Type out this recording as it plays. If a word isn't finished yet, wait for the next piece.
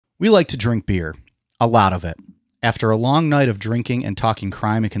We like to drink beer, a lot of it. After a long night of drinking and talking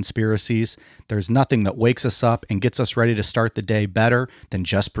crime and conspiracies, there's nothing that wakes us up and gets us ready to start the day better than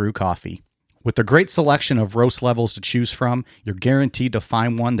Just Brew coffee. With a great selection of roast levels to choose from, you're guaranteed to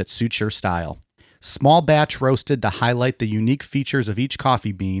find one that suits your style. Small batch roasted to highlight the unique features of each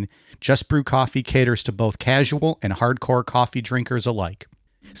coffee bean, Just Brew coffee caters to both casual and hardcore coffee drinkers alike.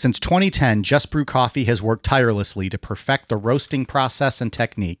 Since 2010, Just Brew Coffee has worked tirelessly to perfect the roasting process and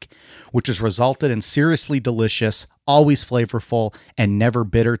technique, which has resulted in seriously delicious, always flavorful, and never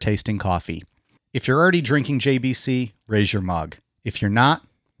bitter tasting coffee. If you're already drinking JBC, raise your mug. If you're not,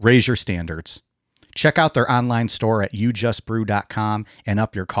 raise your standards. Check out their online store at youjustbrew.com and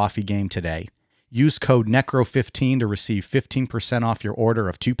up your coffee game today. Use code NECRO15 to receive 15% off your order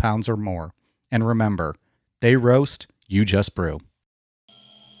of 2 pounds or more. And remember, they roast, you just brew.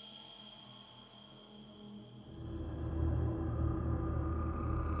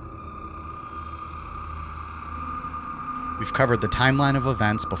 We've covered the timeline of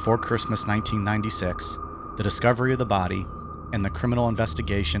events before Christmas 1996, the discovery of the body, and the criminal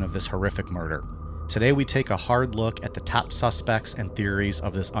investigation of this horrific murder. Today we take a hard look at the top suspects and theories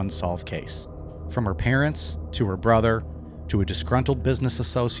of this unsolved case. From her parents, to her brother, to a disgruntled business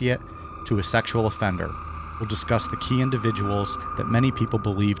associate, to a sexual offender, we'll discuss the key individuals that many people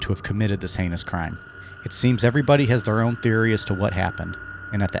believe to have committed this heinous crime. It seems everybody has their own theory as to what happened,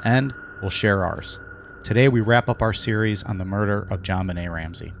 and at the end, we'll share ours. Today we wrap up our series on the murder of JonBenet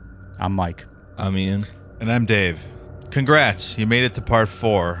Ramsey. I'm Mike. I'm Ian. And I'm Dave. Congrats, you made it to part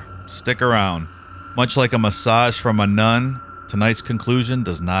 4. Stick around. Much like a massage from a nun, tonight's conclusion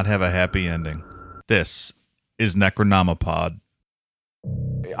does not have a happy ending. This is Necronomipod.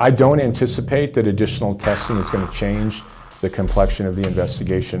 I don't anticipate that additional testing is going to change the complexion of the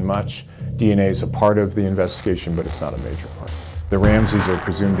investigation much. DNA is a part of the investigation, but it's not a major part. The Ramseys are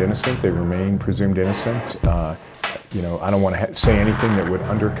presumed innocent. They remain presumed innocent. I don't want to say anything that would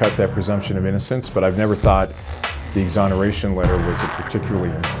undercut that presumption of innocence, but I've never thought the exoneration letter was a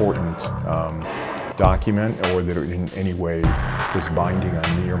particularly important document or that it in any way was binding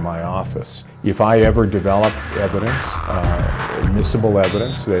on me or my office. If I ever develop evidence, admissible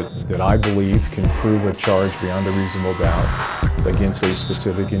evidence that I believe can prove a charge beyond a reasonable doubt against a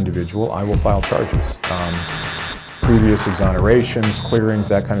specific individual, I will file charges. Previous exonerations, clearings,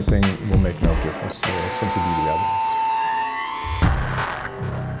 that kind of thing will make no difference to me. It'll simply be the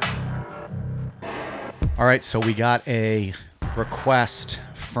evidence. All right, so we got a request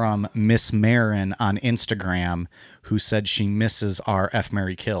from Miss Marin on Instagram who said she misses our F.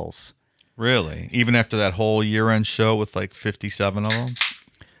 Mary Kills. Really? Even after that whole year-end show with like 57 of them?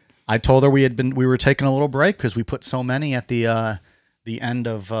 I told her we were taking a little break because we put so many at the end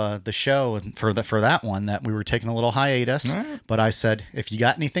of the show for that one that we were taking a little hiatus. Right. But I said, if you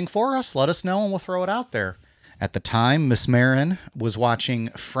got anything for us, let us know and we'll throw it out there. At the time, Miss Marin was watching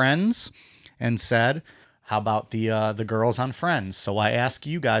Friends and said, how about the girls on Friends? So I ask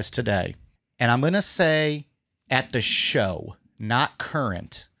you guys today, and I'm going to say at the show, not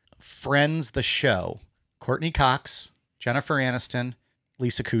current, Friends the show, Courtney Cox, Jennifer Aniston,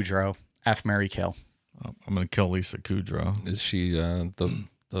 Lisa Kudrow, F. Marry, Kill. I'm going to kill Lisa Kudrow. Is she the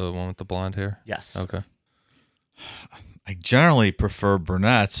one with the blonde hair? Yes. Okay. I generally prefer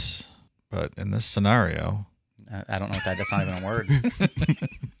brunettes, but in this scenario... I don't know if that's not even a word.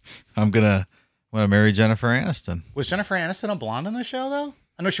 I'm going to marry Jennifer Aniston. Was Jennifer Aniston a blonde in the show, though?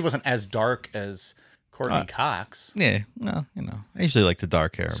 I know she wasn't as dark as Courtney Cox. Yeah, well, I usually like the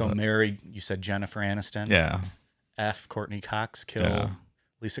dark hair. So married, you said Jennifer Aniston? Yeah. F. Courtney Cox, kill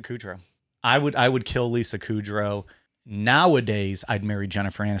Lisa Kudrow. I would kill Lisa Kudrow. Nowadays, I'd marry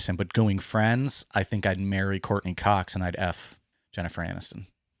Jennifer Aniston, but going Friends, I think I'd marry Courtney Cox and I'd F. Jennifer Aniston.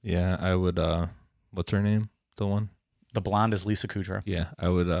 Yeah, I would, what's her name? The one? The blonde is Lisa Kudrow. Yeah, I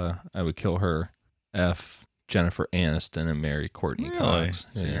would kill her, F. Jennifer Aniston, and marry Courtney Cox.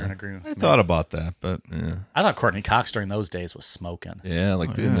 So you're in agreement with I me. thought about that, but... Yeah. I thought Courtney Cox during those days was smoking. Yeah,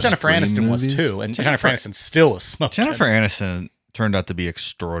 in the Jennifer Scream Aniston movies. was too, and Jennifer Aniston still is smoking. Jennifer Aniston turned out to be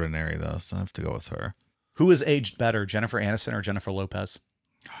extraordinary, though, so I have to go with her. Who is aged better, Jennifer Aniston or Jennifer Lopez?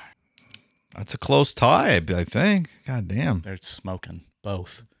 That's a close tie, I think. God damn. They're smoking,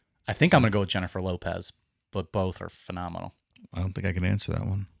 both. I think I'm going to go with Jennifer Lopez, but both are phenomenal. I don't think I can answer that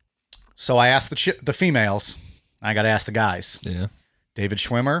one. So I asked the females. I got to ask the guys. Yeah. David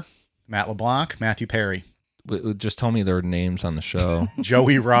Schwimmer, Matt LeBlanc, Matthew Perry. Just tell me their names on the show.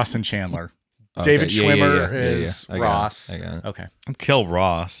 Joey, Ross, and Chandler. Okay. David Schwimmer is I Ross. I got it. Okay. I'm kill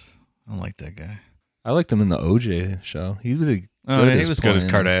Ross. I don't like that guy. I liked him in the OJ show. He was good. He was good as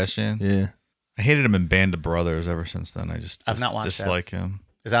Kardashian. Yeah. I hated him in Band of Brothers ever since then. I've not watched dislike him.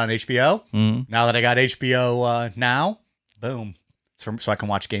 Is that on HBO? Mhm. Now that I got HBO now, boom. So I can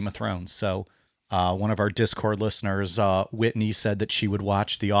watch Game of Thrones. So one of our Discord listeners, Whitney, said that she would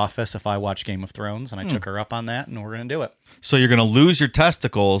watch The Office if I watch Game of Thrones, and I took her up on that, and we're going to do it. So you're going to lose your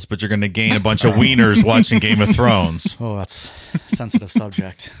testicles, but you're going to gain a bunch of wieners watching Game of Thrones. Oh, that's a sensitive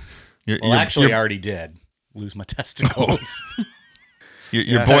subject. Well, actually, I already did lose my testicles.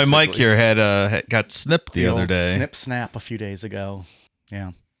 Your boy Mike here had got snipped the other day. Snip snap a few days ago.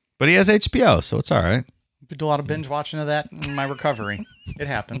 Yeah. But he has HBO, so it's all right. Did a lot of binge watching of that in my recovery. It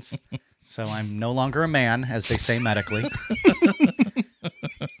happens. So I'm no longer a man, as they say medically.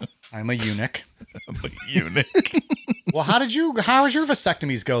 I'm a eunuch. Well, how did your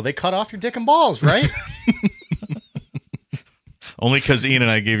vasectomies go? They cut off your dick and balls, right? Only because Ian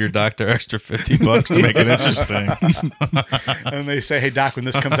and I gave your doctor extra $50 to make it interesting. And they say, hey, doc, when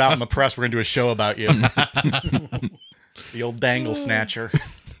this comes out in the press, we're going to do a show about you. The old dangle snatcher.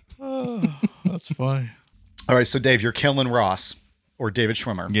 Oh, that's funny. All right, so Dave, you're killing Ross or David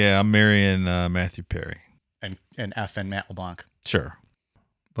Schwimmer. Yeah, I'm marrying Matthew Perry. And F and Matt LeBlanc. Sure.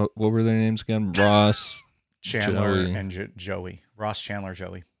 But what were their names again? Ross, Chandler, Joey. and Joey. Ross, Chandler,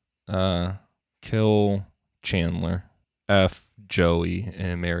 Joey. Kill Chandler, F Joey,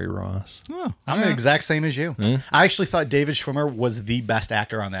 and marry Ross. Oh, I'm the exact same as you. Hmm? I actually thought David Schwimmer was the best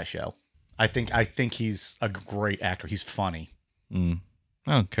actor on that show. I think he's a great actor. He's funny. I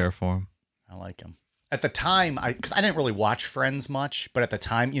don't care for him. I like him. At the time, because I didn't really watch Friends much, but at the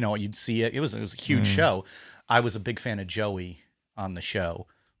time, you'd see it. It was a huge show. I was a big fan of Joey on the show,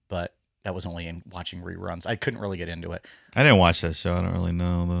 but that was only in watching reruns. I couldn't really get into it. I didn't watch that show. I don't really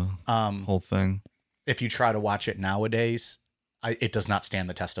know the whole thing. If you try to watch it nowadays, it does not stand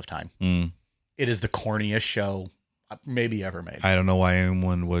the test of time. It is the corniest show maybe ever made. I don't know why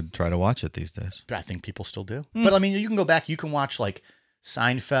anyone would try to watch it these days. I think people still do. But I mean, you can go back. You can watch like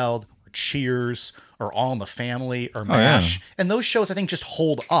Seinfeld or Cheers or All in the Family or MASH. And those shows, I think, just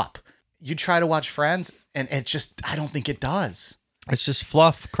hold up. You try to watch Friends, and it just, I don't think it does. It's just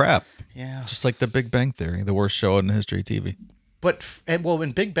fluff crap. Yeah. Just like The Big Bang Theory, the worst show in the history of TV. But,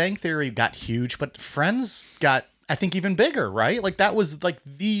 when Big Bang Theory got huge, but Friends got, I think, even bigger, right? Like, that was like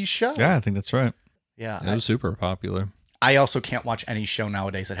the show. Yeah, I think that's right. Yeah. It was super popular. I also can't watch any show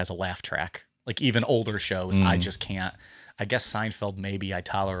nowadays that has a laugh track. Like, even older shows, I just can't. I guess Seinfeld maybe I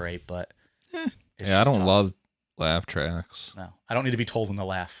tolerate, but I don't love laugh tracks. No, I don't need to be told when to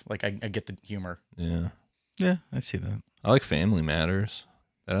laugh. Like I get the humor. Yeah. Yeah, I see that. I like Family Matters.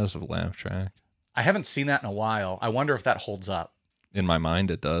 That has a laugh track. I haven't seen that in a while. I wonder if that holds up. In my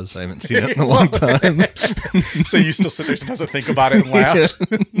mind, it does. I haven't seen it in a long time. So you still sit there sometimes and think about it and laugh?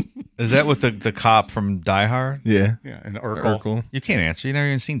 Is that with the cop from Die Hard? Yeah. Yeah, and Urkel. You can't answer. You never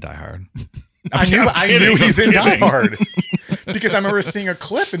even seen Die Hard. I knew he's in Die Hard. Because I remember seeing a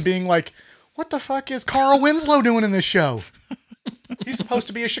clip and being like, what the fuck is Carl Winslow doing in this show? He's supposed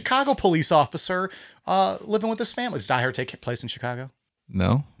to be a Chicago police officer living with his family. Does Die Hard take place in Chicago?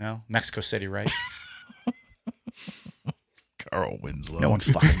 No. No? Mexico City, right? Carl Winslow. No one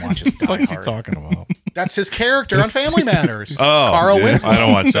fucking watches Die What is he Hard. talking about? That's his character on Family Matters. Oh, Carl Winslow. I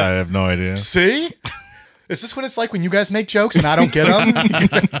don't watch that. I have no idea. See? Is this what it's like when you guys make jokes and I don't get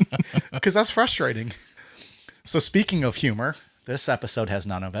them? Because that's frustrating. So speaking of humor, this episode has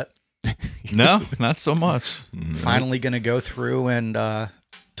none of it. No, not so much. Finally going to go through and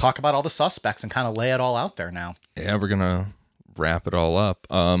talk about all the suspects and kind of lay it all out there now. Yeah, we're going to wrap it all up.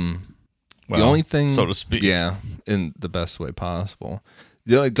 The Well, only thing, so to speak. Yeah, in the best way possible.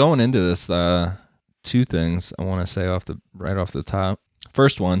 Going into this, two things I want to say right off the top.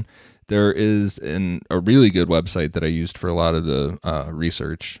 First one, there is a really good website that I used for a lot of the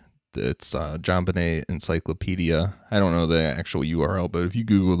research. It's JonBenet Encyclopedia. I don't know the actual URL, but if you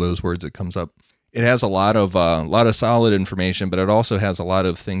Google those words, it comes up. It has a lot of solid information, but it also has a lot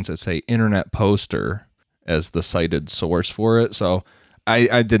of things that say Internet Poster as the cited source for it. So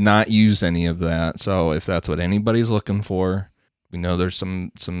I did not use any of that. So if that's what anybody's looking for, we know there's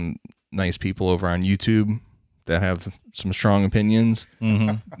some nice people over on YouTube that have some strong opinions.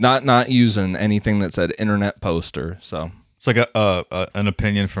 Mm-hmm. Not using anything that said Internet Poster. So it's like an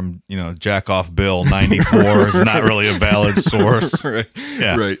opinion from Jack Off Bill 94 is not really a valid source. Right.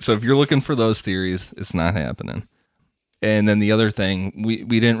 Yeah. Right. So if you're looking for those theories, it's not happening. And then the other thing, we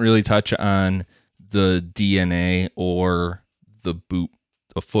didn't really touch on the DNA or the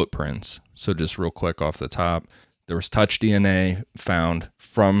footprints. So just real quick off the top, there was touch DNA found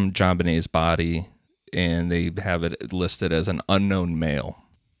from JonBenet's body, and they have it listed as an unknown male.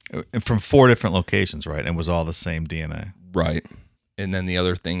 And from 4 different locations, right? And it was all the same DNA. Right. And then the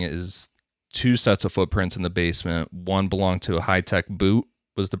other thing is 2 sets of footprints in the basement. One belonged to a high-tech boot,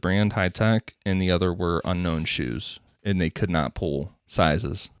 was the brand High Tech, and the other were unknown shoes, and they could not pull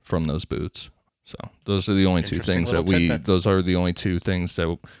sizes from those boots. So those are the only two Interesting things little that tidbits. those are the only two things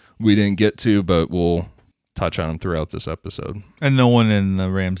that we didn't get to, but we'll touch on them throughout this episode. And no one in the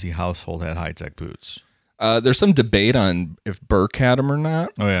Ramsey household had high-tech boots. There's some debate on if Burke had them or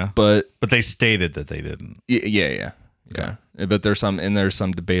not. Oh, yeah. But they stated that they didn't. yeah. But there's some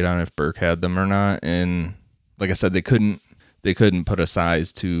debate on if Burke had them or not. And like I said, they couldn't put a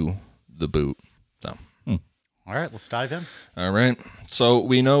size to the boot. So. All right, let's dive in. All right. So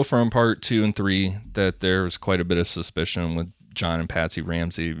we know from part 2 and 3 that there was quite a bit of suspicion with John and Patsy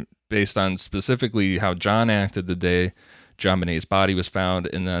Ramsey based on specifically how John acted the day JonBenet's body was found,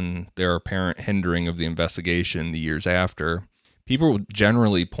 and then their apparent hindering of the investigation the years after. People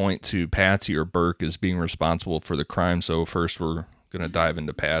generally point to Patsy or Burke as being responsible for the crime, so first we're going to dive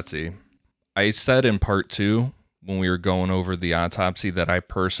into Patsy. I said in part 2, when we were going over the autopsy, that I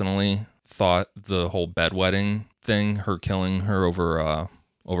personally thought the whole bedwetting thing, her killing her over a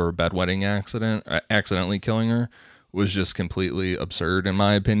bedwetting accident, accidentally killing her, was just completely absurd in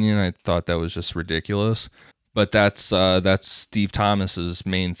my opinion. I thought that was just ridiculous. But that's Steve Thomas's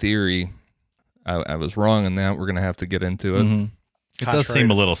main theory. I was wrong in that. We're gonna have to get into it. Mm-hmm. It does seem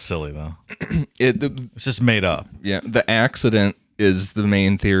a little silly though. It's just made up. Yeah, the accident is the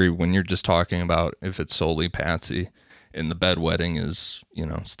main theory when you're just talking about if it's solely Patsy, and the bedwetting is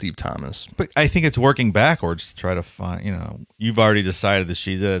Steve Thomas. But I think it's working backwards to try to find. You've already decided that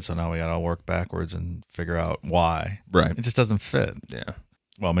she did it, so now we got to work backwards and figure out why. Right. It just doesn't fit. Yeah.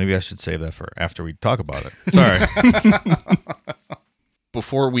 Well, maybe I should save that for after we talk about it. Sorry.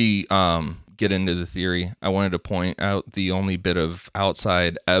 Before we get into the theory, I wanted to point out the only bit of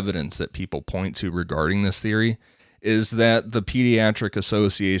outside evidence that people point to regarding this theory is that the Pediatric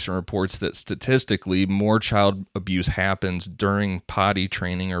Association reports that statistically more child abuse happens during potty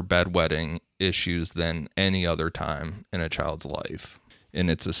training or bedwetting issues than any other time in a child's life. And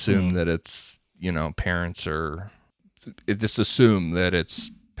it's assumed that it's, it's assumed that it's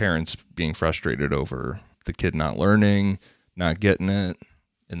parents being frustrated over the kid not learning, not getting it,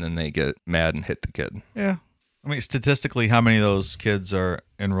 and then they get mad and hit the kid. Yeah. I mean, statistically, how many of those kids are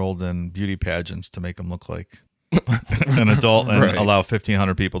enrolled in beauty pageants to make them look like an adult and allow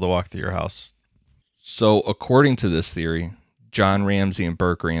 1,500 people to walk through your house? So, according to this theory, John Ramsey and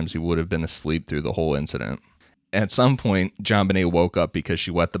Burke Ramsey would have been asleep through the whole incident. At some point, JonBenet woke up because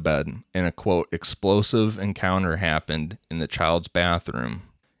she wet the bed, and a, quote, explosive encounter happened in the child's bathroom,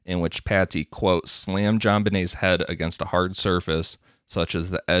 in which Patsy, quote, slammed JonBenet's head against a hard surface, such as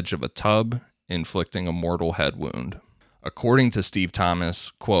the edge of a tub, inflicting a mortal head wound. According to Steve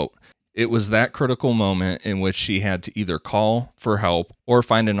Thomas, quote, it was that critical moment in which she had to either call for help or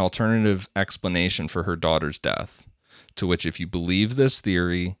find an alternative explanation for her daughter's death. To which, if you believe this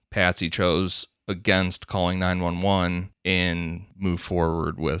theory, Patsy chose against calling 911 and move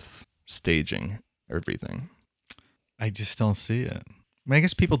forward with staging everything. I just don't see it. I mean, I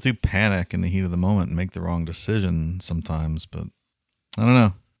guess people do panic in the heat of the moment and make the wrong decision sometimes, but I don't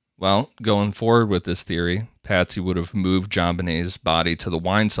know. Well, going forward with this theory, Patsy would have moved JonBenet's body to the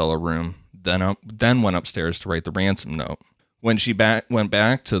wine cellar room, then went upstairs to write the ransom note. When she went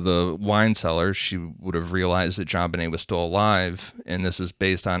back to the wine cellar, she would have realized that JonBenet was still alive, and this is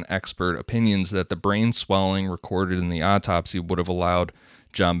based on expert opinions that the brain swelling recorded in the autopsy would have allowed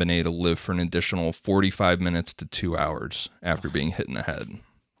JonBenet to live for an additional 45 minutes to 2 hours after being hit in the head.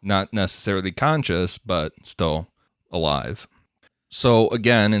 Not necessarily conscious, but still alive. So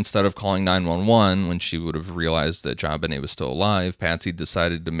again, instead of calling 911 when she would have realized that JonBenet was still alive, Patsy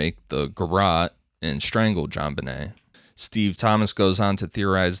decided to make the garrote and strangle JonBenet. Steve Thomas goes on to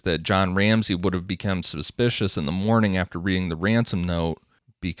theorize that John Ramsey would have become suspicious in the morning after reading the ransom note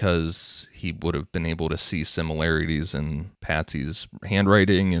because he would have been able to see similarities in Patsy's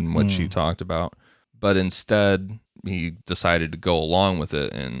handwriting and what she talked about. But instead, he decided to go along with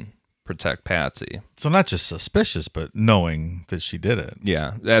it and protect Patsy. So not just suspicious, but knowing that she did it.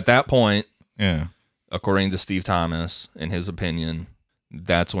 Yeah. At that point, yeah, according to Steve Thomas, in his opinion,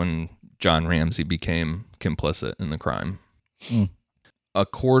 that's when John Ramsey became complicit in the crime.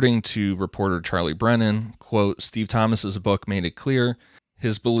 According to reporter Charlie Brennan, quote, Steve Thomas's book made it clear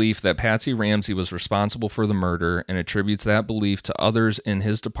his belief that Patsy Ramsey was responsible for the murder and attributes that belief to others in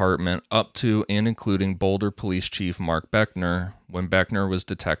his department up to and including Boulder Police Chief Mark Beckner when Beckner was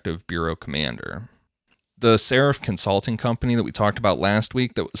Detective Bureau Commander. The Seraph Consulting Company that we talked about last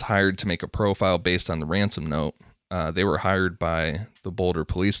week that was hired to make a profile based on the ransom note, they were hired by the Boulder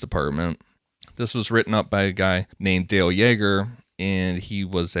Police Department. This was written up by a guy named Dale Yeager, and he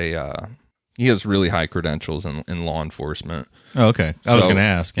was a He has really high credentials in law enforcement. Oh, okay. I was So, going to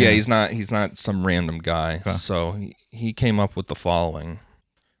ask. Yeah, he's not some random guy. Okay. So he came up with the following.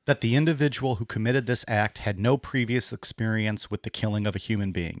 That the individual who committed this act had no previous experience with the killing of a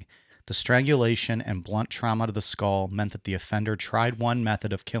human being. The strangulation and blunt trauma to the skull meant that the offender tried one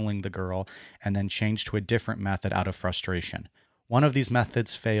method of killing the girl and then changed to a different method out of frustration. One of these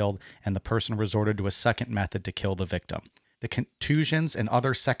methods failed, and the person resorted to a second method to kill the victim. The contusions and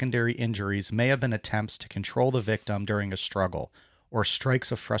other secondary injuries may have been attempts to control the victim during a struggle, or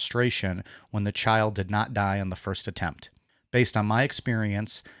strikes of frustration when the child did not die on the first attempt. Based on my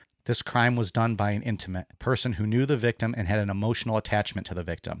experience, this crime was done by an intimate, a person who knew the victim and had an emotional attachment to the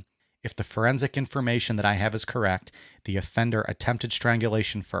victim. If the forensic information that I have is correct, the offender attempted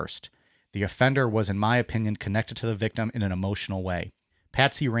strangulation first. The offender was, in my opinion, connected to the victim in an emotional way.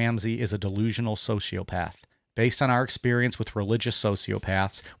 Patsy Ramsey is a delusional sociopath. Based on our experience with religious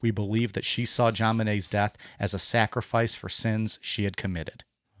sociopaths, we believe that she saw JonBenet's death as a sacrifice for sins she had committed.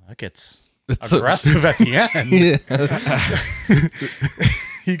 That gets aggressive at the end. Yeah.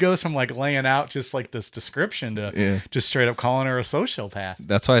 He goes from like laying out just like this description to just straight up calling her a sociopath.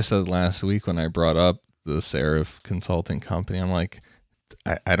 That's why I said last week when I brought up the Serif Consulting Company, I'm like,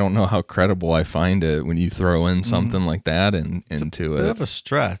 I don't know how credible I find it when you throw in something like that into Bit it. of a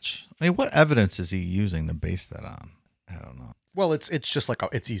stretch. I mean, what evidence is he using to base that on? I don't know. Well, it's just like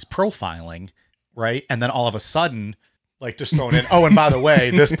he's profiling, right? And then all of a sudden, like just throwing in, oh, and by the way,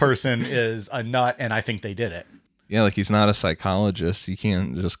 this person is a nut, and I think they did it. Yeah, like he's not a psychologist. You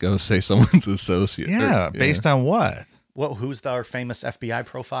can't just go say someone's a sociopath. Yeah, based on what? Well, who's our famous FBI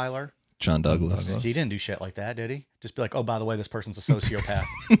profiler? John Douglas. He didn't do shit like that, did he? Just be like, oh, by the way, this person's a sociopath.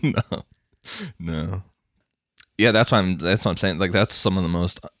 No. Yeah, that's what I'm saying. Like that's some of the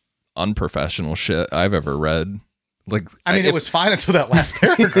most unprofessional shit I've ever read. Like, I mean, it was fine until that last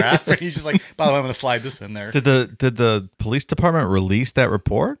paragraph, and he's just like, by the way, I'm going to slide this in there. Did the police department release that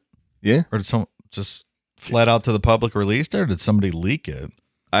report? Yeah. Or did someone just flat out to the public released it, or did somebody leak it?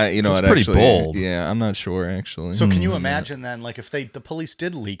 It's pretty bold. Yeah, I'm not sure actually. So can you imagine then, like, if the police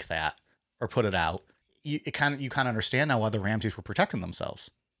did leak that or put it out, you kind of understand now why the Ramseys were protecting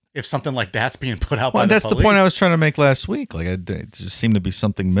themselves. If something like that's being put out by the police. That's the point I was trying to make last week. Like, it just seemed to be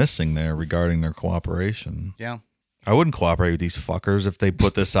something missing there regarding their cooperation. Yeah. I wouldn't cooperate with these fuckers if they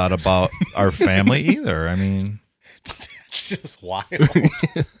put this out about our family either. I mean, it's just wild.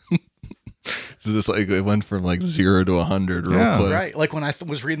 It's just like it went from like 0 to 100 real quick. Right. Like when I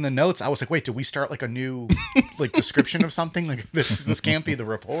was reading the notes, I was like, wait, did we start like a new like description of something? Like this can't be the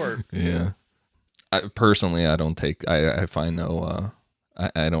report. Yeah. Personally, I don't take, I find no,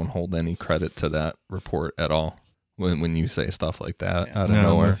 I don't hold any credit to that report at all when you say stuff like that out of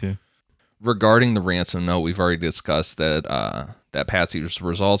nowhere. I'm with you. Regarding the ransom note, we've already discussed that that Patsy's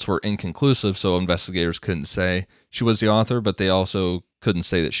results were inconclusive, so investigators couldn't say she was the author, but they also couldn't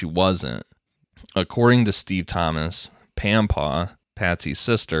say that she wasn't. According to Steve Thomas, Pampaw, Patsy's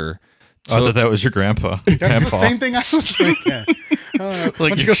sister, I thought that was your grandpa. That's Pampaw. the same thing I was thinking. Like why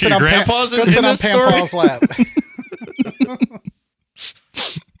don't you go sit your on grandpa's go in sit on this story? Pampaw's lap.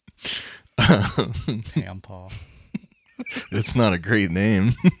 Pampaw. it's not a great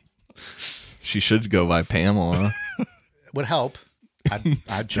name. She should go by Pamela. Would help.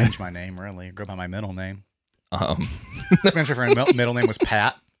 I'd change my name, really. Go by my middle name. Imagine if her middle name was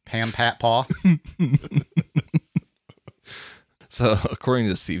Pat. Pam Pat Paw. So, according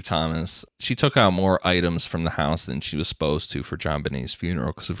to Steve Thomas, she took out more items from the house than she was supposed to for JonBenet's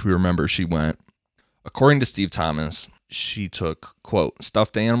funeral. Because if we remember, she went, according to Steve Thomas, she took, quote,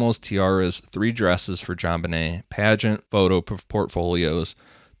 stuffed animals, tiaras, 3 dresses for JonBenet, pageant photo portfolios,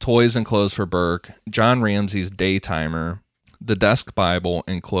 toys and clothes for Burke, John Ramsey's day timer, the desk Bible,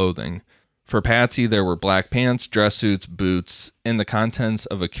 and clothing. For Patsy, there were black pants, dress suits, boots, and the contents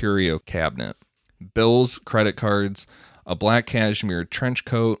of a curio cabinet. Bills, credit cards, a black cashmere trench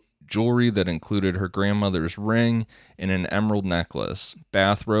coat, jewelry that included her grandmother's ring and an emerald necklace,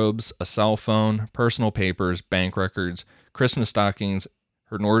 bathrobes, a cell phone, personal papers, bank records, Christmas stockings,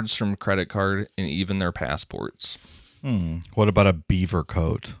 her Nordstrom credit card, and even their passports. What about a beaver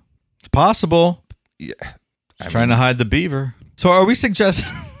coat? It's possible. Yeah. Trying to hide the beaver. So are we suggesting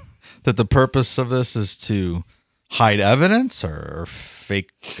that the purpose of this is to hide evidence or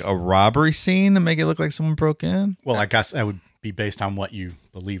fake a robbery scene and make it look like someone broke in? Well, I guess that would be based on what you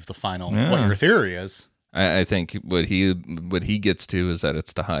believe the final, Yeah. what your theory is. I think what he gets to is that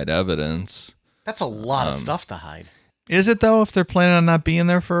it's to hide evidence. That's a lot of stuff to hide. Is it, though, if they're planning on not being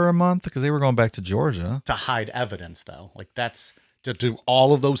there for a month? Because they were going back to Georgia. To hide evidence, though. Like, do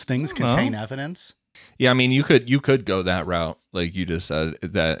all of those things contain evidence? Yeah, I mean, you could go that route, like you just said,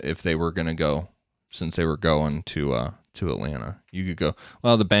 that if they were going to go, since they were going to Atlanta, you could go.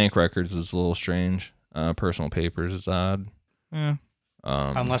 Well, the bank records is a little strange. Personal papers is odd. Yeah.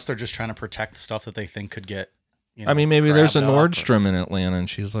 Unless they're just trying to protect stuff that they think could get. I mean, maybe there's a grabbed up Nordstrom in Atlanta, and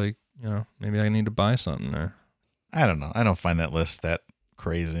she's like, maybe I need to buy something there. I don't know. I don't find that list that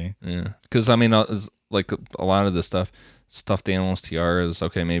crazy. Yeah, because I mean, like a lot of the stuff, stuffed animals, tiaras.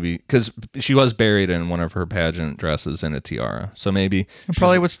 Okay, maybe because she was buried in one of her pageant dresses in a tiara, so maybe And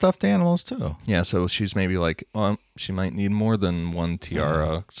probably with stuffed animals too. yeah. So she's maybe like, she might need more than one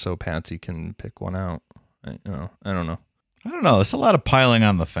tiara, so Patsy can pick one out. I don't know. I don't know. It's a lot of piling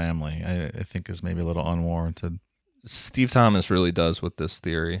on the family. I think is maybe a little unwarranted. Steve Thomas really does with this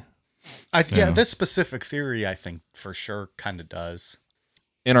theory. This specific theory, I think for sure, kind of does.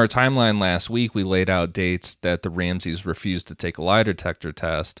 In our timeline last week, we laid out dates that the Ramseys refused to take a lie detector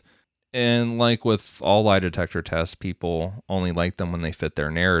test. And like with all lie detector tests, people only like them when they fit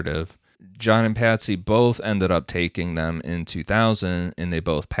their narrative. John and Patsy both ended up taking them in 2000, and they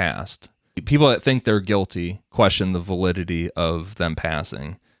both passed. People that think they're guilty question the validity of them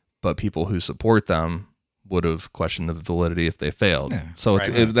passing, but people who support them would have questioned the validity if they failed. Yeah, so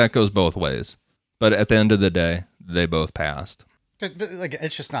right. that goes both ways. But at the end of the day, they both passed. But, like,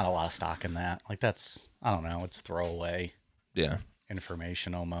 it's just not a lot of stock in that. Like, that's, I don't know, it's throwaway Yeah.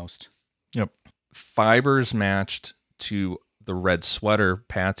 information almost. Yep. Fibers matched to the red sweater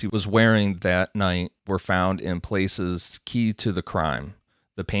Patsy was wearing that night were found in places key to the crime.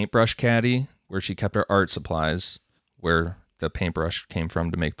 The paintbrush caddy, where she kept her art supplies, where the paintbrush came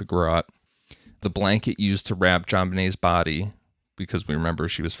from to make the garrote. The blanket used to wrap JonBenet's body, because we remember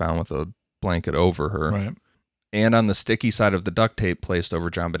she was found with a blanket over her. Right. And on the sticky side of the duct tape placed over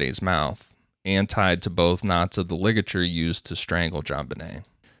JonBenet's mouth, and tied to both knots of the ligature used to strangle JonBenet.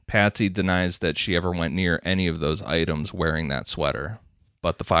 Patsy denies that she ever went near any of those items wearing that sweater,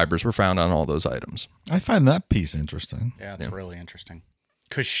 but the fibers were found on all those items. I find that piece interesting. Yeah, it's really interesting.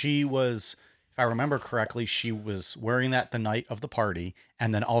 Because she was, if I remember correctly, she was wearing that the night of the party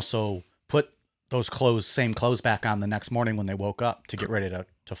and then also put those same clothes back on the next morning when they woke up to get ready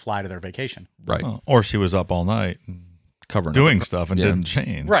to fly to their vacation. Right. Well, or she was up all night Covering doing up. stuff and Yeah. didn't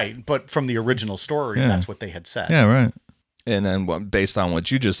change. Right. But from the original story, Yeah. that's what they had said. Yeah, right. And then based on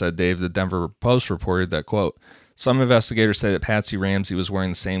what you just said, Dave, the Denver Post reported that, quote, some investigators say that Patsy Ramsey was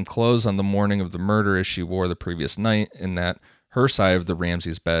wearing the same clothes on the morning of the murder as she wore the previous night, and that her side of the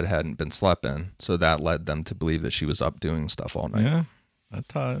Ramsey's bed hadn't been slept in. So that led them to believe that she was up doing stuff all night. Yeah,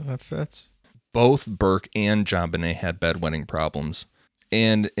 that fits. Both Burke and JonBenet had bedwetting problems.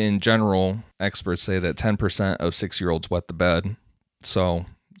 And in general, experts say that 10% of 6-year-olds wet the bed. So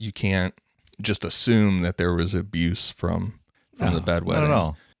you can't just assume that there was abuse from the bedwetting. Not at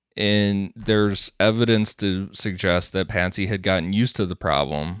all. And there's evidence to suggest that Patsy had gotten used to the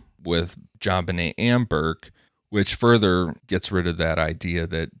problem with JonBenet and Burke, which further gets rid of that idea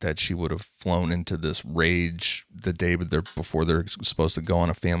that she would have flown into this rage the day before they're supposed to go on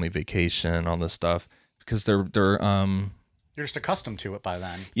a family vacation, all this stuff, because they're You're just accustomed to it by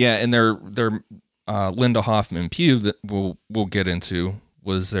then. yeah, and they're Linda Hoffman Pugh that we'll get into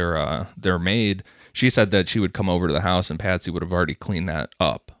was their maid. She said that she would come over to the house and Patsy would have already cleaned that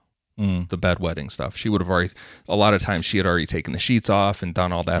up. The bedwetting stuff. She would have already, a lot of times she had already taken the sheets off and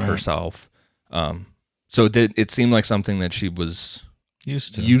done all that herself. So it seemed like something that she was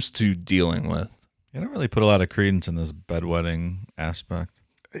used to dealing with. You don't really put a lot of credence in this bedwetting aspect.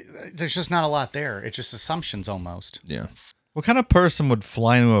 There's just not a lot there. It's just assumptions almost. Yeah. What kind of person would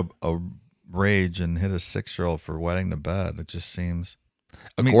fly into a rage and hit a 6-year-old for wetting the bed? It just seems.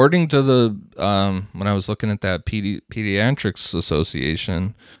 According to the, when I was looking at that Pediatrics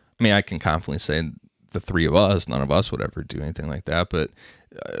Association, I mean, I can confidently say the three of us, none of us would ever do anything like that. But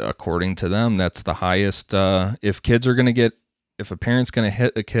according to them, that's the highest. If a parent's going to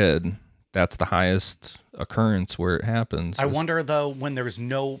hit a kid, that's the highest occurrence where it happens. I wonder, though, when there's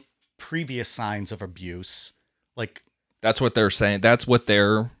no previous signs of abuse, like. That's what they're saying. That's what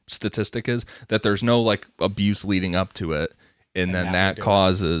their statistic is, that there's no like abuse leading up to it. And then that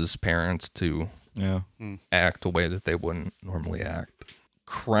causes parents to act a way that they wouldn't normally act.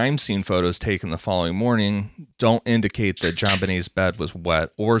 Crime scene photos taken the following morning don't indicate that JonBenet's bed was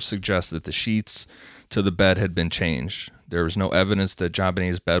wet or suggest that the sheets to the bed had been changed. There was no evidence that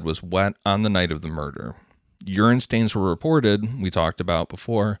JonBenet's bed was wet on the night of the murder. Urine stains were reported, we talked about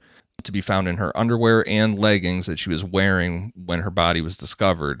before, to be found in her underwear and leggings that she was wearing when her body was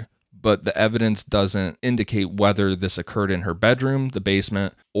discovered. But the evidence doesn't indicate whether this occurred in her bedroom, the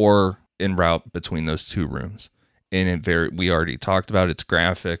basement, or en route between those two rooms. And we already talked about it's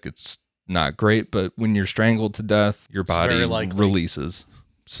graphic. It's not great, but when you're strangled to death, your body very likely. releases.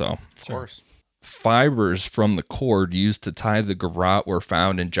 So, Of course. fibers from the cord used to tie the garrote were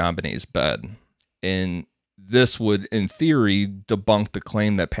found in JonBenet's bed. And this would, in theory, debunk the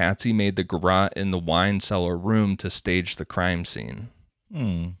claim that Patsy made the garrote in the wine cellar room to stage the crime scene.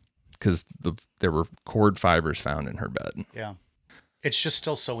 Because there were cord fibers found in her bed. Yeah. It's just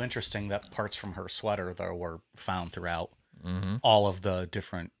still so interesting that parts from her sweater, though, were found throughout all of the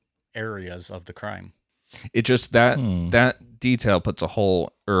different areas of the crime. It just, that detail puts a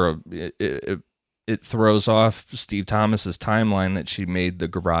hole, or it throws off Steve Thomas's timeline that she made the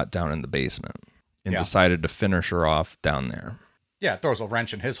garrote down in the basement and decided to finish her off down there. Yeah, it throws a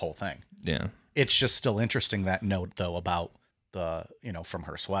wrench in his whole thing. Yeah. It's just still interesting, that note, though, about the, from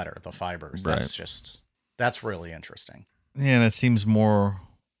her sweater, the fibers. Right. That's really interesting. Yeah, and it seems more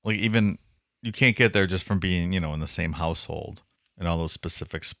like even you can't get there just from being, in the same household in all those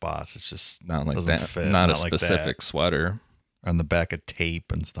specific spots. It's just Not like doesn't that. fit. Not a like specific that. sweater. On the back of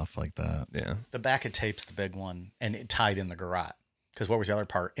tape and stuff like that. Yeah. The back of tape's the big one, and it tied in the garrote. Because what was the other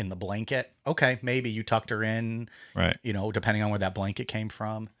part? In the blanket? Okay, maybe you tucked her in, Right. Depending on where that blanket came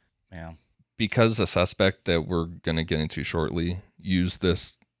from. Yeah. Because a suspect that we're going to get into shortly used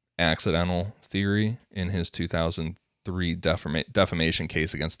this accidental theory in his 2003 defamation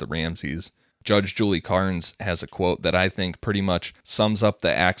case against the Ramseys, Judge Julie Carnes has a quote that I think pretty much sums up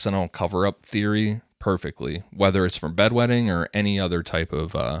the accidental cover-up theory perfectly, whether it's from bedwetting or any other type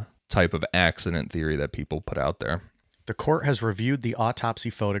of accident theory that people put out there. The court has reviewed the autopsy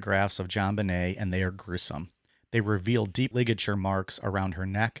photographs of JonBenet, and they are gruesome. They reveal deep ligature marks around her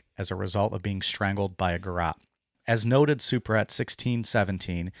neck as a result of being strangled by a garrote. As noted super at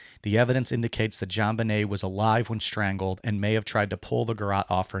 1617, the evidence indicates that JonBenet was alive when strangled and may have tried to pull the garrote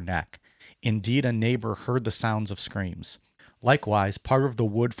off her neck. Indeed, a neighbor heard the sounds of screams. Likewise, part of the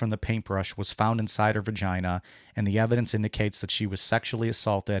wood from the paintbrush was found inside her vagina, and the evidence indicates that she was sexually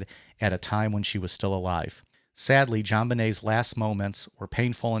assaulted at a time when she was still alive. Sadly, JonBenet's last moments were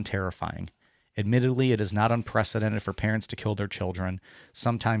painful and terrifying. Admittedly, it is not unprecedented for parents to kill their children,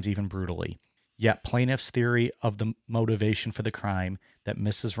 sometimes even brutally. Yet plaintiff's theory of the motivation for the crime, that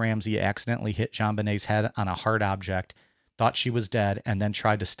Mrs. Ramsey accidentally hit JonBenet's head on a hard object, thought she was dead, and then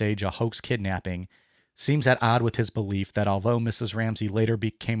tried to stage a hoax kidnapping, seems at odds with his belief that although Mrs. Ramsey later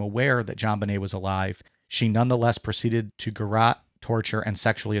became aware that JonBenet was alive, she nonetheless proceeded to garrote, torture, and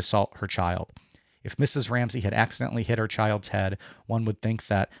sexually assault her child. If Mrs. Ramsey had accidentally hit her child's head, one would think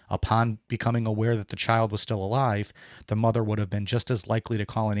that upon becoming aware that the child was still alive, the mother would have been just as likely to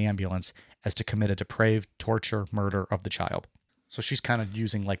call an ambulance as to commit a depraved torture murder of the child. So she's kind of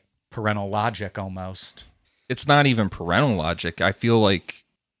using like parental logic almost. It's not even parental logic. I feel like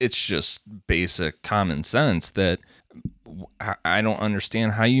it's just basic common sense that I don't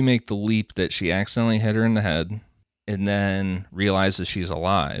understand how you make the leap that she accidentally hit her in the head and then realizes she's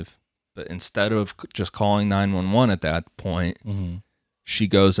alive. But instead of just calling 911 at that point, she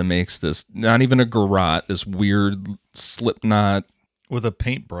goes and makes this, not even a garrote, this weird slip knot. With a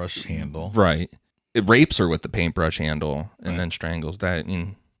paintbrush handle. Right. It rapes her with the paintbrush handle and then strangles that.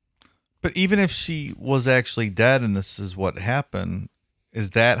 But even if she was actually dead and this is what happened, is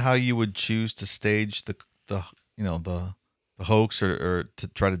that how you would choose to stage the hoax or to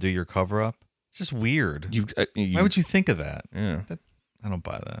try to do your cover up? It's just weird. Why would you think of that? Yeah. I don't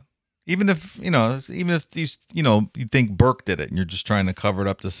buy that. Even if these, you think Burke did it and you're just trying to cover it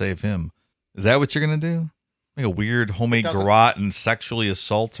up to save him. Is that what you're going to do? Like a weird homemade garrote and sexually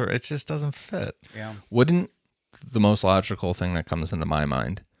assault her? It just doesn't fit. Yeah. Wouldn't the most logical thing that comes into my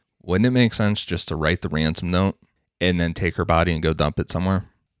mind, wouldn't it make sense just to write the ransom note and then take her body and go dump it somewhere?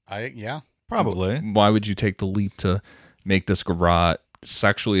 Yeah. Probably. Why would you take the leap to make this garrote,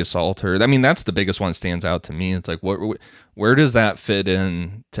 sexually assault her? I mean, that's the biggest one that stands out to me. It's like, where does that fit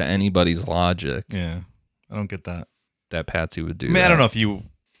in to anybody's logic? Yeah, I don't get that. That Patsy would do. I don't know if you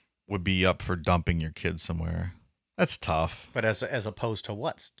would be up for dumping your kids somewhere. That's tough. But as opposed to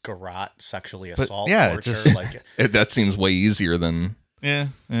what? Garrote, sexually assault, torture? That seems way easier than... Yeah.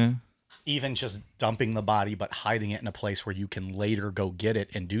 Even just dumping the body, but hiding it in a place where you can later go get it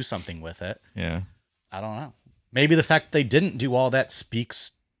and do something with it. Yeah. I don't know. Maybe the fact they didn't do all that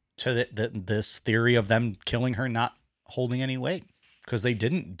speaks to this theory of them killing her not holding any weight, because they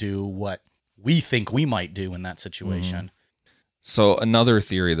didn't do what we think we might do in that situation. So another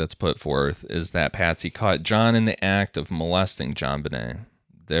theory that's put forth is that Patsy caught John in the act of molesting JonBenet.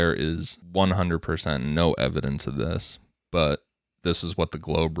 There is 100% no evidence of this, but this is what the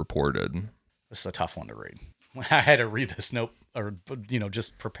Globe reported. This is a tough one to read. When I had to read this note, or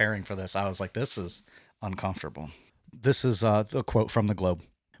just preparing for this, I was like, this is uncomfortable. This is the quote from the Globe.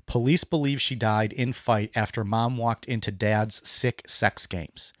 Police believe she died in fight after mom walked into dad's sick sex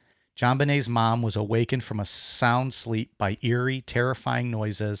games. JonBenet's mom was awakened from a sound sleep by eerie, terrifying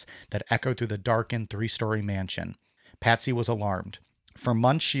noises that echoed through the darkened 3-story mansion. Patsy was alarmed. For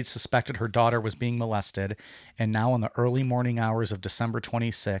months, she'd suspected her daughter was being molested, and now in the early morning hours of December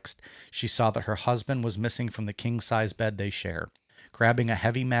 26th, she saw that her husband was missing from the king-size bed they share. Grabbing a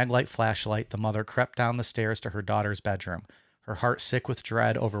heavy Maglite flashlight, the mother crept down the stairs to her daughter's bedroom, her heart sick with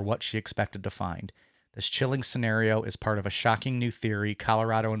dread over what she expected to find. This chilling scenario is part of a shocking new theory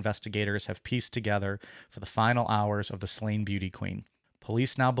Colorado investigators have pieced together for the final hours of the slain beauty queen.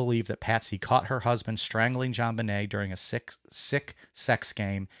 Police now believe that Patsy caught her husband strangling JonBenet during a sick sex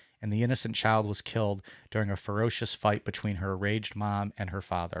game, and the innocent child was killed during a ferocious fight between her enraged mom and her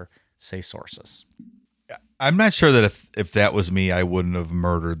father, say sources. I'm not sure that if that was me, I wouldn't have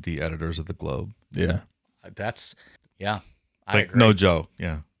murdered the editors of the Globe. Yeah. I agree. No joke.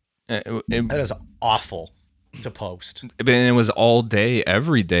 Yeah. That is awful to post. And it was all day,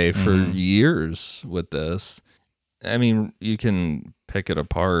 every day for years with this. I mean, you can pick it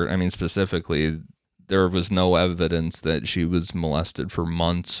apart. I mean, specifically, there was no evidence that she was molested for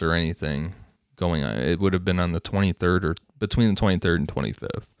months or anything going on. It would have been on the 23rd or between the 23rd and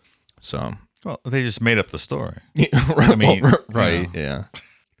 25th. So, well, they just made up the story. Right, I mean, right, you know. yeah.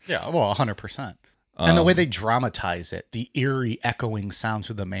 Yeah, well, 100%. And the way they dramatize it, the eerie echoing sounds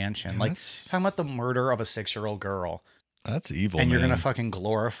through the mansion. Like, talking about the murder of a 6-year-old girl. That's evil, and you're man. going to fucking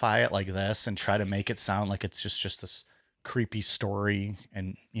glorify it like this and try to make it sound like it's just this creepy story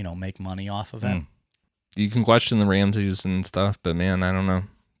and, you know, make money off of it. You can question the Ramseys and stuff, but man, I don't know.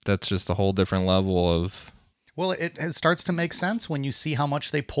 That's just a whole different level of... Well, it starts to make sense when you see how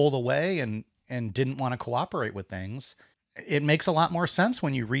much they pulled away and didn't want to cooperate with things. It makes a lot more sense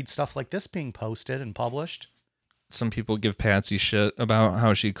when you read stuff like this being posted and published. Some people give Patsy shit about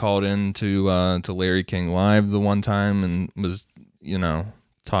how she called in to Larry King Live the one time and was, you know,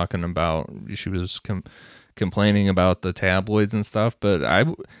 talking about, she was complaining about the tabloids and stuff. But I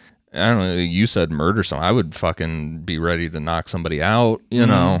don't know, you said murder something. I would fucking be ready to knock somebody out, you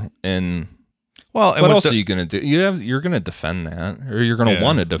know, and... Well, and what else are you going to do? You're going to defend that, or you're going to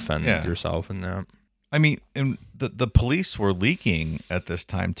want to defend yourself in that. I mean, and the police were leaking at this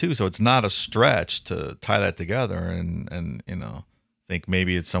time too, so it's not a stretch to tie that together and you know, think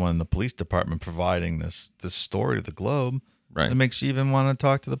maybe it's someone in the police department providing this story to the Globe. Right. It makes you even want to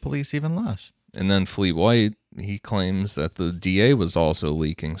talk to the police even less. And then Fleet White, he claims that the DA was also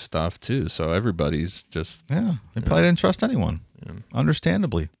leaking stuff too. So everybody's just they probably didn't trust anyone. Yeah.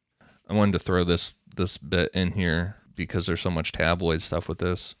 Understandably. I wanted to throw this bit in here because there's so much tabloid stuff with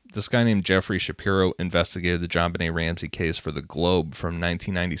this. This guy named Jeffrey Shapiro investigated the JonBenet Ramsey case for the Globe from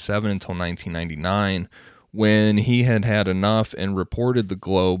 1997 until 1999, when he had had enough and reported the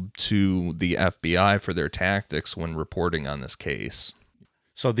Globe to the FBI for their tactics when reporting on this case.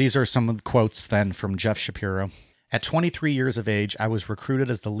 So these are some of the quotes then from Jeff Shapiro. At 23 years of age, I was recruited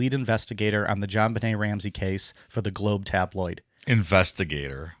as the lead investigator on the JonBenet Ramsey case for the Globe tabloid.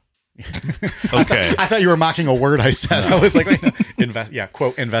 Investigator. Okay. I thought you were mocking a word I said. I was like,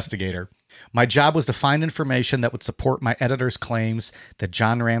 quote, investigator. My job was to find information that would support my editor's claims that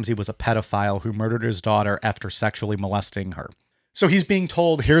John Ramsey was a pedophile who murdered his daughter after sexually molesting her. So he's being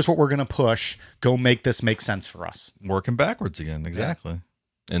told, here's what we're going to push. Go make this make sense for us. Working backwards again. Exactly.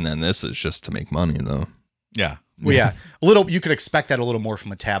 Yeah. And then this is just to make money, though. Yeah. Well, yeah. A little, you could expect that a little more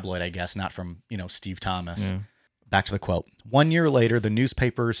from a tabloid, I guess, not from, you know, Steve Thomas. Yeah. Back to the quote. 1 year later, the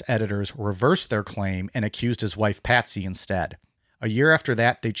newspaper's editors reversed their claim and accused his wife Patsy instead. A year after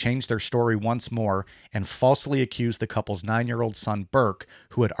that, they changed their story once more and falsely accused the couple's 9-year-old son, Burke,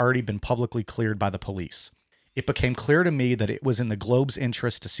 who had already been publicly cleared by the police. It became clear to me that it was in the Globe's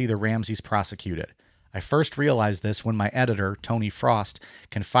interest to see the Ramseys prosecuted. I first realized this when my editor, Tony Frost,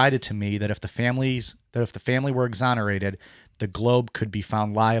 confided to me that if the family were exonerated, the Globe could be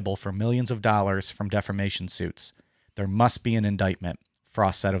found liable for millions of dollars from defamation suits. There must be an indictment,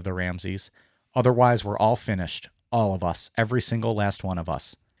 Frost said of the Ramseys. Otherwise, we're all finished. All of us. Every single last one of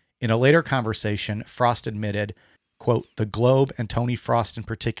us. In a later conversation, Frost admitted, quote, the Globe and Tony Frost in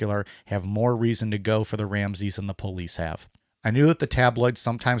particular have more reason to go for the Ramseys than the police have. I knew that the tabloids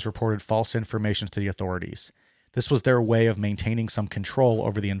sometimes reported false information to the authorities. This was their way of maintaining some control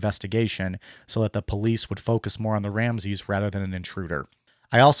over the investigation so that the police would focus more on the Ramseys rather than an intruder.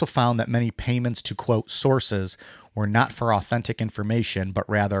 I also found that many payments to, quote, sources were not for authentic information, but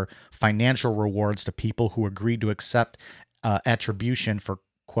rather financial rewards to people who agreed to accept attribution for,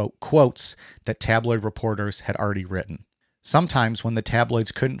 quote, quotes that tabloid reporters had already written. Sometimes when the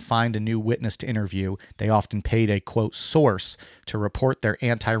tabloids couldn't find a new witness to interview, they often paid a, quote, source to report their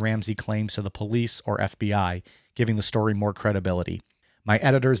anti-Ramsey claims to the police or FBI, giving the story more credibility. My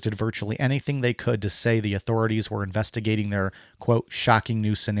editors did virtually anything they could to say the authorities were investigating their, quote, shocking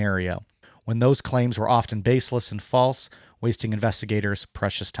new scenario, when those claims were often baseless and false, wasting investigators'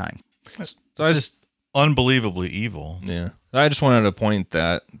 precious time. It's just unbelievably evil. Yeah. I just wanted to point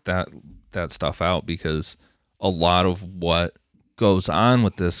that stuff out because a lot of what goes on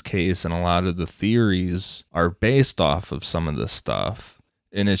with this case and a lot of the theories are based off of some of this stuff,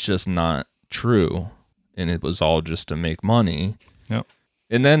 and it's just not true, and it was all just to make money. Yep.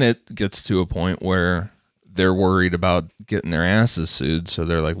 And then it gets to a point where they're worried about getting their asses sued, so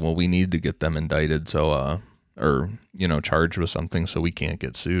they're like, well, we need to get them indicted, so or charged with something so we can't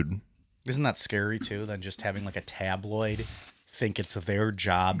get sued. Isn't that scary too, than just having like a tabloid think it's their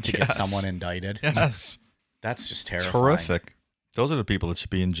job to get someone indicted? Yes. That's just terrifying. It's horrific. Those are the people that should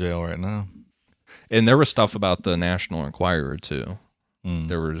be in jail right now. And there was stuff about the National Enquirer too.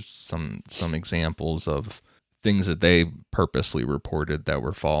 There were some examples of things that they purposely reported that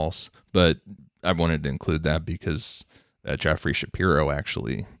were false, but I wanted to include that because Jeffrey Shapiro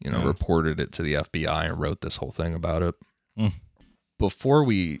actually, reported it to the FBI and wrote this whole thing about it. Before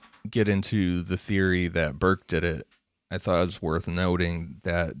we get into the theory that Burke did it, I thought it was worth noting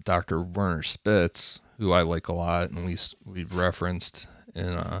that Dr. Werner Spitz, who I like a lot, and we've referenced in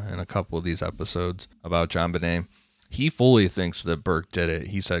a couple of these episodes about JonBenet, he fully thinks that Burke did it.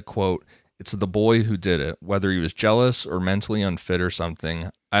 He said, quote, "It's the boy who did it, whether he was jealous or mentally unfit or something.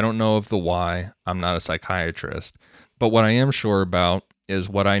 I don't know of the why. I'm not a psychiatrist. But what I am sure about is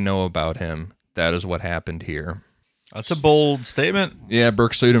what I know about him. That is what happened here." That's a bold statement. Yeah,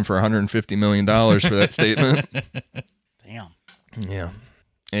 Burke sued him for $150 million for that statement. Damn. Yeah.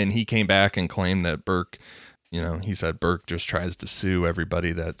 And he came back and claimed that Burke, he said Burke just tries to sue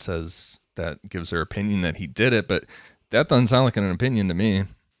everybody that gives their opinion that he did it. But that doesn't sound like an opinion to me,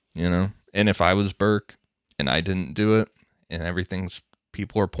 And if I was Burke and I didn't do it and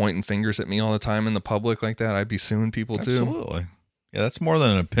people are pointing fingers at me all the time in the public like that, I'd be suing people too. Absolutely. Yeah, that's more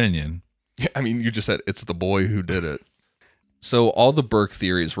than an opinion. Yeah, I mean, you just said it's the boy who did it. So all the Burke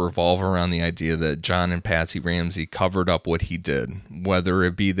theories revolve around the idea that John and Patsy Ramsey covered up what he did, whether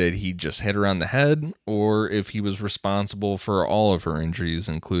it be that he just hit her on the head or if he was responsible for all of her injuries,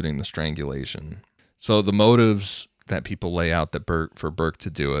 including the strangulation. So the motives that people lay out for Burke to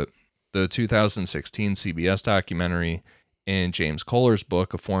do it, the 2016 CBS documentary and James Kohler's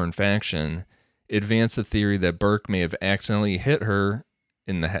book, A Foreign Faction, advanced the theory that Burke may have accidentally hit JonBenet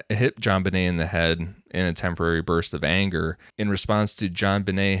in the head in a temporary burst of anger in response to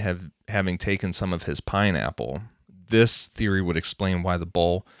JonBenet having taken some of his pineapple. This theory would explain why the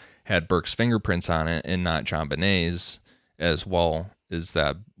bowl had Burke's fingerprints on it and not JonBenet's, as well as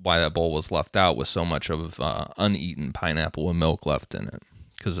why that bowl was left out with so much of uneaten pineapple and milk left in it,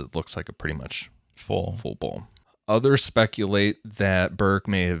 because it looks like a pretty much full bowl. Others speculate that Burke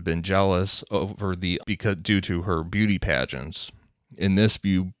may have been jealous due to her beauty pageants. In this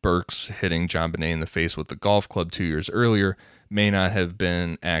view, Burke's hitting JonBenet in the face with the golf club 2 years earlier may not have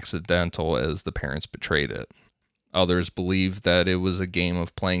been accidental, as the parents betrayed it. Others believe that it was a game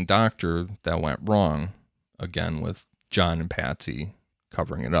of playing doctor that went wrong, again with John and Patsy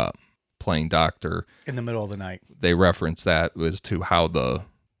covering it up. Playing doctor. In the middle of the night. They reference that as to how the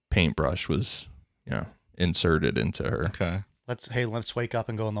paintbrush was, inserted into her. Okay. Let's wake up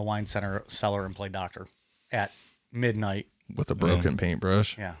and go in the wine cellar and play doctor at midnight. With a broken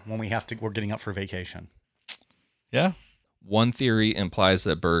paintbrush. Yeah, when we're getting up for vacation. Yeah. One theory implies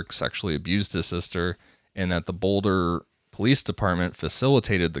that Burke sexually abused his sister and that the Boulder Police Department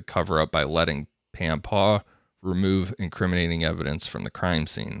facilitated the cover-up by letting Pam Paw remove incriminating evidence from the crime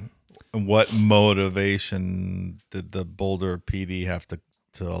scene. And what motivation did the Boulder PD have to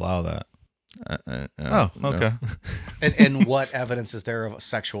allow that? Okay. And what evidence is there of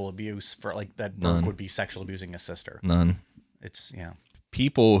sexual abuse for that Burke None. would be sexual abusing his sister? None. It's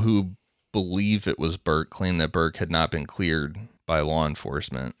People who believe it was Burke claim that Burke had not been cleared by law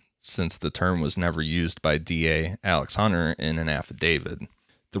enforcement, since the term was never used by DA Alex Hunter in an affidavit.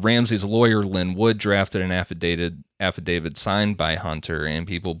 The Ramsey's lawyer, Lynn Wood, drafted an affidavit signed by Hunter, and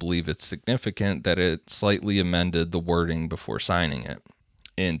people believe it's significant that it slightly amended the wording before signing it.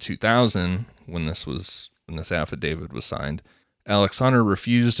 In 2000, when this affidavit was signed, Alex Hunter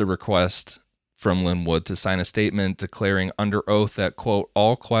refused a request from Lynn Wood to sign a statement declaring under oath that, quote,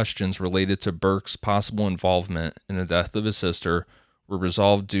 all questions related to Burke's possible involvement in the death of his sister were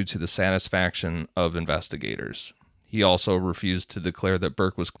resolved due to the satisfaction of investigators. He also refused to declare that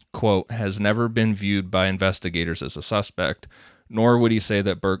Burke was, quote, has never been viewed by investigators as a suspect, nor would he say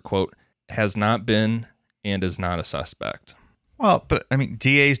that Burke, quote, has not been and is not a suspect. Well, but I mean,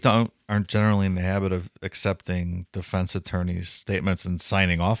 DAs aren't generally in the habit of accepting defense attorneys' statements and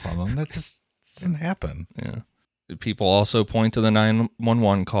signing off on them. That just doesn't happen. Yeah. People also point to the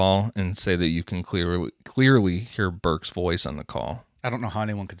 911 call and say that you can clearly hear Burke's voice on the call. I don't know how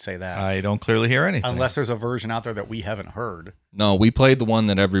anyone could say that. I don't clearly hear anything. Unless there's a version out there that we haven't heard. No, we played the one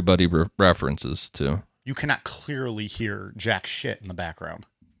that everybody references to. You cannot clearly hear jack shit in the background.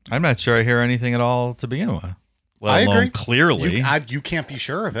 I'm not sure I hear anything at all to begin with. Let I alone agree. clearly. You can't be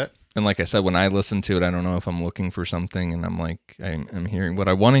sure of it. And like I said, when I listen to it, I don't know if I'm looking for something and I'm like, I'm hearing what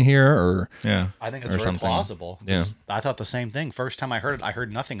I want to hear or... Yeah. I think it's or very something. plausible. Yeah. I thought the same thing. First time I heard it, I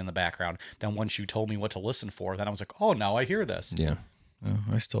heard nothing in the background. Then once you told me what to listen for, then I was like, oh, now I hear this. Yeah. Oh,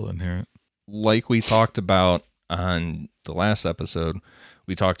 I still didn't hear it. Like we talked about on the last episode,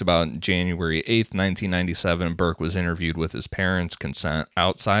 we talked about January 8th, 1997, Burke was interviewed with his parents' consent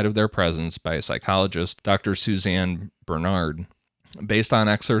outside of their presence by a psychologist, Dr. Suzanne Bernard. Based on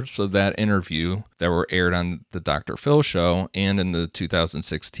excerpts of that interview that were aired on the Dr. Phil show and in the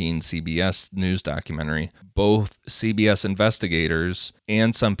 2016 CBS News documentary, both CBS investigators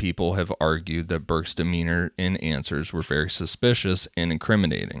and some people have argued that Burke's demeanor and answers were very suspicious and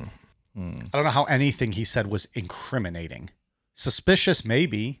incriminating. I don't know how anything he said was incriminating. Suspicious,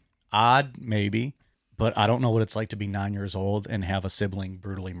 maybe. Odd, maybe. But I don't know what it's like to be 9 years old and have a sibling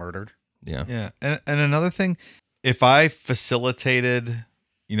brutally murdered. Yeah. Yeah. And another thing, if I facilitated,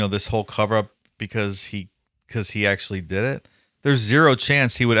 this whole cover up because he actually did it, there's zero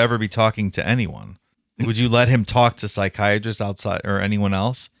chance he would ever be talking to anyone. Would you let him talk to psychiatrists outside or anyone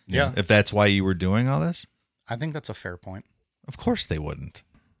else? Yeah. If that's why you were doing all this? I think that's a fair point. Of course they wouldn't.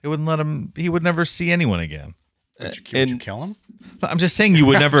 They wouldn't let him. He would never see anyone again. Would you kill him? No, I'm just saying you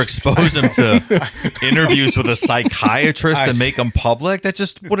would never expose him to interviews with a psychiatrist and make them public. That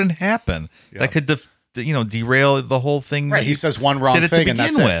just wouldn't happen. Yeah. That could, derail the whole thing. Right. that He says one wrong did it thing to and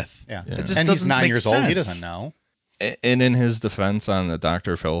that's begin it. with. Yeah. It just And he's doesn't 9 make years old. He sense. doesn't know. And in his defense on the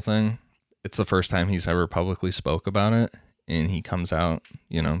Dr. Phil thing, it's the first time he's ever publicly spoke about it. And he comes out,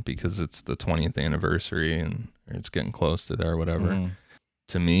 because it's the 20th anniversary and it's getting close to there or whatever. Mhm.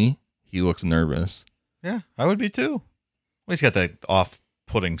 To me, he looks nervous. Yeah, I would be too. Well, he's got that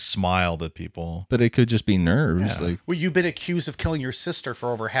off-putting smile that people. But it could just be nerves. Yeah. Like, Well, you've been accused of killing your sister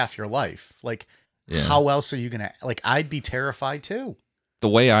for over half your life. Like, yeah. how else are you going to... I'd be terrified too. The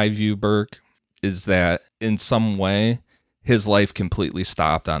way I view Burke is that in some way, his life completely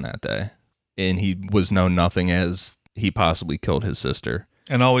stopped on that day. And he was known nothing as he possibly killed his sister.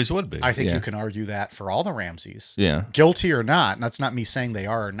 And always would be. I think Yeah. you can argue that for all the Ramseys. Yeah. Guilty or not, and that's not me saying they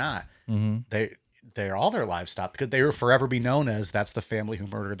are or not. Mm-hmm. They're all their lives stopped because they will forever be known as that's the family who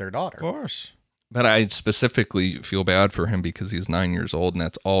murdered their daughter. Of course. But I specifically feel bad for him because he's 9 years old and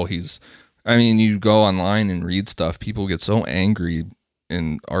that's all he's... I mean, you go online and read stuff, people get so angry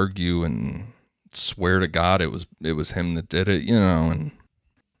and argue and swear to God it was him that did it, and...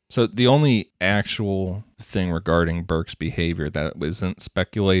 So the only actual thing regarding Burke's behavior that wasn't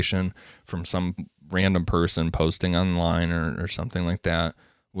speculation from some random person posting online or something like that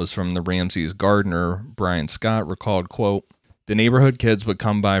was from the Ramsey's gardener, Brian Scott, recalled, quote, "The neighborhood kids would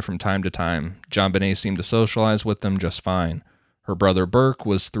come by from time to time. JonBenet seemed to socialize with them just fine. Her brother Burke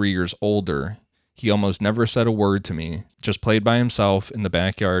was 3 years older. He almost never said a word to me, just played by himself in the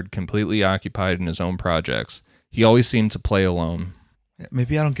backyard, completely occupied in his own projects. He always seemed to play alone."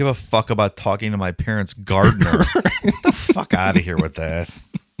 Maybe I don't give a fuck about talking to my parents' gardener. Get the fuck out of here with that.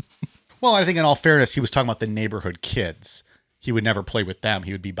 Well, I think in all fairness, he was talking about the neighborhood kids. He would never play with them.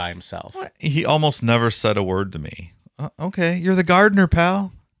 He would be by himself. He almost never said a word to me. Okay, you're the gardener,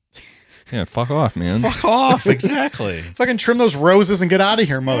 pal. Yeah, fuck off, man. Fuck off, exactly. Fucking trim those roses and get out of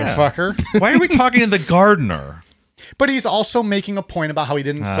here, motherfucker. Why are we talking to the gardener? But he's also making a point about how he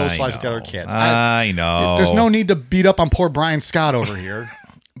didn't socialize with the other kids. I know. There's no need to beat up on poor Brian Scott over here.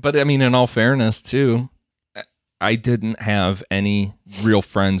 But I mean, in all fairness, too, I didn't have any real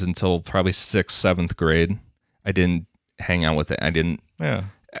friends until probably 6th, 7th grade. I didn't hang out with it. Yeah.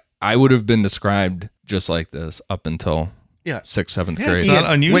 I would have been described just like this up until 6th, 7th Yeah, grade. it's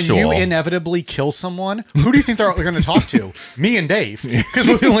not unusual. When you inevitably kill someone, who do you think they're going to talk to? Me and Dave, because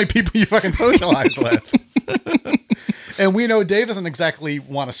we're the only people you fucking socialize with. And we know Dave doesn't exactly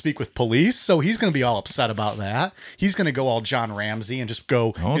want to speak with police, so he's going to be all upset about that. He's going to go all John Ramsey and just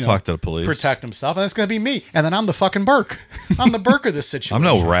go, I won't talk to the police. protect himself, and it's going to be me. And then I'm the fucking Burke. I'm the Burke of this situation. I'm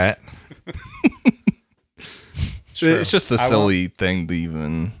no rat. True. It's just a silly thing to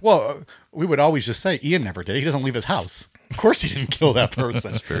even... Well, We would always just say, Ian never did it. He doesn't leave his house. Of course he didn't kill that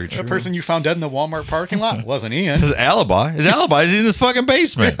person. That's very true. That person you found dead in the Walmart parking lot wasn't Ian. His alibi is in his fucking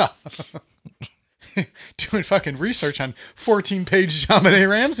basement. Yeah. Doing fucking research on 14-page JonBenet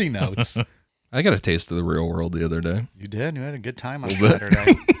Ramsey notes. I got a taste of the real world the other day. You did? You had a good time on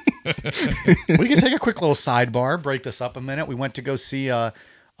Saturday. We can take a quick little sidebar, break this up a minute. We went to go see a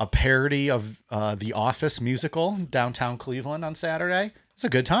parody of The Office musical downtown Cleveland on Saturday. It's a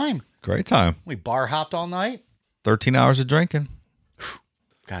good time. Great time. We bar hopped all night. 13 hours of drinking.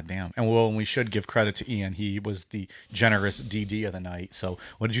 God damn. And we should give credit to Ian. He was the generous DD of the night. So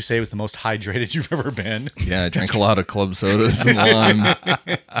what did you say was the most hydrated you've ever been? Yeah, I drank a lot of club sodas and lime.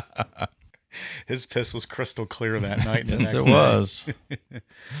 His piss was crystal clear that night. Yes, it was.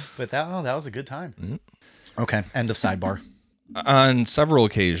 But that was a good time. Mm-hmm. Okay, end of sidebar. On several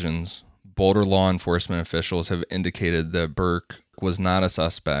occasions, Boulder law enforcement officials have indicated that Burke was not a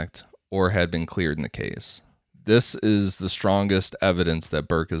suspect or had been cleared in the case. This is the strongest evidence that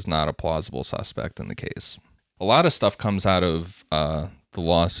Burke is not a plausible suspect in the case. A lot of stuff comes out of the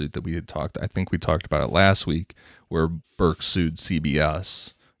lawsuit that we had I think we talked about it last week, where Burke sued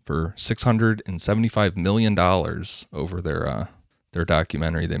CBS for $675 million over their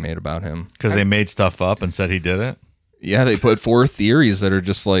documentary they made about him. Because they made stuff up and said he did it? Yeah, they put 4 theories that are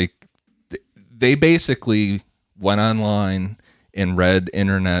just like, they basically went online and read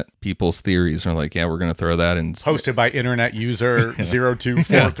internet people's theories and are like, yeah, we're going to throw that in. Posted by internet user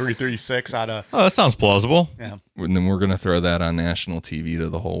 024336 out of... Oh, that sounds plausible. Yeah. And then we're going to throw that on national TV to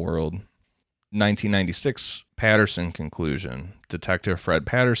the whole world. 1996 Patterson conclusion. Detective Fred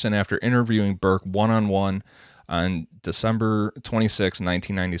Patterson, after interviewing Burke one-on-one on December 26,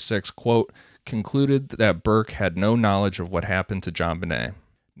 1996, quote, concluded that Burke had no knowledge of what happened to JonBenet.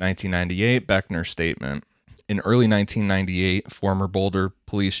 1998 Beckner statement. In early 1998, former Boulder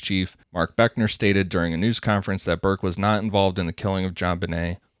Police Chief Mark Beckner stated during a news conference that Burke was not involved in the killing of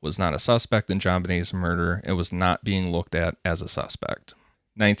JonBenet, was not a suspect in JonBenet's murder, and was not being looked at as a suspect.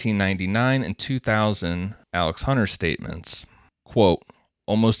 1999 and 2000 Alex Hunter statements. Quote,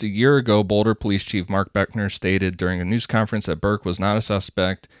 almost a year ago, Boulder Police Chief Mark Beckner stated during a news conference that Burke was not a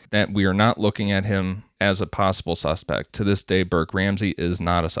suspect, that we are not looking at him as a possible suspect. To this day, Burke Ramsey is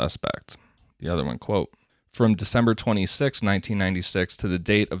not a suspect. The other one, quote, from December 26, 1996 to the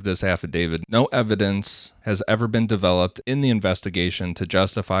date of this affidavit, no evidence has ever been developed in the investigation to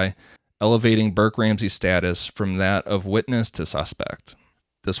justify elevating Burke Ramsey's status from that of witness to suspect.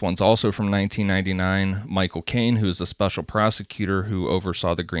 This one's also from 1999. Michael Caine, who is the special prosecutor who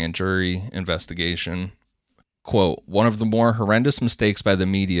oversaw the grand jury investigation. Quote, one of the more horrendous mistakes by the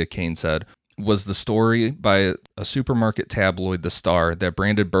media, Caine said, was the story by a supermarket tabloid, The Star, that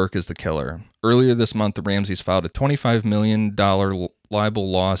branded Burke as the killer. Earlier this month, the Ramseys filed a $25 million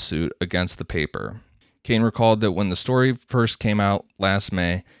libel lawsuit against the paper. Caine recalled that when the story first came out last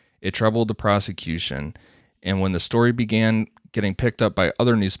May, it troubled the prosecution, and when the story began getting picked up by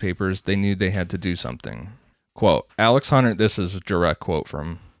other newspapers, they knew they had to do something. Quote, Alex Hunter, this is a direct quote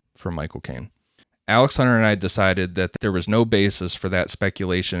from Michael Caine. Alex Hunter and I decided that there was no basis for that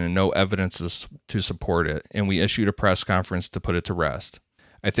speculation and no evidence to support it, and we issued a press conference to put it to rest.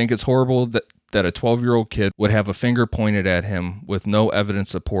 I think it's horrible that a 12-year-old kid would have a finger pointed at him with no evidence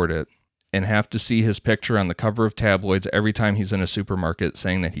to support it, and have to see his picture on the cover of tabloids every time he's in a supermarket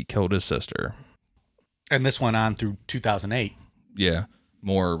saying that he killed his sister. And this went on through 2008. Yeah,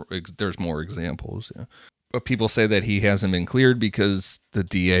 there's more examples, yeah. But people say that he hasn't been cleared because the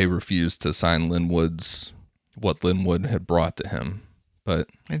DA refused to sign what Linwood had brought to him. But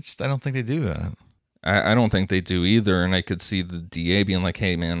I don't think they do that. I don't think they do either. And I could see the DA being like,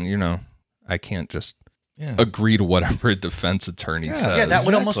 hey, man, I can't just agree to whatever a defense attorney says. Yeah, that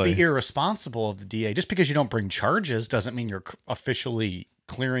would almost be irresponsible of the DA. Just because you don't bring charges doesn't mean you're officially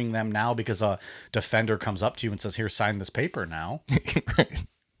clearing them now because a defender comes up to you and says, here, sign this paper now. Right.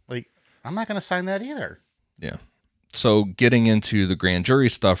 Like, I'm not going to sign that either. Yeah. So getting into the grand jury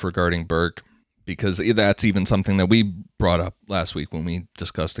stuff regarding Burke, because that's even something that we brought up last week when we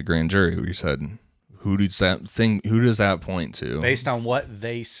discussed the grand jury. We said, who does that point to? Based on what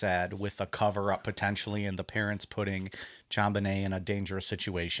they said with a cover-up potentially and the parents putting JonBenet in a dangerous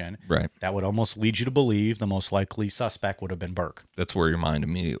situation, right? That would almost lead you to believe the most likely suspect would have been Burke. That's where your mind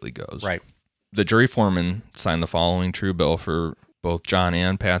immediately goes. Right. The jury foreman signed the following true bill for both John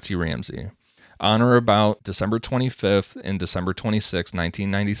and Patsy Ramsey. On or about December 25th and December 26,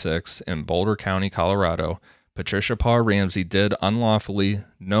 1996, in Boulder County, Colorado, Patricia Paul Ramsey did unlawfully,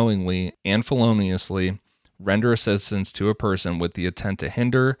 knowingly, and feloniously render assistance to a person with the intent to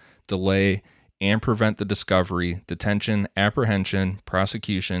hinder, delay, and prevent the discovery, detention, apprehension,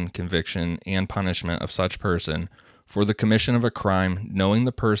 prosecution, conviction, and punishment of such person for the commission of a crime, knowing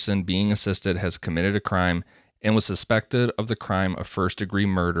the person being assisted has committed a crime and was suspected of the crime of first-degree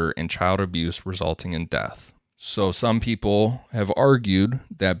murder and child abuse resulting in death. So some people have argued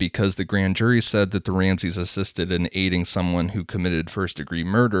that because the grand jury said that the Ramseys assisted in aiding someone who committed first-degree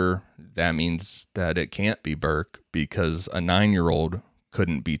murder, that means that it can't be Burke because a 9-year-old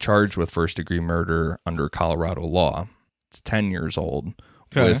couldn't be charged with first-degree murder under Colorado law. It's 10 years old.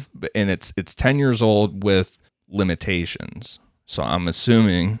 Okay. And it's 10 years old with limitations. So I'm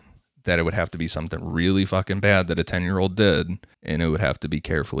assuming that it would have to be something really fucking bad that a 10-year-old did, and it would have to be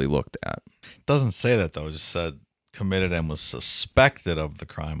carefully looked at. Doesn't say that, though. It just said committed and was suspected of the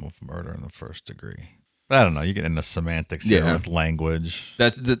crime of murder in the first degree. But I don't know. You get into semantics here with language.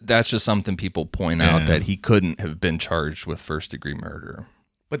 That's just something people point out, that he couldn't have been charged with first-degree murder.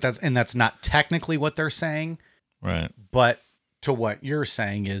 But that's not technically what they're saying. Right. But to what you're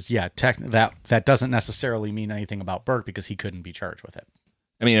saying is, that doesn't necessarily mean anything about Burke because he couldn't be charged with it.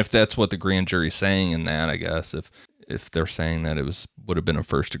 I mean, if that's what the grand jury's saying in that, I guess, if they're saying that it would have been a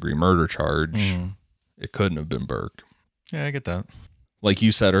first-degree murder charge, it couldn't have been Burke. Yeah, I get that. Like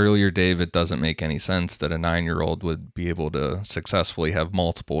you said earlier, Dave, it doesn't make any sense that a 9-year-old would be able to successfully have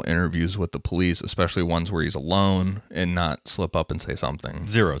multiple interviews with the police, especially ones where he's alone, and not slip up and say something.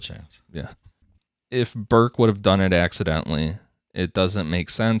 Zero chance. Yeah. If Burke would have done it accidentally, it doesn't make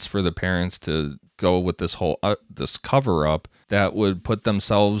sense for the parents to go with this whole this cover-up that would put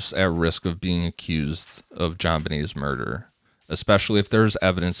themselves at risk of being accused of JonBenet's murder, especially if there's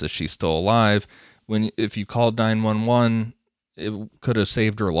evidence that she's still alive. If you called 911, it could have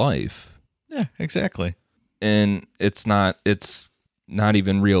saved her life. Yeah, exactly. And it's not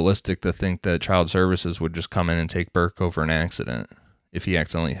even realistic to think that child services would just come in and take Burke over an accident if he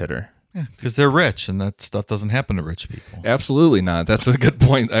accidentally hit her. Yeah, because they're rich, and that stuff doesn't happen to rich people. Absolutely not. That's a good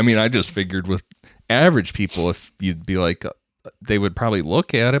point. I mean, I just figured with average people, if you'd be like, they would probably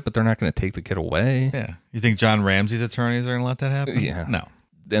look at it, but they're not going to take the kid away. Yeah. You think John Ramsey's attorneys are going to let that happen? Yeah. No.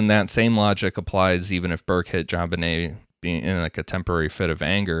 Then that same logic applies even if Burke hit JonBenet being in like a temporary fit of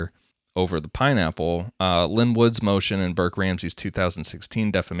anger over the pineapple. Lynn Wood's motion in Burke Ramsey's 2016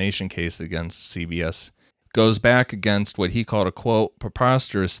 defamation case against CBS goes back against what he called a, quote,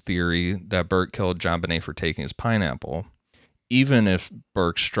 preposterous theory that Burke killed JonBenet for taking his pineapple. Even if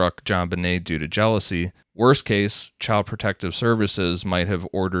Burke struck JonBenet due to jealousy, worst case, Child Protective Services might have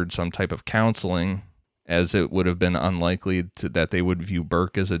ordered some type of counseling, as it would have been unlikely that they would view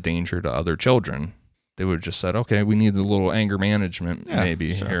Burke as a danger to other children. They would have just said, okay, we need a little anger management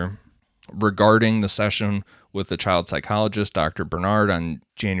here. Regarding the session with the child psychologist, Dr. Bernard, on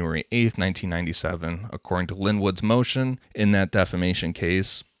January 8th, 1997, according to Lynn Wood's motion in that defamation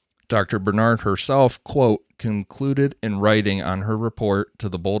case, Dr. Bernard herself, quote, concluded in writing on her report to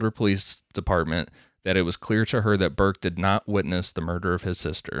the Boulder Police Department that it was clear to her that Burke did not witness the murder of his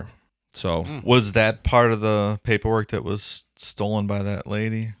sister. So, was that part of the paperwork that was stolen by that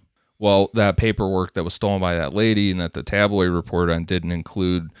lady? Well, that paperwork that was stolen by that lady and that the tabloid reported on didn't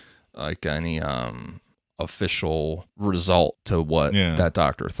include like any official result to what that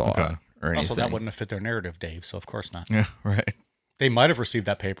doctor thought or anything. Also, that wouldn't have fit their narrative, Dave, so of course not. Yeah, right. They might have received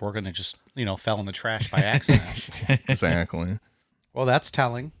that paperwork and it just, fell in the trash by accident. Exactly. Well, that's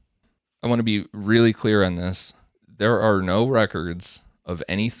telling. I want to be really clear on this. There are no records of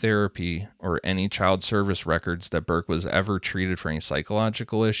any therapy or any child service records that Burke was ever treated for any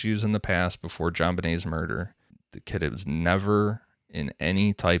psychological issues in the past before JonBenet's murder. The kid was never in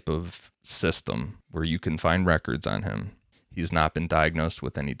any type of system where you can find records on him. He's not been diagnosed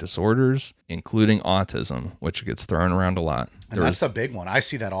with any disorders, including autism, which gets thrown around a lot. And that's a big one. I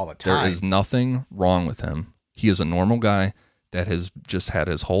see that all the time. There is nothing wrong with him. He is a normal guy that has just had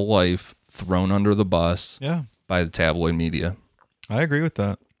his whole life thrown under the bus by the tabloid media. I agree with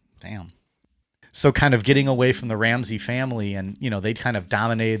that. Damn. So kind of getting away from the Ramsey family and, they kind of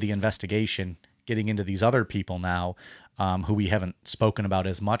dominated the investigation, getting into these other people now, who we haven't spoken about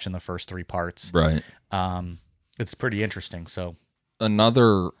as much in the first 3 parts. Right. It's pretty interesting. So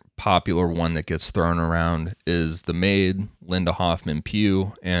another popular one that gets thrown around is the maid, Linda Hoffman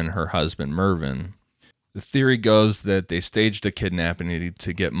Pugh, and her husband, Mervyn. The theory goes that they staged a kidnapping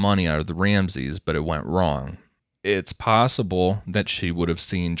to get money out of the Ramseys, but it went wrong. It's possible that she would have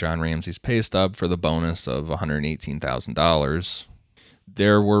seen John Ramsey's pay stub for the bonus of $118,000.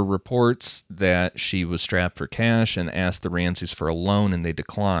 There were reports that she was strapped for cash and asked the Ramseys for a loan, and they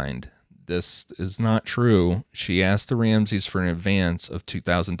declined. This is not true. She asked the Ramseys for an advance of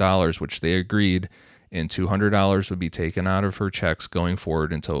 $2,000, which they agreed, and $200 would be taken out of her checks going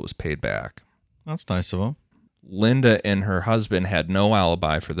forward until it was paid back. That's nice of him. Linda and her husband had no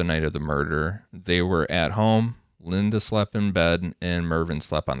alibi for the night of the murder. They were at home. Linda slept in bed, and Mervyn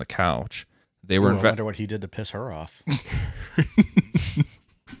slept on the couch. They were. I wonder what he did to piss her off.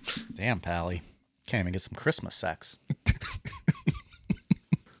 Damn, Pally. Can't even get some Christmas sex.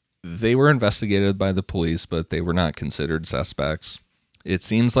 They were investigated by the police, but they were not considered suspects. It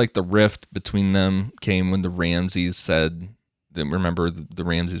seems like the rift between them came when the Ramseys said that, remember, the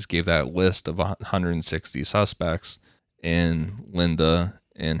Ramseys gave that list of 160 suspects, and Linda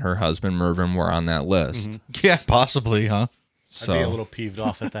and her husband Mervyn were on that list. Mm-hmm. Yeah, possibly, huh? So, I'd be a little peeved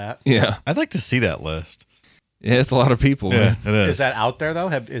off at that. yeah. I'd like to see that list. Yeah, it's a lot of people. Yeah, Man. it is. Is that out there, though?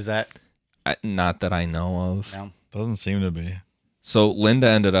 Is that... Not that I know of. No. Doesn't seem to be. So Linda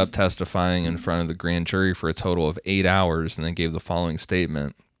ended up testifying in front of the grand jury for a total of 8 hours and then gave the following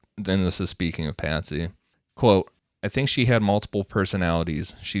statement. Then this is speaking of Patsy. Quote, I think she had multiple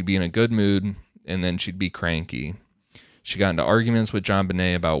personalities. She'd be in a good mood and then she'd be cranky. She got into arguments with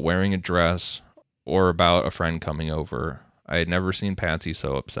JonBenet about wearing a dress or about a friend coming over. I had never seen Patsy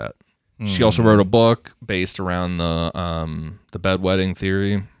so upset. She also wrote a book based around the bedwetting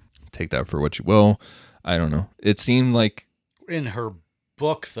theory. Take that for what you will. I don't know. It seemed like In her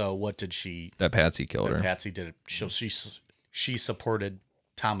book, though, what did she... that Patsy killed her. Patsy did it. She supported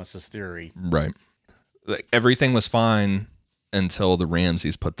Thomas's theory. Right. Like, everything was fine until the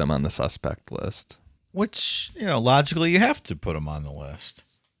Ramseys put them on the suspect list. Which, logically you have to put them on the list.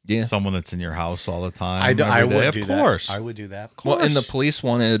 Yeah. Someone that's in your house all the time. I would every do day. Of course. that. I would do that. Well, and the police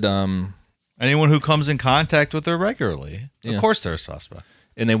wanted, Anyone who comes in contact with her regularly, Yeah. of course they're a suspect.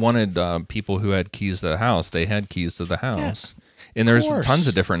 and they wanted people who had keys to the house. They had keys to the house. And there's course. tons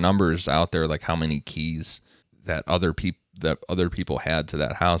of different numbers out there, like how many keys that other people had to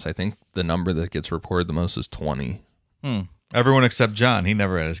that house. I think the number that gets reported the most is 20. Everyone except John. He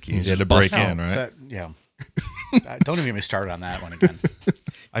never had his keys. He had to break in, right? Yeah. Don't even get me started on that one again.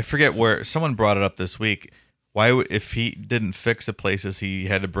 I forget where someone brought it up this week. If he didn't fix the places he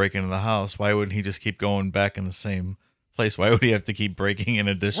had to break into the house, why wouldn't he just keep going back in the same place? Why would he have to keep breaking in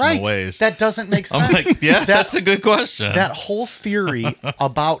additional ways? That doesn't make sense. I'm like, yeah, that's a good question. That whole theory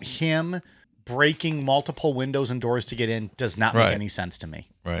about him breaking multiple windows and doors to get in does not make Right. any sense to me.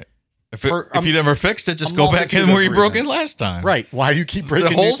 Right. If you you never fixed it, just a go back in multitude where of you broke in reasons. last time. Right. Why do you keep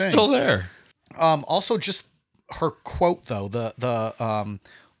breaking The new hole's things? still there. Also, just her quote, though, the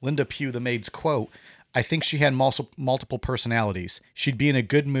Linda Pugh, the maid's quote, I think she had multiple personalities. She'd be in a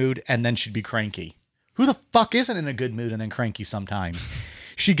good mood and then she'd be cranky. Who the fuck isn't in a good mood and then cranky sometimes?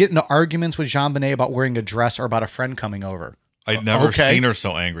 She'd get into arguments with JonBenet about wearing a dress or about a friend coming over. I'd never Okay. seen her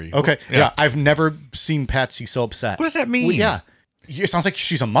so angry. Okay. Yeah. I've never seen Patsy so upset. What does that mean? Well, yeah. It sounds like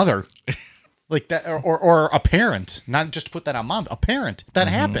she's a mother. Like that, or a parent, not just to put that on mom, a parent. That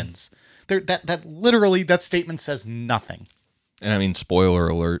happens. That literally, that statement says nothing. And I mean, spoiler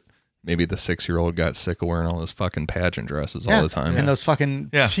alert, maybe the 6-year-old got sick of wearing all those fucking pageant dresses all the time. And those fucking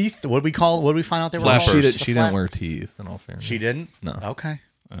Yeah. teeth. What did we find out they were Flappers. called? She didn't wear teeth, in all fairness. She didn't? No. Okay.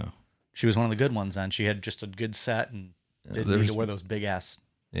 Oh. She was one of the good ones then. She had just a good set and didn't need there's- to wear those big ass.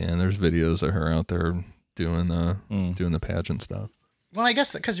 Yeah, and there's videos of her out there doing the pageant stuff. Well, I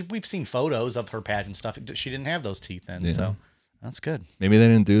guess because we've seen photos of her pageant stuff. She didn't have those teeth in, Yeah. so that's good. Maybe they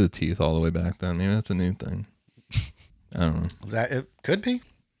didn't do the teeth all the way back then. Maybe that's a new thing. I don't know. That it could be.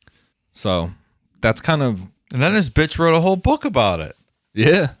 So that's kind of, And then this bitch wrote a whole book about it.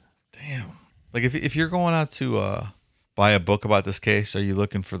 yeah. Damn. Like if you're going out to buy a book about this case, are you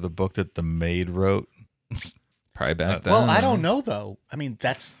looking for the book that the maid wrote? Probably back then. Well, I don't know though. I mean,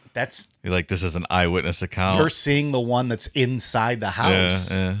 that's You're like, this is an eyewitness account. you're seeing the one that's inside the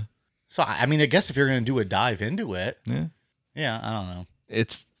house. Yeah. So I mean, I guess if you're going to do a dive into it, Yeah. yeah, I don't know.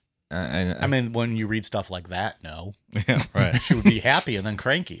 It's, I mean, when you read stuff like that, no, Yeah. Right. she would be happy and then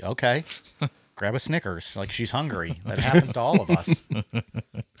cranky. Okay, grab a Snickers, like she's hungry. That happens to all of us.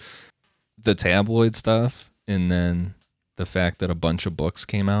 the tabloid stuff, and then the fact that a bunch of books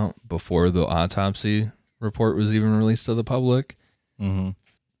came out before the autopsy report was even released to the public. Mm-hmm.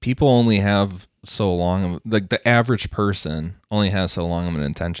 People only have so long of, like, the average person only has so long of an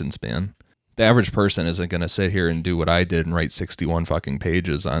attention span. The average person isn't going to sit here and do what I did and write 61 fucking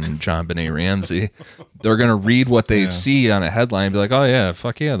pages on JonBenet Ramsey. They're going to read what they see on a headline and be like, oh yeah,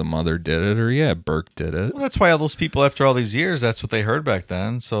 fuck yeah, the mother did it, or yeah, Burke did it. Well, that's why all those people, after all these years, that's what they heard back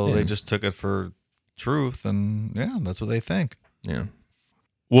then. So Yeah. they just took it for truth, and yeah, that's what they think. Yeah.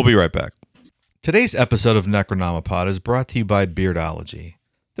 We'll be right back. Today's episode of Necronomipod is brought to you by Beardology.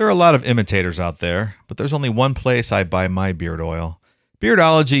 There are a lot of imitators out there, but there's only one place I buy my beard oil.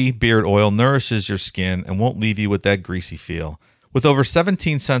 Beardology beard oil nourishes your skin and won't leave you with that greasy feel. With over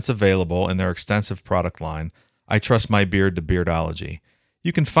 17 cents available in their extensive product line, I trust my beard to Beardology.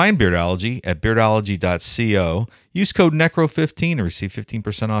 You can find Beardology at beardology.co. Use code NECRO15 to receive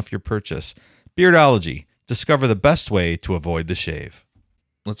 15% off your purchase. Beardology. Discover the best way to avoid the shave.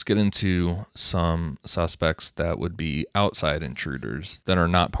 Let's get into some suspects that would be outside intruders that are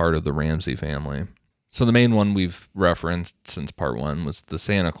not part of the Ramsey family. So the main one we've referenced since part 1 was the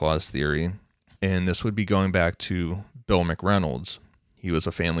Santa Claus theory, and this would be going back to Bill McReynolds. He was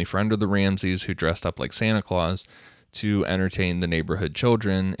a family friend of the Ramseys who dressed up like Santa Claus to entertain the neighborhood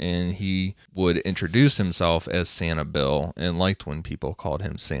children, and he would introduce himself as Santa Bill and liked when people called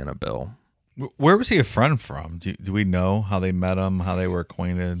him Santa Bill. Where was he a friend from? Do we know how they met him, how they were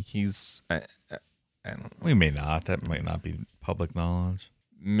acquainted? I don't know. We may not. That might not be public knowledge.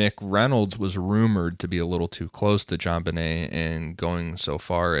 McReynolds was rumored to be a little too close to JonBenet and going so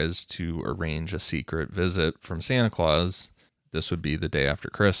far as to arrange a secret visit from Santa Claus. This would be the day after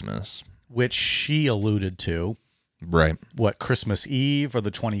Christmas. Which she alluded to. Right. What, Christmas Eve or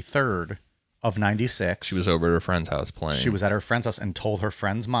the 23rd of 96? She was over at her friend's house playing. She was at her friend's house and told her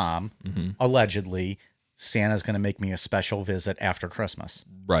friend's mom, allegedly, Santa's going to make me a special visit after Christmas.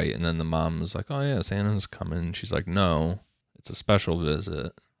 Right. And then the mom was like, oh, yeah, Santa's coming. She's like, no, it's a special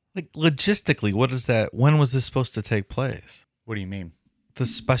visit. Like, logistically, what is that? When was this supposed to take place? What do you mean? The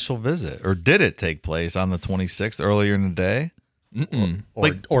special visit? Or did it take place on the 26th earlier in the day?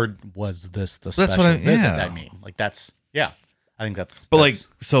 Or was this the That's special what visit? yeah. I mean, like that's I think that's. But that's,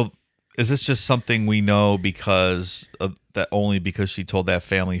 so is this just something we know because of that? Only because she told that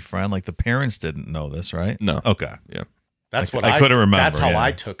family friend? Like the parents didn't know this, right? No. Okay. Yeah. that's I- what I couldn't remember, That's how yeah.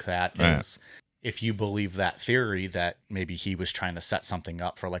 I took that. Right. Is if you believe that theory that maybe he was trying to set something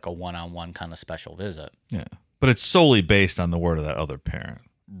up for like a one-on-one kind of special visit. Yeah. But it's solely based on the word of that other parent.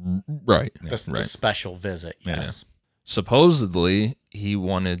 Right. The special visit. Yes. Supposedly, he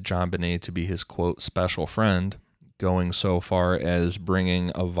wanted JonBenet to be his, quote, special friend, going so far as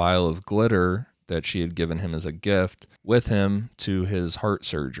bringing a vial of glitter that she had given him as a gift with him to his heart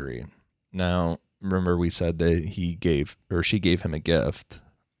surgery. Now, remember we said that she gave him a gift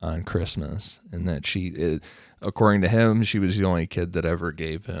on Christmas, and that according to him, she was the only kid that ever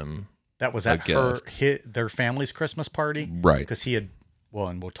gave him That was a at gift. their family's Christmas party. Right. Because he had, well,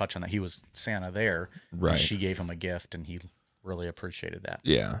 and we'll touch on that. He was Santa there. Right. And she gave him a gift, and he really appreciated that.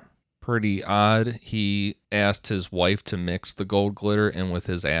 Yeah. Pretty odd. He asked his wife to mix the gold glitter in with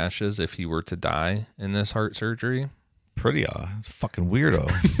his ashes if he were to die in this heart surgery. Pretty odd. It's a fucking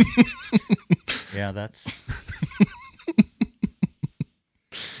weirdo. Yeah, that's.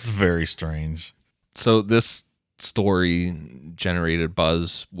 It's very strange. So this story generated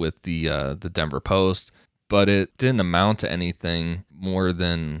buzz with the Denver Post, but it didn't amount to anything more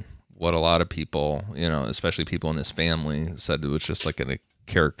than what a lot of people, especially people in his family, said it was just like a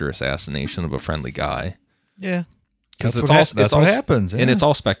character assassination of a friendly guy. Yeah. Because That's what happens. and yeah. it's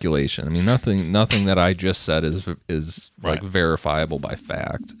all speculation. I mean, nothing that I just said is like Right. verifiable by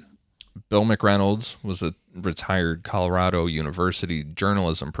fact. Bill McReynolds was a retired Colorado University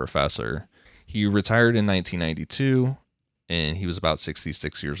journalism professor. He retired in 1992, and he was about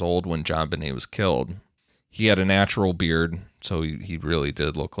 66 years old when JonBenet was killed. He had a natural beard, so he really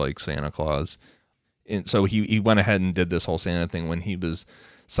did look like Santa Claus. And so he went ahead and did this whole Santa thing when he was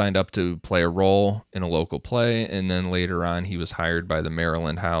signed up to play a role in a local play, and then later on he was hired by the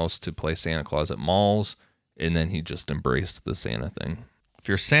Maryland House to play Santa Claus at malls, and then he just embraced the Santa thing. If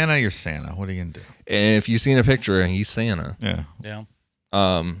you're Santa, you're Santa. What are you going to do? And if you've seen a picture, he's Santa. Yeah. Yeah.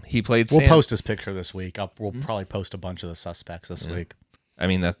 He played We'll Santa. post his picture this week. We'll probably post a bunch of the suspects this week. I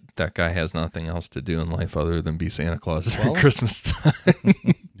mean, that guy has nothing else to do in life other than be Santa Claus during Well. Christmas time.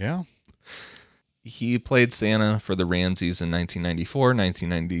 Yeah. He played Santa for the Ramseys in 1994,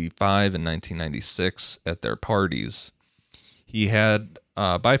 1995, and 1996 at their parties. He had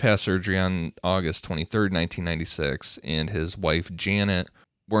bypass surgery on August 23rd, 1996, and his wife, Janet,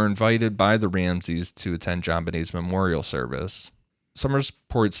 were invited by the Ramseys to attend JonBenet's memorial service. Some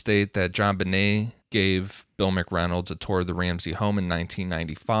reports state that JonBenet gave Bill McReynolds a tour of the Ramsey home in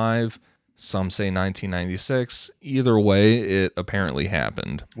 1995. Some say 1996. Either way, it apparently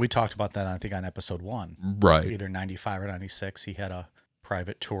happened. We talked about that, I think, on episode 1. Right. Either 95 or 96. He had a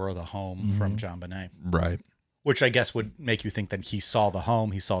private tour of the home from JonBenet, Right. which I guess would make you think that he saw the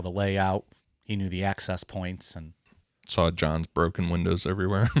home, he saw the layout, he knew the access points, and Saw John's broken windows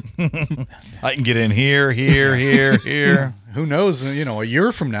everywhere. I can get in here, here. who knows, a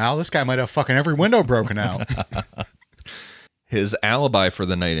year from now, this guy might have fucking every window broken out. His alibi for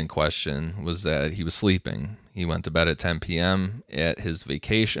the night in question was that he was sleeping. He went to bed at 10 p.m. at his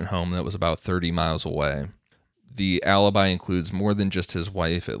vacation home that was about 30 miles away. The alibi includes more than just his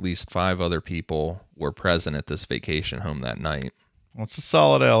wife. At least 5 other people were present at this vacation home that night. Well, it's a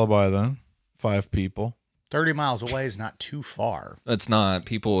solid alibi then. 5 people. 30 miles away is not too far. It's not.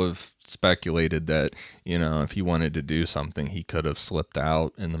 People have speculated that, if he wanted to do something, he could have slipped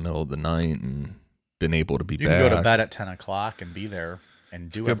out in the middle of the night and been able to be You back. can go to bed at 10 o'clock and be there and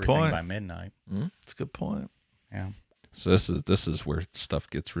do everything point. by midnight. That's a good point. Yeah. So this is where stuff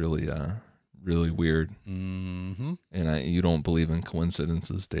gets really really weird. Mm-hmm. And you don't believe in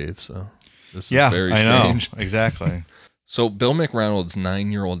coincidences, Dave. So this is very I strange. know. Exactly. So Bill McReynolds'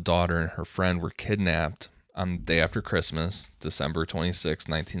 9-year-old daughter and her friend were kidnapped on the day after Christmas, December 26,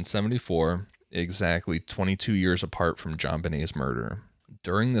 1974, exactly 22 years apart from JonBenet's murder.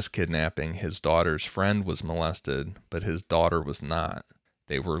 During this kidnapping, his daughter's friend was molested, but his daughter was not.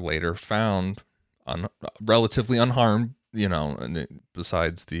 They were later found relatively unharmed,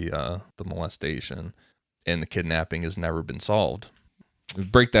 besides the molestation, and the kidnapping has never been solved.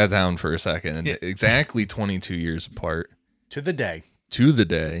 Break that down for a second. Yeah. Exactly 22 years apart. To the day.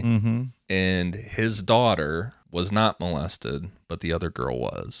 Mm-hmm. And his daughter was not molested, but the other girl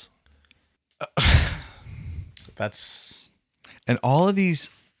was. And all of these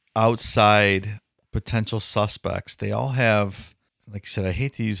outside potential suspects, they all have, like you said, I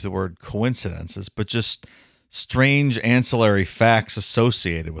hate to use the word coincidences, but just strange ancillary facts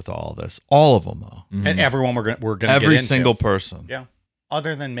associated with all this. All of them, though. And everyone we're going to Every get into. single person. Yeah.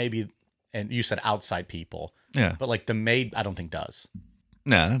 Other than maybe, and you said outside people. Yeah. But like the maid, I don't think does.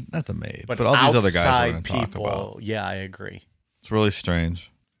 Nah, not the maid. But all these other guys outside we're going to talk people, about. yeah, I agree. It's really strange.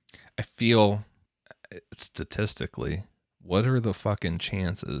 I feel statistically, what are the fucking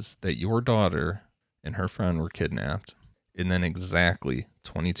chances that your daughter and her friend were kidnapped, and then exactly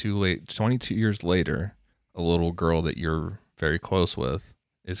 22 years later, a little girl that you're very close with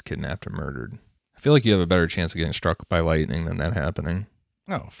is kidnapped and murdered? I feel like you have a better chance of getting struck by lightning than that happening.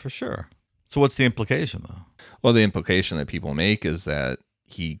 No, for sure. So what's the implication, though? Well, the implication that people make is that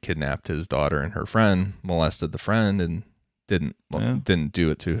he kidnapped his daughter and her friend, molested the friend, and didn't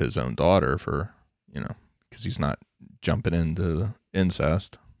do it to his own daughter for, because he's not jumping into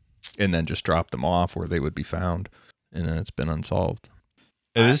incest, and then just dropped them off where they would be found, and then it's been unsolved.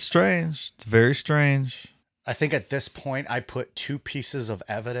 It is strange. It's very strange. I think at this point, I put 2 pieces of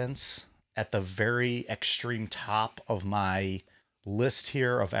evidence at the very extreme top of my list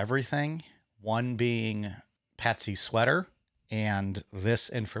here of everything. One being Patsy's sweater, and this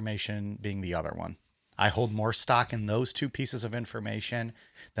information being the other one. I hold more stock in those 2 pieces of information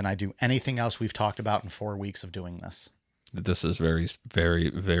than I do anything else we've talked about in 4 weeks of doing this. This is very, very,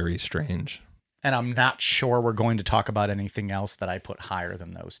 very strange. And I'm not sure we're going to talk about anything else that I put higher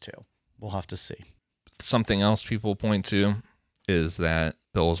than those 2. We'll have to see. Something else people point to is that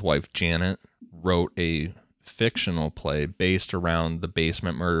Bill's wife, Janet, wrote a fictional play based around the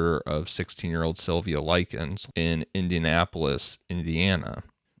basement murder of 16-year-old Sylvia Likens in Indianapolis, Indiana.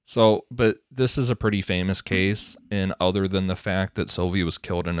 So, but this is a pretty famous case, and other than the fact that Sylvia was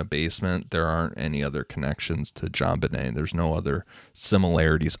killed in a basement, there aren't any other connections to JonBenet. There's no other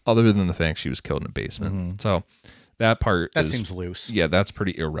similarities other than the fact she was killed in a basement. Mm-hmm. So that seems loose. Yeah, that's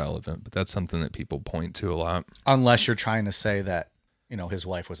pretty irrelevant, but that's something that people point to a lot. Unless you're trying to say that, his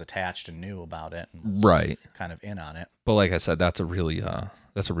wife was attached and knew about it. And was right. kind of in on it. But like I said, that's a really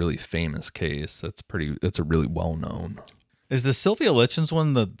famous case. It's a really well known. Is the Sylvia Lichens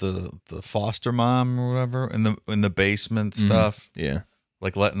one the foster mom or whatever in the basement stuff? Yeah.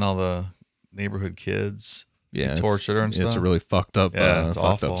 Like letting all the neighborhood kids torture her and stuff? It's a really fucked up, it's fucked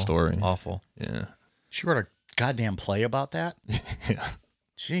awful. up story. Awful. Yeah. She wrote a goddamn play about that? Yeah.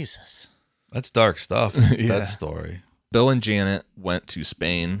 Jesus. That's dark stuff, that story. Bill and Janet went to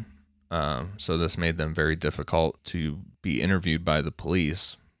Spain, so this made them very difficult to be interviewed by the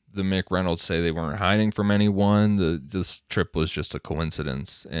police. The McReynolds say they weren't hiding from anyone. This trip was just a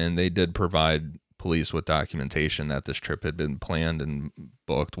coincidence, and they did provide police with documentation that this trip had been planned and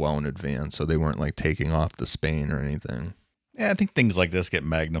booked well in advance, so they weren't like taking off to Spain or anything. Yeah, I think things like this get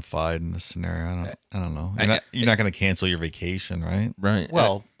magnified in this scenario. I don't know. You're not going to cancel your vacation, right? Right.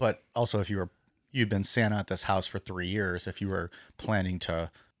 Well, but also if you'd been Santa at this house for 3 years, if you were planning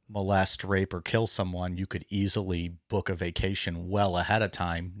to molest, rape, or kill someone, you could easily book a vacation well ahead of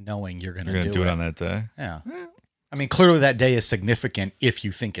time, knowing you're going to do it it on that day. Yeah. I mean, clearly that day is significant if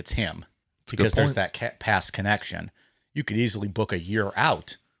you think it's him, because there's that past connection. You could easily book a year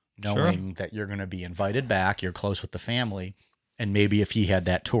out, knowing that you're going to be invited back, you're close with the family, and maybe if he had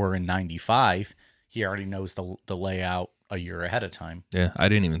that tour in 95, he already knows the layout a year ahead of time. Yeah, I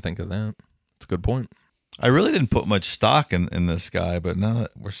didn't even think of that. That's a good point. I really didn't put much stock in this guy, but now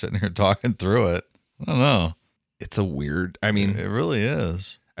that we're sitting here talking through it, I don't know. It's a weird. I mean, It really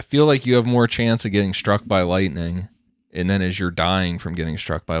is. I feel like you have more chance of getting struck by lightning, and then as you're dying from getting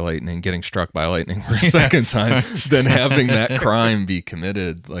struck by lightning for a second time than having that crime be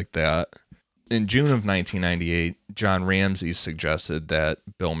committed like that. In June of 1998, John Ramsey suggested that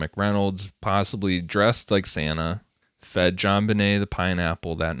Bill McReynolds possibly dressed like Santa, fed JonBenet the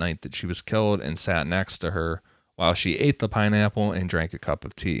pineapple that night that she was killed, and sat next to her while she ate the pineapple and drank a cup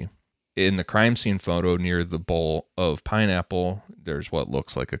of tea. In the crime scene photo near the bowl of pineapple, there's what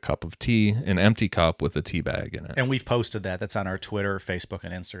looks like a cup of tea, an empty cup with a tea bag in it. And we've posted that. That's on our Twitter, Facebook,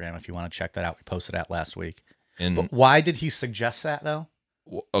 and Instagram if you want to check that out. We posted that last week. And but why did he suggest that, though?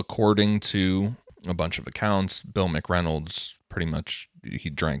 According to a bunch of accounts, Bill McReynolds pretty much, he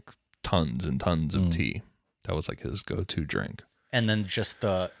drank tons and tons of tea. That was like his go-to drink. And then just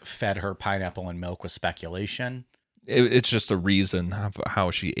the fed her pineapple and milk was speculation. It's just a reason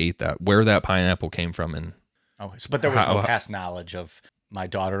how she ate that, where that pineapple came from. And but there was no past knowledge of my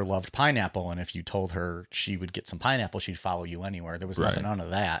daughter loved pineapple, and if you told her she would get some pineapple, she'd follow you anywhere. There was none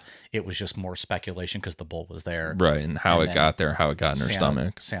of that. It was just more speculation because the bowl was there. Right, and how it got there, how it got in her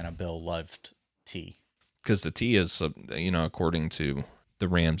stomach. Santa Bill loved tea. Because the tea is, according to the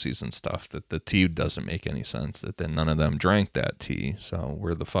Ramseys and stuff, that the tea doesn't make any sense, that then none of them drank that tea. So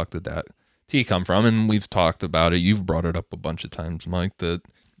where the fuck did that tea come from? And we've talked about it. You've brought it up a bunch of times, Mike, that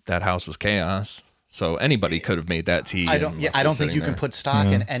house was chaos. So anybody could have made that tea. I don't think you can put stock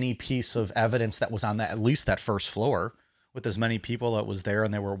in any piece of evidence that was on that, at least that first floor, with as many people that was there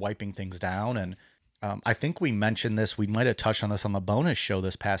and they were wiping things down. And I think we mentioned this. We might have touched on this on the bonus show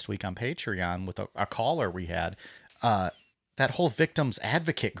this past week on Patreon with a caller we had. That whole victims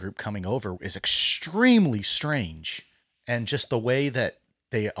advocate group coming over is extremely strange. And just the way that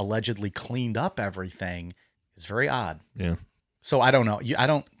they allegedly cleaned up everything is very odd. Yeah. So I don't know. I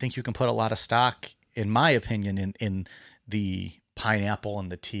don't think you can put a lot of stock, in my opinion, in the pineapple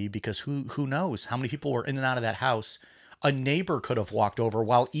and the tea, because who knows how many people were in and out of that house. A neighbor could have walked over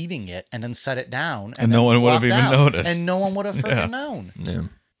while eating it and then set it down, and no one would have even noticed, and no one would have freaking known. Yeah.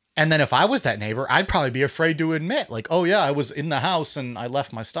 And then if I was that neighbor, I'd probably be afraid to admit, like, oh yeah, I was in the house and I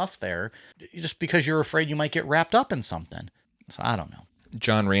left my stuff there, just because you're afraid you might get wrapped up in something. So I don't know.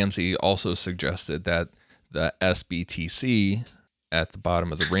 John Ramsey also suggested that the SBTC at the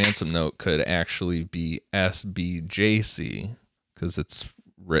bottom of the ransom note could actually be SBJC, because it's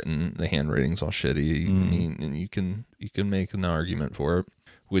written, the handwriting's all shitty. I mean, and you can make an argument for it,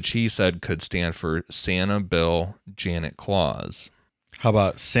 which he said could stand for Santa Bill Janet Claus. How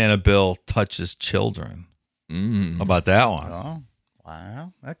about Santa Bill touches children? How about that one? Oh,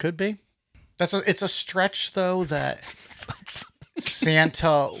 wow, that could be. It's a stretch though that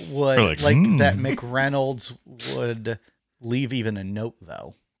Santa would that McReynolds would leave even a note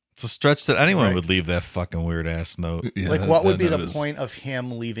though. It's a stretch that anyone would leave that fucking weird ass note. Yeah, like, what would be the point of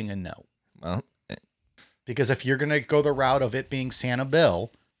him leaving a note? Well, because if you're gonna go the route of it being Santa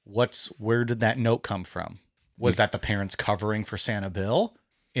Bill, where did that note come from? Was that the parents covering for Santa Bill?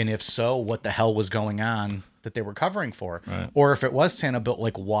 And if so, what the hell was going on that they were covering for? Right. Or if it was Santa Bill,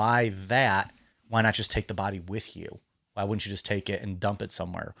 like, why that? Why not just take the body with you? Why wouldn't you just take it and dump it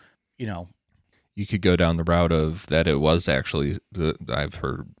somewhere? You could go down the route of that it was actually, I've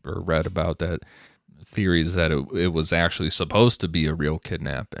heard or read about that theories that it was actually supposed to be a real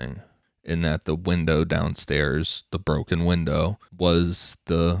kidnapping, in that the window downstairs, the broken window, was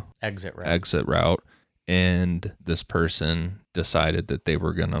the exit route. And this person decided that they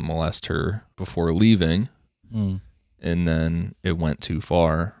were going to molest her before leaving. And then it went too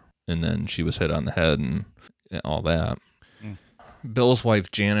far. And then she was hit on the head and all that. Bill's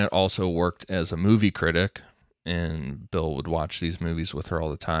wife, Janet, also worked as a movie critic. And Bill would watch these movies with her all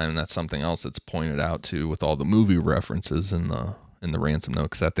the time. And that's something else that's pointed out too, with all the movie references in the ransom note.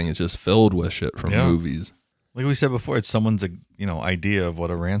 Because that thing is just filled with shit from movies. Like we said before, it's someone's idea of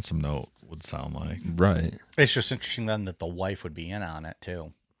what a ransom note would sound like. Right. It's just interesting then that the wife would be in on it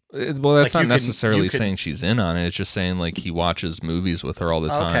too. Well, that's not necessarily saying she's in on it. It's just saying like he watches movies with her all the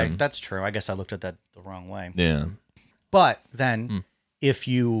time. Okay, that's true. I guess I looked at that the wrong way. Yeah. But then if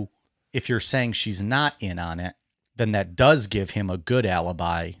you're saying she's not in on it, then that does give him a good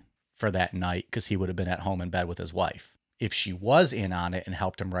alibi for that night, because he would have been at home in bed with his wife. If she was in on it and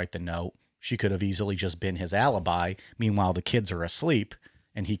helped him write the note, she could have easily just been his alibi. Meanwhile, the kids are asleep,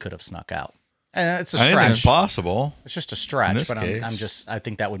 and he could have snuck out. And it's a stretch. I think it's possible. It's just a stretch, but I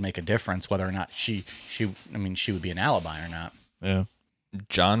think that would make a difference whether or not she would be an alibi or not. Yeah.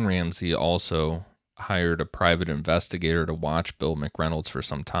 John Ramsey also hired a private investigator to watch Bill McReynolds for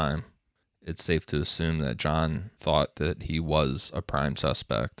some time. It's safe to assume that John thought that he was a prime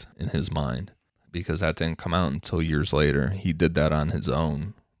suspect in his mind. because that didn't come out until years later. He did that on his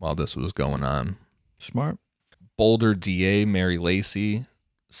own while this was going on. Smart. Boulder DA Mary Lacey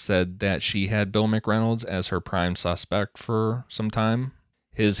said that she had Bill McReynolds as her prime suspect for some time.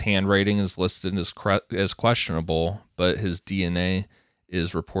 His handwriting is listed as questionable, but his DNA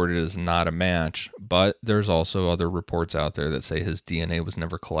is reported as not a match. But there's also other reports out there that say his DNA was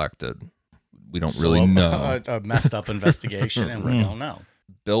never collected. We don't really know. A messed up investigation, and we don't know.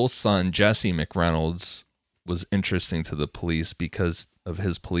 Bill's son, Jesse McReynolds, was interesting to the police because of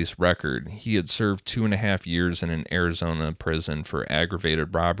his police record. He had served 2.5 years in an Arizona prison for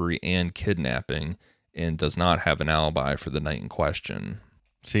aggravated robbery and kidnapping and does not have an alibi for the night in question.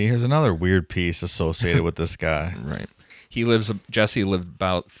 See, here's another weird piece associated with this guy. Right. Jesse lived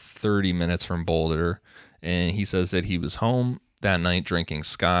about 30 minutes from Boulder, and he says that he was home that night drinking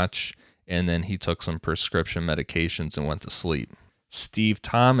scotch, and then he took some prescription medications and went to sleep. Steve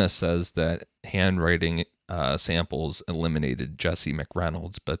Thomas says that handwriting samples eliminated Jesse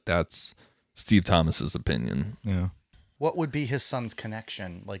McReynolds, but that's Steve Thomas's opinion. Yeah. What would be his son's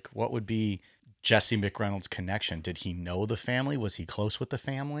connection? Like, what would be Jesse McReynolds' connection? Did he know the family? Was he close with the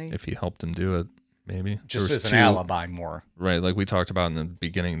family? If he helped him do it, maybe. Just as an alibi more. Right, like we talked about in the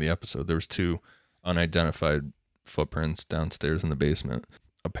beginning of the episode, there was 2 unidentified footprints downstairs in the basement,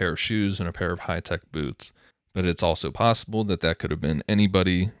 a pair of shoes and a pair of high-tech boots. But it's also possible that could have been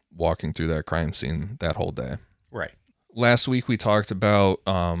anybody walking through that crime scene that whole day. Right. Last week we talked about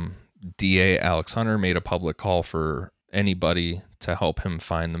DA Alex Hunter made a public call for anybody to help him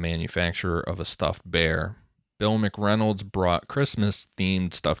find the manufacturer of a stuffed bear. Bill McReynolds brought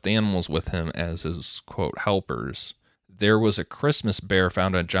Christmas-themed stuffed animals with him as his, quote, helpers. There was a Christmas bear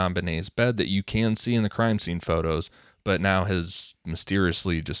found on JonBenet's bed that you can see in the crime scene photos, but now has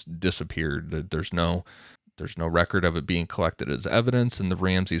mysteriously just disappeared. There's no record of it being collected as evidence, and the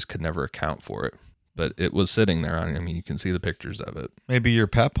Ramseys could never account for it. But it was sitting there. I mean, you can see the pictures of it. Maybe your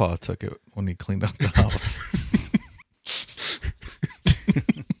papaw took it when he cleaned up the house.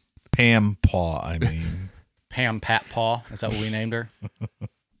 Pam Paw, I mean. Pam Pat Paw, is that what we named her?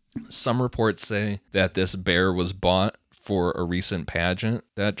 Some reports say that this bear was bought for a recent pageant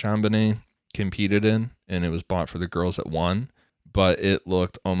that JonBenet competed in, and it was bought for the girls that won, but it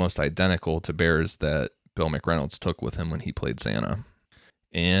looked almost identical to bears that Bill McReynolds took with him when he played Santa.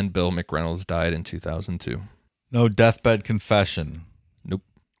 And Bill McReynolds died in 2002. No deathbed confession. Nope.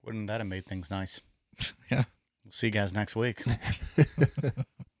 Wouldn't that have made things nice? Yeah. We'll see you guys next week.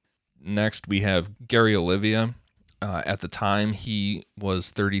 Next, we have Gary Olivia. At the time, he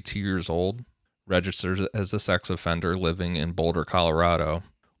was 32 years old, registered as a sex offender living in Boulder, Colorado.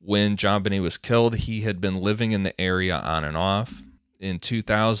 When JonBenet was killed, he had been living in the area on and off. In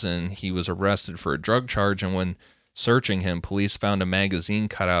 2000, he was arrested for a drug charge, and when searching him, police found a magazine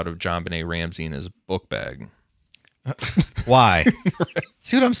cutout of JonBenet Ramsey in his book bag. Why?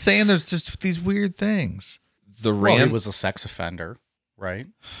 See what I'm saying? There's just these weird things. He was a sex offender, right?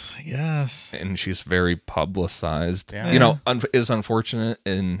 Yes. And she's very publicized. Yeah. You know, as unfortunate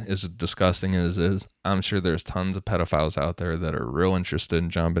and as disgusting as it is, I'm sure there's tons of pedophiles out there that are real interested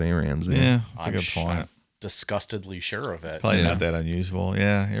in JonBenet Ramsey. Yeah, that's a I'm good point. I'm disgustedly sure of it. Probably not that unusual.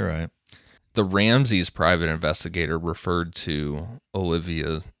 Yeah, you're right. The Ramseys' private investigator referred to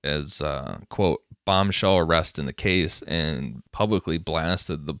Olivia as, quote, bombshell arrest in the case, and publicly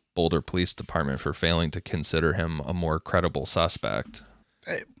blasted the Boulder Police Department for failing to consider him a more credible suspect.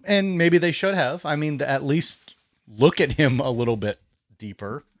 And maybe they should have. I mean, at least look at him a little bit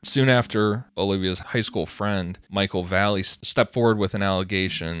deeper. Soon after, Olivia's high school friend, Michael Valley, stepped forward with an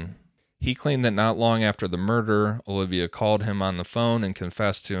allegation. He claimed that not long after the murder, Olivia called him on the phone and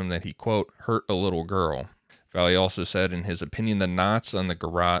confessed to him that he, quote, hurt a little girl. Valley also said, in his opinion, the knots on the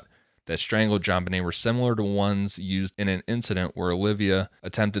garrote that strangled JonBenet were similar to ones used in an incident where Olivia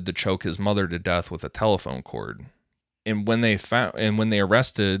attempted to choke his mother to death with a telephone cord. And when they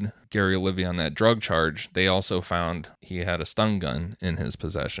arrested Gary Olivia on that drug charge, they also found he had a stun gun in his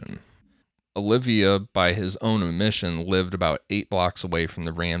possession. Olivia, by his own admission, lived about 8 blocks away from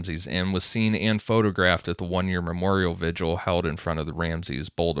the Ramseys and was seen and photographed at the one-year memorial vigil held in front of the Ramseys'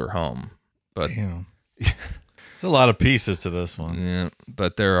 Boulder home. But damn. There's a lot of pieces to this one. Yeah,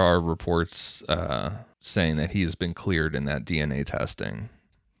 but there are reports saying that he has been cleared in that DNA testing.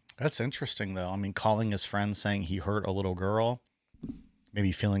 That's interesting, though. I mean, calling his friend saying he hurt a little girl,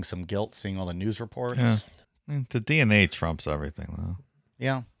 maybe feeling some guilt seeing all the news reports. Yeah. I mean, the DNA trumps everything, though.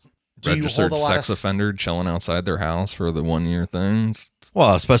 Yeah. Registered sex offender chilling outside their house for the 1-year thing.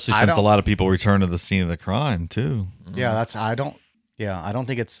 Well, especially since a lot of people return to the scene of the crime, too. Yeah, I don't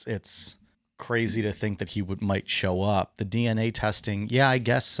think it's crazy to think that he might show up. The DNA testing, yeah, I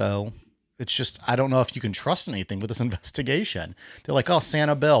guess so. It's just, I don't know if you can trust anything with this investigation. They're like, oh,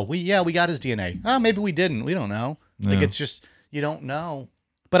 Santa Bill. We got his DNA. Oh, maybe we didn't. We don't know. Like, Yeah. it's just, you don't know.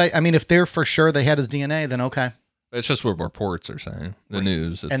 But I mean, if they're for sure they had his DNA, then okay. It's just what reports are saying. The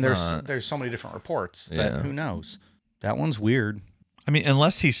news. It's And not. there's so many different reports that Yeah. who knows. That one's weird. I mean,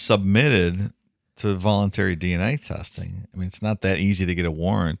 unless he submitted to voluntary DNA testing. I mean, it's not that easy to get a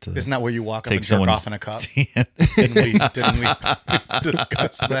warrant to Isn't that where you walk up take and jerk someone's off in a cup? DNA. Didn't we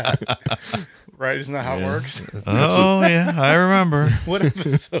discuss that? Right? Isn't that how it works? Oh, yeah, I remember. What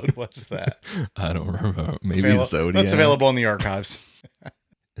episode was that? I don't remember. Maybe Zodiac. That's available in the archives.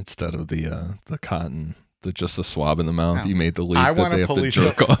 Instead of the cotton, just a swab in the mouth, No. you made the leap I that want they a have to police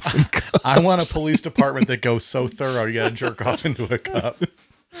jerk off in cups. I want a police department that goes so thorough you got to jerk off into a cup.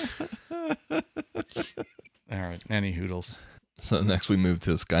 All right, any hoodles. So next we move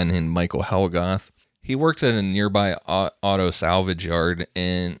to this guy named Michael Helgoth. He worked at a nearby auto salvage yard,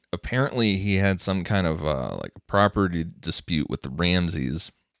 and apparently he had some kind of like property dispute with the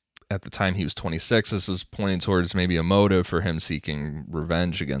Ramseys. At the time he was 26, this is pointing towards maybe a motive for him seeking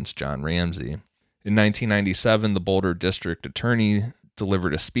revenge against John Ramsey. In 1997, the Boulder District Attorney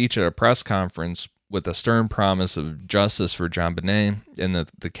delivered a speech at a press conference with a stern promise of justice for JonBenet and that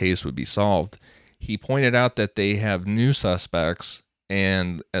the case would be solved. He pointed out that they have new suspects,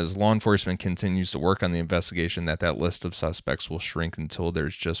 and as law enforcement continues to work on the investigation, that list of suspects will shrink until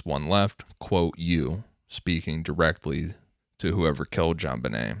there's just one left, quote, you, speaking directly to whoever killed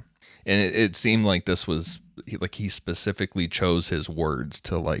JonBenet. And it seemed like this was, he specifically chose his words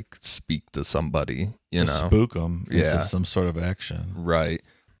to, like, speak to somebody, you know? Spook them Yeah. into some sort of action. Right.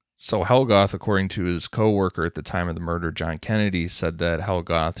 So Helgoth, according to his coworker at the time of the murder, John Kennedy, said that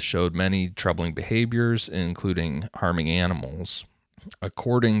Helgoth showed many troubling behaviors, including harming animals.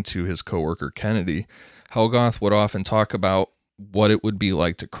 According to his coworker Kennedy, Helgoth would often talk about what it would be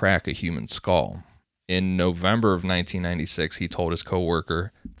like to crack a human skull. In November of 1996, he told his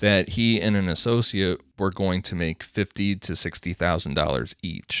coworker that he and an associate were going to make $50,000 to $60,000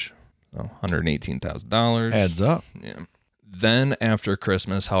 each. So $118,000. Adds up. Yeah. Then, after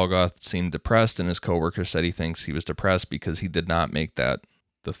Christmas, Helgoth seemed depressed, and his coworker said he thinks he was depressed because he did not make the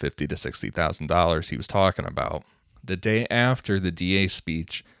 $50,000 to $60,000 he was talking about. The day after the DA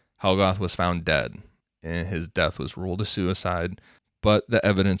speech, Helgoth was found dead, and his death was ruled a suicide, but the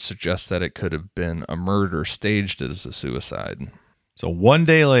evidence suggests that it could have been a murder staged as a suicide. So 1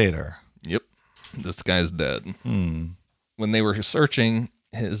 day later. Yep, this guy's dead. Hmm. When they were searching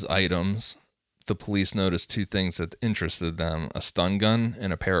his items, the police noticed two things that interested them: a stun gun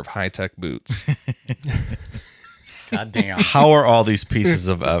and a pair of high-tech boots. God damn. How are all these pieces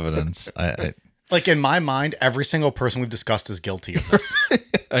of evidence? Like, in my mind, every single person we've discussed is guilty of this.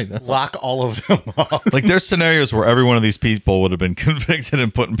 I know. Lock all of them up. Like, there's scenarios where every one of these people would have been convicted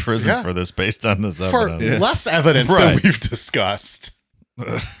and put in prison Yeah. for this based on this For evidence. less evidence Right. than we've discussed.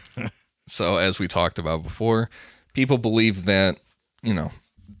 So, as we talked about before, people believe that,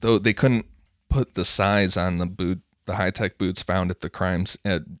 though they couldn't put the size on the high-tech boots found at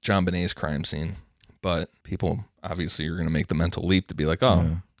JonBenet's crime scene, but people obviously are going to make the mental leap to be like, oh.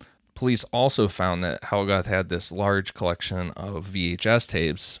 Yeah. Police also found that Helgoth had this large collection of VHS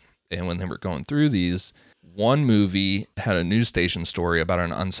tapes, and when they were going through these, one movie had a news station story about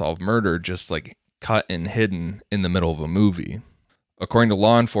an unsolved murder just like cut and hidden in the middle of a movie. According to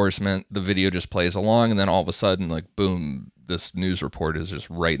law enforcement, the video just plays along, and then all of a sudden, like, boom, this news report is just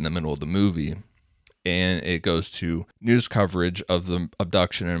right in the middle of the movie. And it goes to news coverage of the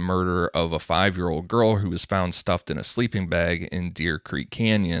abduction and murder of a 5-year-old girl who was found stuffed in a sleeping bag in Deer Creek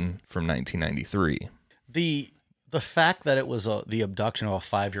Canyon from 1993. The fact that it was the abduction of a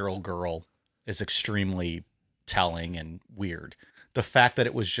 5-year-old girl is extremely telling and weird. The fact that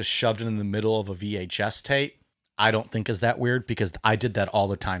it was just shoved in the middle of a VHS tape, I don't think is that weird, because I did that all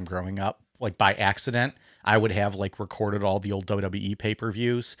the time growing up. Like, by accident, I would have like recorded all the old WWE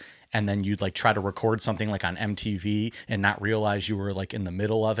pay-per-views, and then you'd like try to record something like on MTV and not realize you were like in the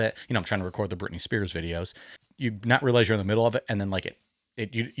middle of it. I'm trying to record the Britney Spears videos. You not realize you're in the middle of it, and then like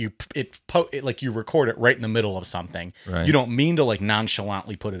you record it right in the middle of something. Right. You don't mean to like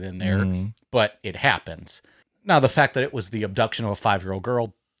nonchalantly put it in there, but it happens. Now, the fact that it was the abduction of a 5-year-old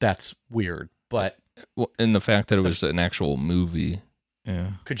girl, that's weird. But Well, and the fact that it was an actual movie.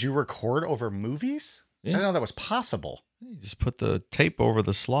 Yeah. could you record over movies? Yeah. I didn't know that was possible. You just put the tape over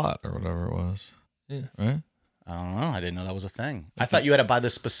the slot or whatever it was. Yeah. Right? I don't know. I didn't know that was a thing. I thought you had to buy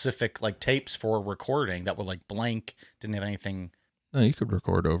the specific like tapes for recording that were like blank, didn't have anything. No, you could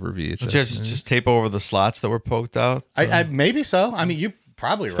record over VHS. But yeah, just tape over the slots that were poked out. I maybe so. I mean, you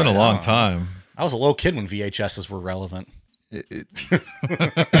probably It's been a long time. I was a little kid when VHSs were relevant.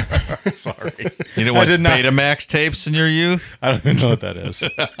 Sorry. You didn't watch Betamax tapes in your youth? I don't even know what that is.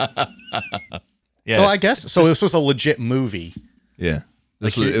 Yeah. So I guess this was a legit movie. Yeah.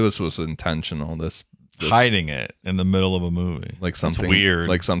 It was intentional. This hiding it in the middle of a movie. Like something That's weird.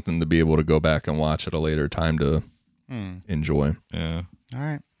 Like something to be able to go back and watch at a later time to enjoy. Yeah. All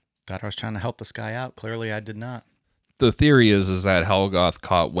right. Thought I was trying to help this guy out. Clearly I did not. The theory is that Helgoth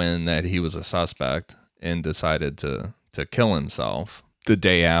caught wind that he was a suspect and decided to kill himself the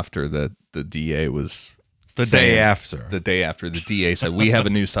day after that the DA was The day after the DA said, we have a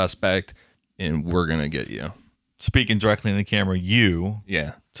new suspect and we're going to get you. Speaking directly in the camera, you.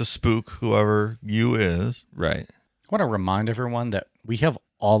 Yeah. To spook whoever you is. Right. I want to remind everyone that we have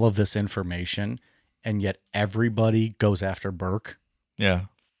all of this information, and yet everybody goes after Burke. Yeah.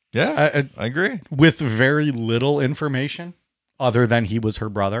 Yeah, I agree. With very little information other than he was her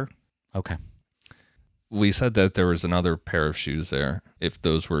brother. Okay. We said that there was another pair of shoes there. If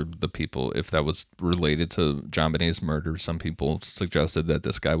those were the people, if that was related to JonBenet's murder, some people suggested that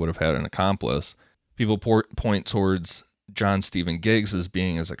this guy would have had an accomplice. People point towards John Stephen Giggs as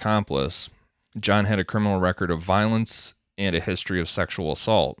being his accomplice. John had a criminal record of violence and a history of sexual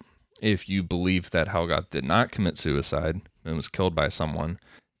assault. If you believe that Helgoth did not commit suicide and was killed by someone,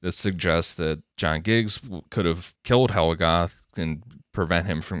 this suggests that John Giggs could have killed Helgoth and prevent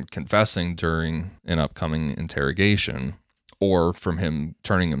him from confessing during an upcoming interrogation, or from him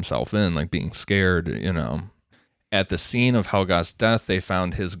turning himself in, like being scared, At the scene of Helgoth's death, they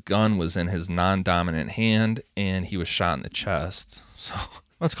found his gun was in his non-dominant hand, and he was shot in the chest. So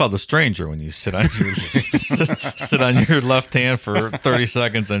that's called the stranger when you sit on your sit on your left hand for 30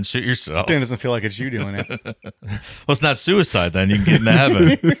 seconds and shoot yourself. Dan doesn't feel like it's you doing it. Well, it's not suicide then. You can get into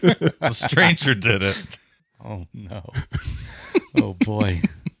heaven. The stranger did it. Oh, no. Oh, boy.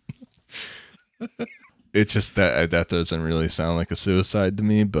 It's just that doesn't really sound like a suicide to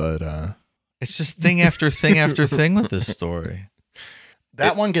me, but... It's just thing after thing after thing with this story.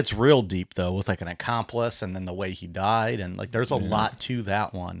 That one gets real deep, though, with like an accomplice and then the way he died. And like there's a lot to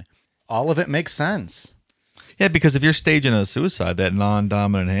that one. All of it makes sense. Yeah, because if you're staging a suicide, that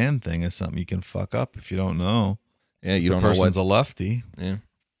non-dominant hand thing is something you can fuck up if you don't know. Yeah, you don't know know person's a lefty. Yeah.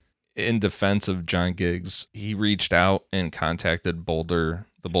 In defense of John Giggs, he reached out and contacted the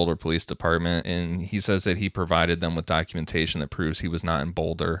Boulder Police Department, and he says that he provided them with documentation that proves he was not in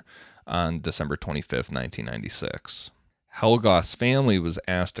Boulder on December 25th, 1996. Helgoth's family was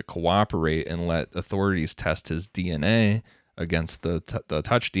asked to cooperate and let authorities test his DNA against the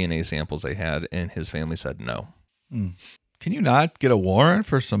touch DNA samples they had, and his family said no. Can you not get a warrant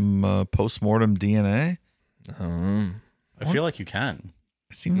for some post-mortem DNA? I feel like you can.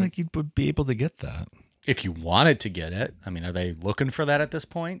 It seemed like you would be able to get that. If you wanted to get it. I mean, are they looking for that at this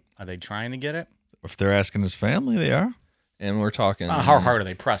point? Are they trying to get it? If they're asking his family, they are. And we're talking... how hard are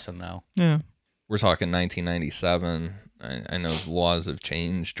they pressing, though? Yeah. We're talking 1997. I know laws have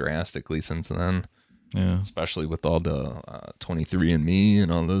changed drastically since then. Yeah. Especially with all the 23andMe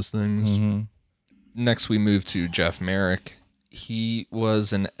and all those things. Mm-hmm. Next, we move to Jeff Merrick. He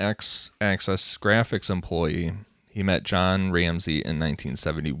was an ex-Access Graphics employee. He met John Ramsey in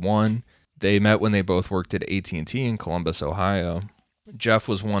 1971. They met when they both worked at AT&T in Columbus, Ohio. Jeff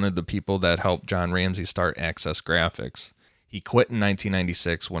was one of the people that helped John Ramsey start Access Graphics. He quit in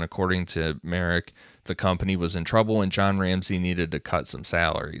 1996 when, according to Merrick, the company was in trouble and John Ramsey needed to cut some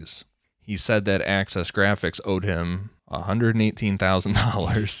salaries. He said that Access Graphics owed him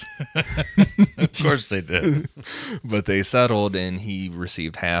 $118,000. Of course they did. But they settled and he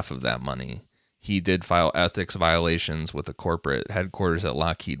received half of that money. He did file ethics violations with the corporate headquarters at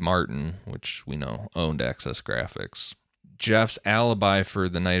Lockheed Martin, which we know owned Access Graphics. Jeff's alibi for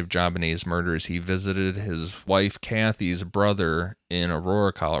the night of JonBenet's murder is he visited his wife Kathy's brother in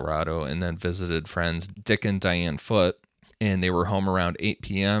Aurora, Colorado, and then visited friends Dick and Diane Foote, and they were home around 8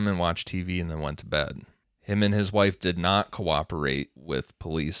 p.m. and watched TV and then went to bed. Him and his wife did not cooperate with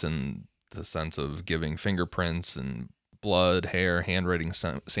police in the sense of giving fingerprints and blood, hair, handwriting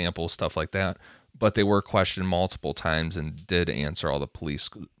samples, stuff like that, but they were questioned multiple times and did answer all the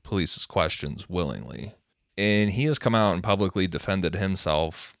police's questions willingly. And he has come out and publicly defended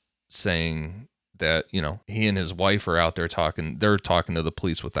himself, saying that, he and his wife are out there talking. They're talking to the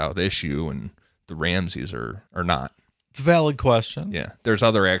police without issue, and the Ramseys are not. Valid question. Yeah. There's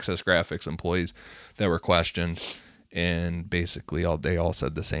other Access Graphics employees that were questioned, and basically they all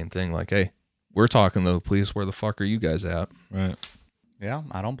said the same thing, like, hey, we're talking to the police. Where the fuck are you guys at? Right. Yeah,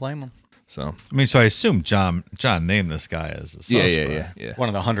 I don't blame them. So so I assume John named this guy as a suspect. Yeah. One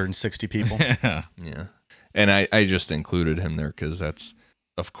of the 160 people. Yeah. Yeah. And I just included him there because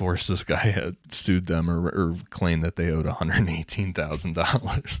of course, this guy had sued them or claimed that they owed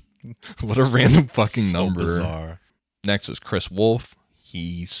 $118,000. What a random fucking So number. bizarre. Next is Chris Wolf.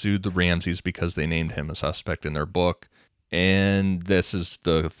 He sued the Ramseys because they named him a suspect in their book. And this is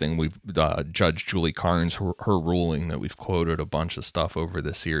the thing we've Judge Julie Carnes, her ruling that we've quoted a bunch of stuff over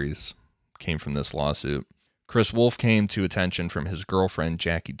this series came from this lawsuit. Chris Wolf came to attention from his girlfriend,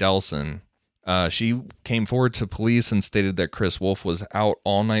 Jackie Delson. She came forward to police and stated that Chris Wolf was out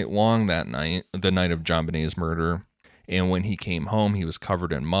all night long that night, the night of JonBenet's murder. And when he came home, he was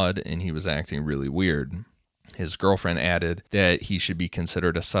covered in mud and he was acting really weird. His girlfriend added that he should be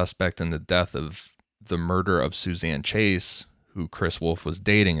considered a suspect in the death of the murder of Suzanne Chase, who Chris Wolf was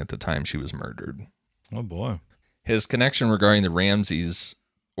dating at the time she was murdered. Oh, boy. His connection regarding the Ramseys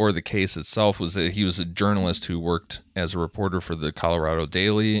or the case itself was that he was a journalist who worked as a reporter for the Colorado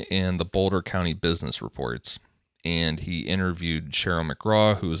Daily and the Boulder County Business Reports. And he interviewed Cheryl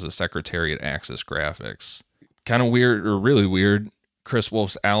McGraw, who was a secretary at Axis Graphics. Kind of weird, or really weird, Chris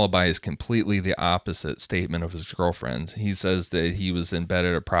Wolf's alibi is completely the opposite statement of his girlfriend. He says that he was in bed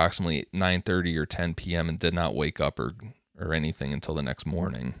at approximately 9:30 or 10 p.m. and did not wake up or anything until the next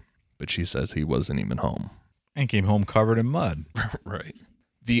morning. But she says he wasn't even home. And came home covered in mud. Right.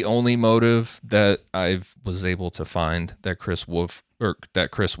 The only motive that I was able to find that Chris Wolf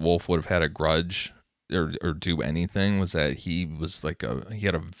would have had a grudge or do anything was that he was he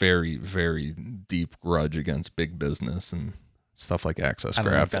had a very, very deep grudge against big business and stuff like Access I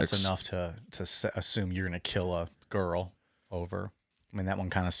don't Graphics. know if that's enough to assume you're going to kill a girl over. I mean, that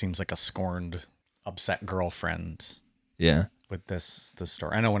one kind of seems like a scorned, upset girlfriend. Yeah. With this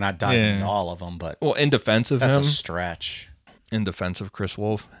story. I know we're not diving into all of them, but well, in defense of that's him, a stretch. In defense of Chris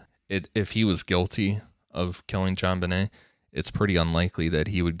Wolf, if he was guilty of killing JonBenet, it's pretty unlikely that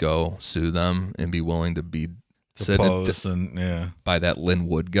he would go sue them and be willing to be Deposed and by that Lynn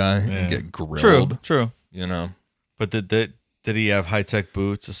Wood guy and get grilled. True. You know. But did he have high-tech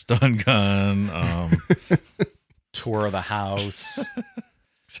boots, a stun gun, tour of the house?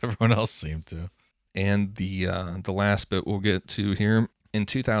 Everyone else seemed to. And the last bit we'll get to here. In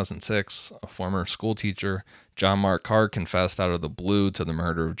 2006, a former school teacher, John Mark Carr, confessed out of the blue to the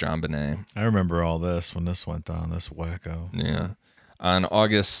murder of JonBenet. I remember all this when this went down, this wacko. Yeah. On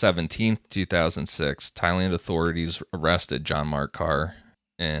August 17th, 2006, Thailand authorities arrested John Mark Carr,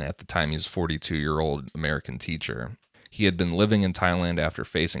 and at the time he was a 42-year-old American teacher. He had been living in Thailand after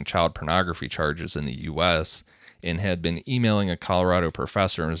facing child pornography charges in the U.S., and had been emailing a Colorado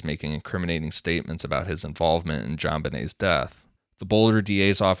professor and was making incriminating statements about his involvement in JonBenet's death. The Boulder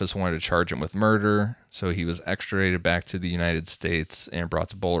DA's office wanted to charge him with murder, so he was extradited back to the United States and brought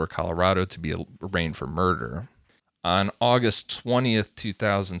to Boulder, Colorado to be arraigned for murder. On August 20th,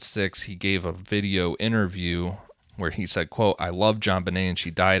 2006, he gave a video interview where he said, quote, "I love JonBenet and she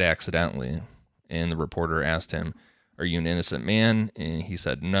died accidentally." And the reporter asked him, "Are you an innocent man?" And he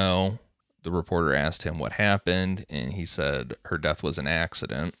said, "No." The reporter asked him what happened, and he said her death was an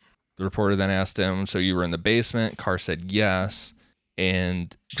accident. The reporter then asked him, "So you were in the basement?" Carr said yes.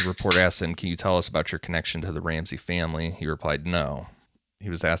 And the reporter asked him, "Can you tell us about your connection to the Ramsey family?" He replied, "No." He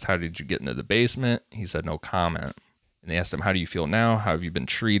was asked, "How did you get into the basement?" He said, "No comment." And they asked him, "How do you feel now? How have you been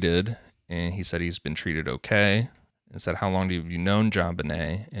treated?" And he said he's been treated okay. And said, "How long have you known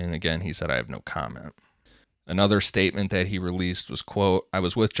JonBenet?" And again, he said, "I have no comment." Another statement that he released was, quote, "I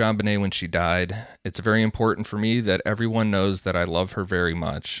was with JonBenet when she died. It's very important for me that everyone knows that I love her very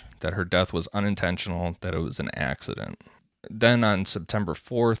much, that her death was unintentional, that it was an accident." Then on September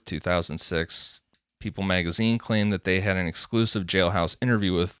 4th, 2006, People magazine claimed that they had an exclusive jailhouse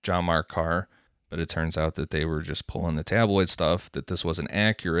interview with John Mark Carr, but it turns out that they were just pulling the tabloid stuff, that this wasn't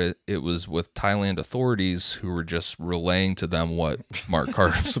accurate. It was with Thailand authorities who were just relaying to them what Mark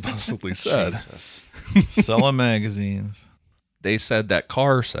Carr supposedly said. Jesus. Selling magazines. They said that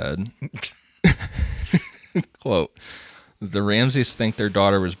Carr said, quote, "The Ramseys think their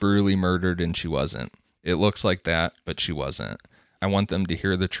daughter was brutally murdered and she wasn't. It looks like that, but she wasn't. I want them to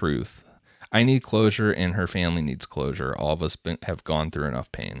hear the truth. I need closure and her family needs closure. All of us have gone through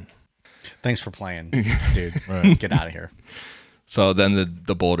enough pain." Thanks for playing, dude. Right. Get out of here. So then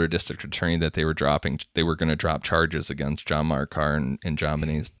the Boulder district attorney that they were going to drop charges against John Mark Carr and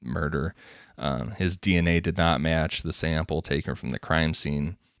JonBenet's murder. His DNA did not match the sample taken from the crime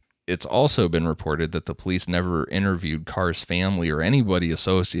scene. It's also been reported that the police never interviewed Carr's family or anybody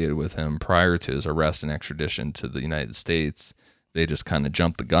associated with him prior to his arrest and extradition to the United States. They just kind of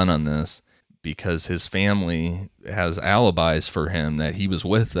jumped the gun on this. because his family has alibis for him that he was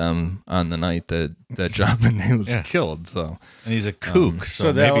with them on the night that JonBenet was killed. So, and he's a kook.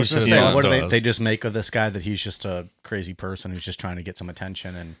 So maybe I was you going to should say, talk what do to us. they just make of this guy that he's just a crazy person who's just trying to get some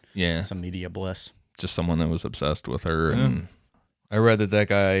attention and some media bliss? Just someone that was obsessed with her. And I read that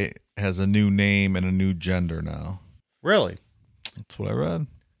guy has a new name and a new gender now. Really? That's what I read.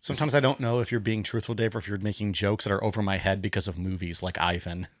 Sometimes I don't know if you're being truthful, Dave, or if you're making jokes that are over my head because of movies like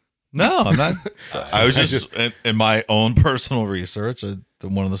Ivan. No, I'm not. I was just in my own personal research.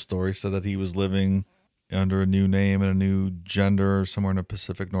 One of the stories said that he was living under a new name and a new gender somewhere in the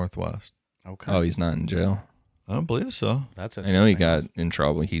Pacific Northwest. Okay. Oh, he's not in jail. I don't believe so. That's I know he got in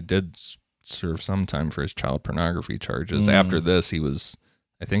trouble. He did serve some time for his child pornography charges. After this, he was,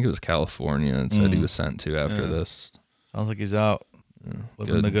 I think it was California, and said he was sent to after this. Sounds like he's out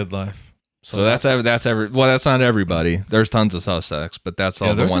living the good life. So that's not everybody. There's tons of suspects, but that's all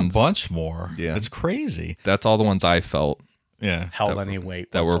the there's ones. a bunch more. Yeah. It's crazy. That's all the ones I felt held any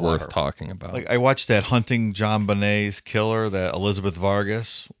weight that were whatsoever. worth talking about. Like I watched that Hunting JonBenet's Killer, that Elizabeth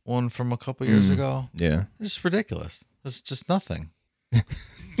Vargas one from a couple years ago. Yeah. It's ridiculous. It's just nothing.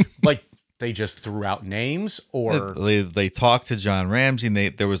 Like they just threw out names, or They talked to John Ramsey, and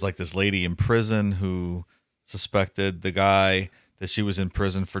there was like this lady in prison who suspected the guy that she was in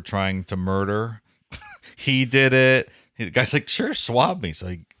prison for trying to murder. He did it. The guy's like, sure, swab me. So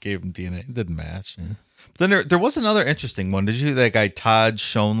he gave him DNA. It didn't match. But then there was another interesting one. Did you see that guy Todd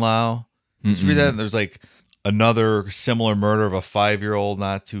Schoenlau? Did you read that? There's like another similar murder of a 5-year-old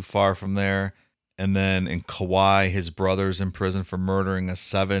not too far from there. And then in Kauai, his brother's in prison for murdering a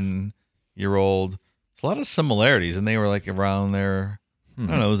 7-year-old. There's a lot of similarities, and they were like around there. I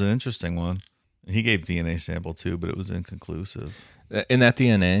don't know. It was an interesting one. He gave DNA sample too, but it was inconclusive. In that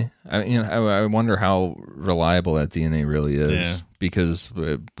DNA, I wonder how reliable that DNA really is, because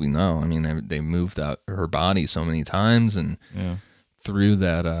we know. I mean, they moved out her body so many times, and through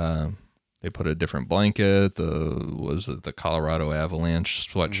that, they put a different blanket. The Colorado Avalanche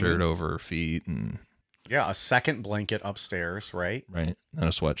sweatshirt over her feet, and a second blanket upstairs, right? Right, not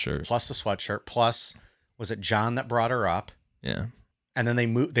a sweatshirt. Plus the sweatshirt. Plus, was it John that brought her up? Yeah. And then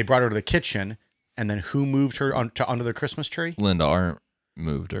they brought her to the kitchen. And then who moved her to under the Christmas tree? Linda Arndt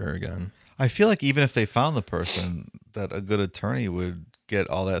moved her again. I feel like even if they found the person, that a good attorney would get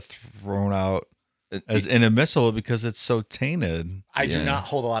all that thrown out as inadmissible because it's so tainted. I do not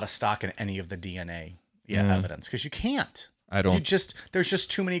hold a lot of stock in any of the DNA evidence because you can't. I don't. There's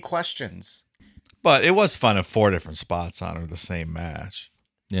just too many questions. But it was fun at 4 different spots on her the same match.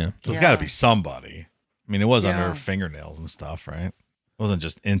 Yeah. So it's got to be somebody. I mean, it was under her fingernails and stuff, right? It wasn't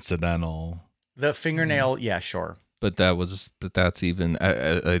just incidental. The fingernail, sure. But that's even,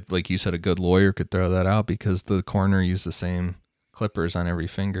 like you said, a good lawyer could throw that out because the coroner used the same clippers on every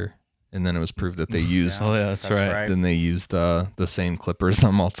finger. And then it was proved that they used, that's right. Then they used the same clippers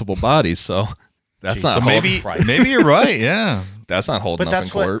on multiple bodies. So that's not, so maybe you're right. Yeah. That's not holding up in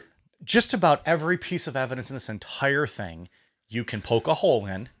court. Just about every piece of evidence in this entire thing, you can poke a hole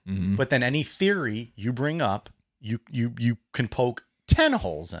in, but then any theory you bring up, you can poke 10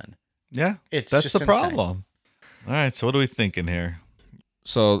 holes in. Yeah, that's just the problem. All right, so what are we thinking here?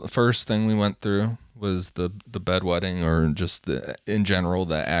 So the first thing we went through was the bedwetting, or just in general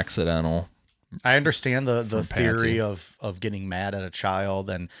the accidental. I understand the theory of getting mad at a child,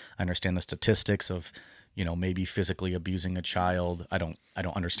 and I understand the statistics of maybe physically abusing a child. I don't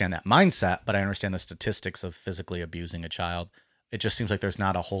understand that mindset, but I understand the statistics of physically abusing a child. It just seems like there's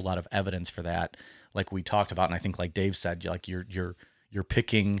not a whole lot of evidence for that, like we talked about, and I think like Dave said, like you're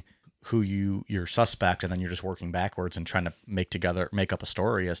picking who your suspect, and then you're just working backwards and trying to make up a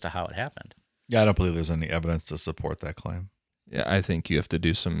story as to how it happened. Yeah, I don't believe there's any evidence to support that claim. Yeah, I think you have to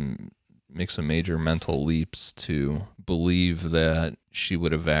make some major mental leaps to believe that she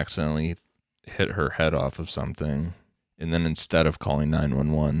would have accidentally hit her head off of something, and then instead of calling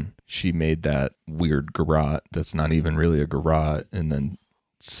 911, she made that weird garrote that's not even really a garrote, and then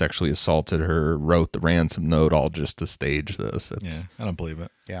sexually assaulted her, wrote the ransom note, all just to stage this. I don't believe it.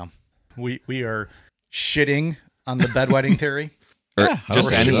 Yeah. We are shitting on the bedwetting theory. We're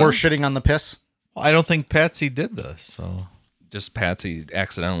shitting on the piss. Well, I don't think Patsy did this. So just Patsy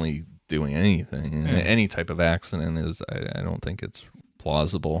accidentally doing anything, any type of accident is. I don't think it's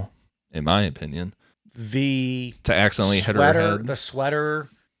plausible, in my opinion. To accidentally hit her head. The sweater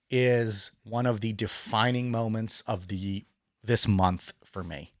is one of the defining moments of this month for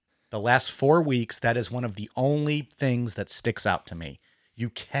me. The last 4 weeks, that is one of the only things that sticks out to me. You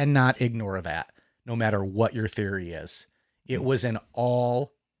cannot ignore that, no matter what your theory is. It was in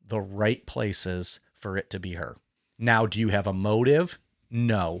all the right places for it to be her. Now, do you have a motive?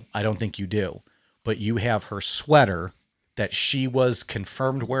 No, I don't think you do. But you have her sweater that she was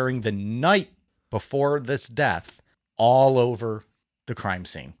confirmed wearing the night before this death all over the crime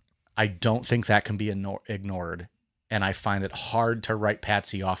scene. I don't think that can be ignored. And I find it hard to write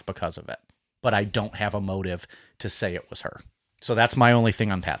Patsy off because of it. But I don't have a motive to say it was her. So that's my only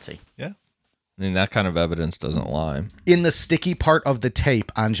thing on Patsy. Yeah. I mean, that kind of evidence doesn't lie. In the sticky part of the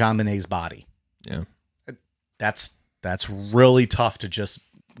tape on JonBenet's body. Yeah. That's really tough to just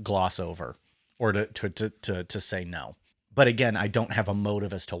gloss over or to say no. But again, I don't have a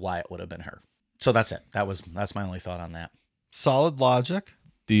motive as to why it would have been her. So that's it. That's my only thought on that. Solid logic.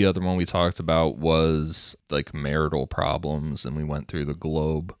 The other one we talked about was like marital problems, and we went through the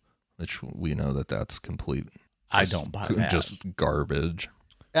globe, which we know that's complete. I don't buy that. Just garbage.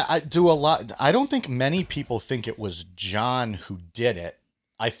 I do a lot. I don't think many people think it was John who did it.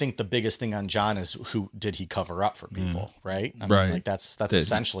 I think the biggest thing on John is who did he cover up for people, right? I mean, Right. like that's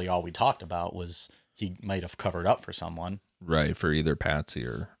essentially all we talked about was he might have covered up for someone. Right, for either Patsy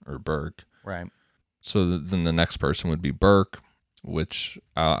or Burke. Right. So then the next person would be Burke, which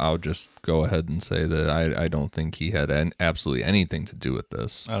I'll just go ahead and say that I don't think he had absolutely anything to do with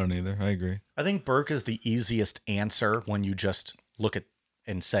this. I don't either. I agree. I think Burke is the easiest answer when you just look at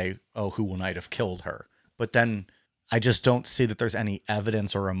and say, oh, who might have killed her? But then I just don't see that there's any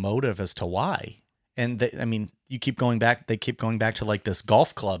evidence or a motive as to why. And they keep going back to like this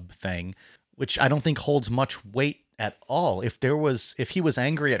golf club thing, which I don't think holds much weight at all. If he was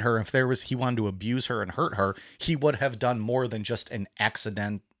angry at her, he wanted to abuse her and hurt her, he would have done more than just an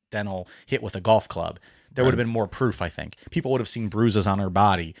accidental hit with a golf club. There would have been more proof, I think. People would have seen bruises on her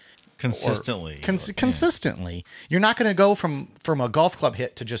body. Consistently. Consistently. You're not going to go from a golf club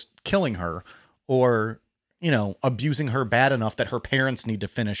hit to just killing her or, abusing her bad enough that her parents need to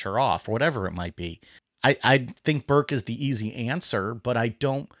finish her off, or whatever it might be. I think Burke is the easy answer, but I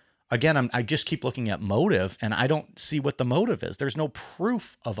don't. Again, I just keep looking at motive, and I don't see what the motive is. There's no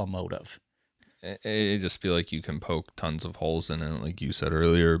proof of a motive. I just feel like you can poke tons of holes in it, like you said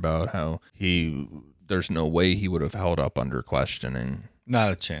earlier about how there's no way he would have held up under questioning.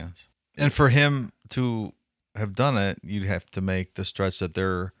 Not a chance. And for him to have done it, you'd have to make the stretch that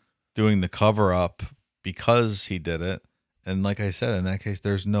they're doing the cover up because he did it. And like I said, in that case,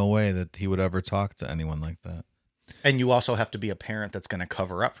 there's no way that he would ever talk to anyone like that. And you also have to be a parent that's going to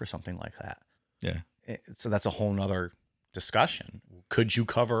cover up for something like that. Yeah. So that's a whole nother discussion. Could you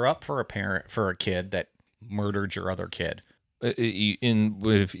cover up for a kid that murdered your other kid?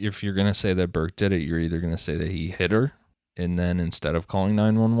 If you're going to say that Burke did it, you're either going to say that he hit her, and then instead of calling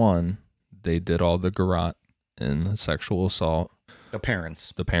 911, they did all the garrote and the sexual assault. The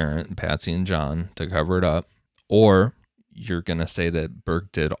parent, Patsy and John, to cover it up. Or you're going to say that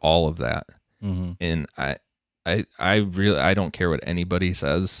Burke did all of that. Mm-hmm. And I don't care what anybody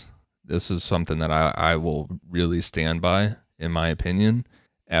says. This is something that I will really stand by, in my opinion.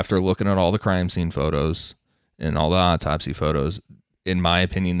 After looking at all the crime scene photos and all the autopsy photos, in my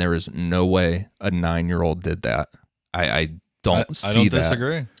opinion, there is no way a 9-year-old did that. I don't see that. I don't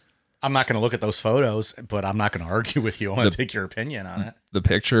disagree. I'm not going to look at those photos, but I'm not going to argue with you. I want to take your opinion on it. The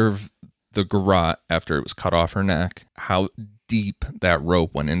picture of the garrote after it was cut off her neck, how deep that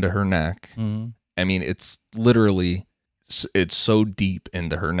rope went into her neck. Mm-hmm. I mean, it's literally, it's so deep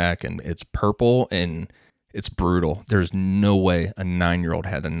into her neck, and it's purple and it's brutal. There's no way a 9-year-old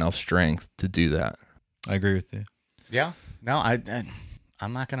had enough strength to do that. I agree with you. Yeah. No,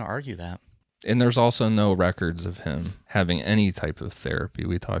 I'm not going to argue that. And there's also no records of him having any type of therapy.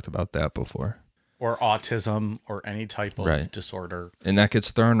 We talked about that before. Or autism or any type of disorder. And that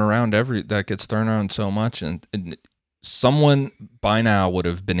gets thrown around so much. And someone by now would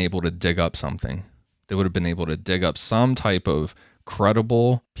have been able to dig up something. They would have been able to dig up some type of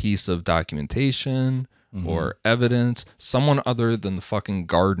credible piece of documentation or evidence. Someone other than the fucking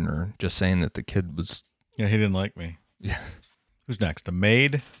gardener just saying that the kid was... Yeah, he didn't like me. Yeah. Who's next? The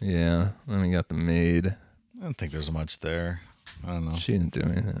maid? Yeah, then we got the maid. I don't think there's much there. I don't know. She didn't do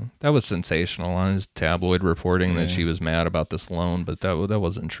anything. That was sensational on his tabloid reporting that she was mad about this loan, but that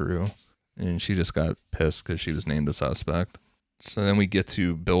wasn't true. And she just got pissed because she was named a suspect. So then we get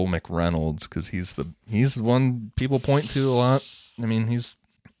to Bill McReynolds, because he's the one people point to a lot. I mean,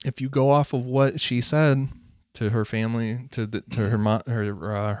 if you go off of what she said to her family, to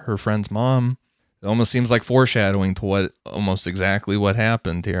her friend's mom, it almost seems like foreshadowing to almost exactly what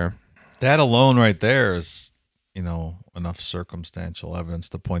happened here. That alone right there is, enough circumstantial evidence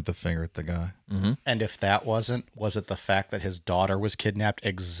to point the finger at the guy. Mm-hmm. And if that was it the fact that his daughter was kidnapped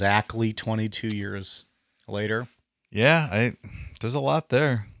exactly 22 years later? Yeah, there's a lot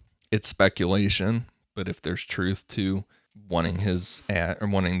there. It's speculation, but if there's truth to wanting or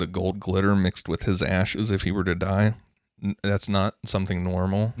wanting the gold glitter mixed with his ashes if he were to die. That's not something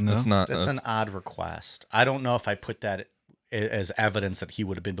normal. No. That's not. That's an odd request. I don't know if I put that as evidence that he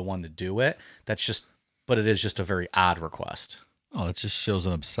would have been the one to do it. But it is just a very odd request. Oh, it just shows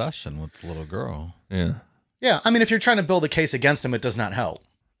an obsession with the little girl. Yeah. Yeah, I mean, if you're trying to build a case against him, it does not help.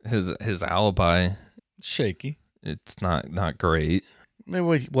 His alibi, Shaky. it's not great.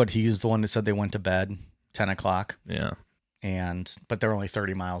 He's the one that said they went to bed 10 o'clock, Yeah. but they're only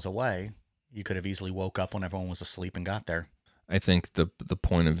 30 miles away. You could have easily woke up when everyone was asleep and got there. I think the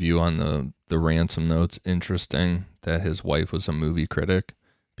point of view on the ransom note's interesting, that his wife was a movie critic,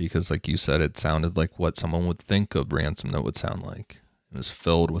 because like you said, it sounded like what someone would think a ransom note would sound like. It was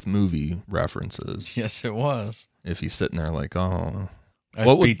filled with movie references. Yes, it was. If he's sitting there like, oh,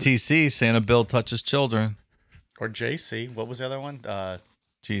 SBTC, Santa Bill touches children. Or JC. What was the other one?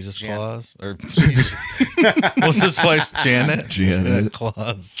 Jesus Claus. Or what's his wife's Janet? Janet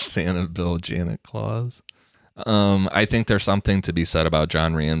Claus. Santa Bill, Janet Claus. I think there's something to be said about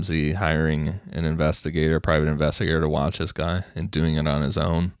John Ramsey hiring an private investigator to watch this guy and doing it on his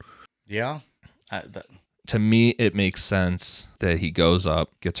own. Yeah. To me, it makes sense that he goes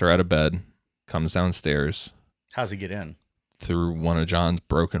up, gets her out of bed, comes downstairs How's he get in? through one of John's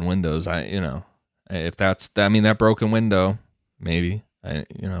broken windows. If that broken window, maybe.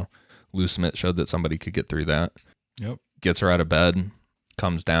 Lou Smith showed that somebody could get through that. Yep. Gets her out of bed,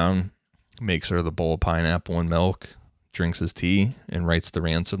 comes down, makes her the bowl of pineapple and milk, drinks his tea, and writes the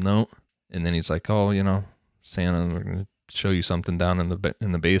ransom note. And then he's like, "Oh, Santa, we're gonna show you something down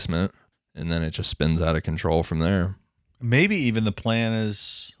in the basement." And then it just spins out of control from there. Maybe even the plan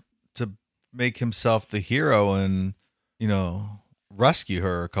is to make himself the hero and, rescue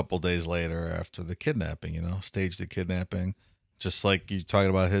her a couple days later after the kidnapping, stage the kidnapping. Just like you talking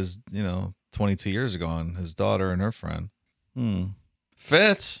about his, 22 years ago on his daughter and her friend.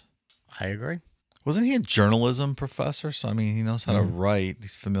 Fits. I agree. Wasn't he a journalism professor? So, he knows how to write.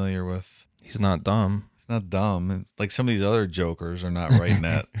 He's familiar with. He's not dumb. He's not dumb. Like some of these other jokers are not writing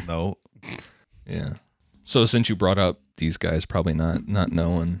that note. Yeah. So since you brought up these guys probably not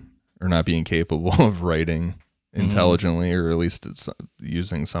knowing or not being capable of writing intelligently, or at least it's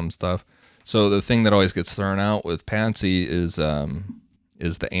using some stuff. So the thing that always gets thrown out with Patsy is the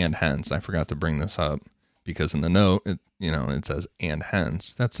and hence. I forgot to bring this up because in the note, it says and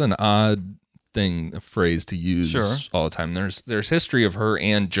hence. That's an odd a phrase to use all the time. There's history of her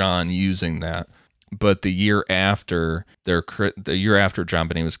and John using that, but the year after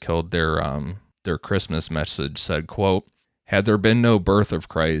JonBenet was killed, their Christmas message said, quote, "Had there been no birth of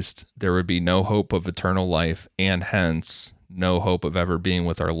Christ, there would be no hope of eternal life, and hence no hope of ever being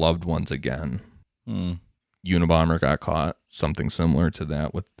with our loved ones again." Unabomber got caught something similar to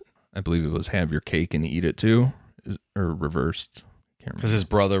that with, I believe it was have your cake and eat it too, or reversed. Because his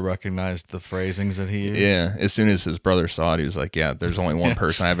brother recognized the phrasings that he used. Yeah, as soon as his brother saw it, he was like, "Yeah, there's only one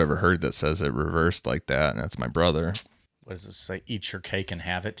person I've ever heard that says it reversed like that, and that's my brother." What does it say? Eat your cake and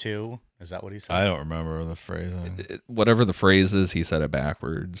have it too? Is that what he said? I don't remember the phrasing. Whatever the phrase is, he said it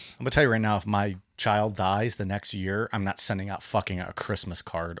backwards. I'm going to tell you right now, if my child dies the next year, I'm not sending out fucking a Christmas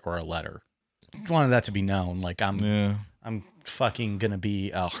card or a letter. I wanted that to be known. Like, I'm fucking going to be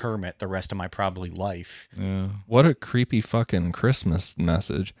a hermit the rest of my probably life. Yeah. What a creepy fucking Christmas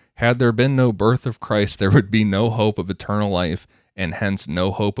message. Had there been no birth of Christ, there would be no hope of eternal life, and hence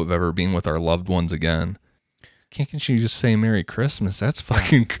no hope of ever being with our loved ones again. Can't you just say Merry Christmas? That's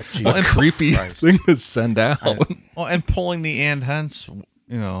fucking a creepy thing to send out. Well, and pulling the and hence,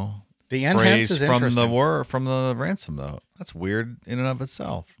 the and phrase hence is from interesting. from the ransom note. That's weird in and of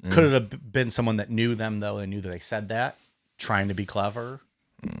itself. Could it have been someone that knew them, though, and knew that they said that, trying to be clever?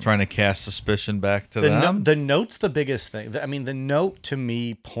 Trying to cast suspicion back to them? The note's the biggest thing. I mean, the note to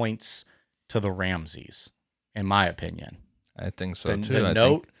me points to the Ramseys, in my opinion. I think so,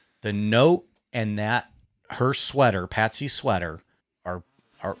 too. The note and that, her sweater, Patsy's sweater, are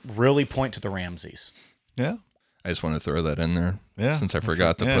really point to the Ramseys. Yeah. I just want to throw that in there since I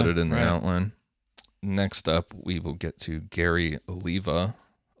forgot to put it in the outline. Next up, we will get to Gary Olivia.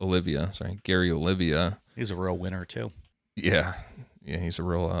 He's a real winner, too. Yeah, he's a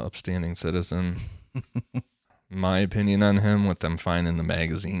real upstanding citizen. My opinion on him, with them finding the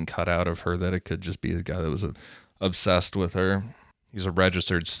magazine cutout of her, that it could just be the guy that was obsessed with her. He's a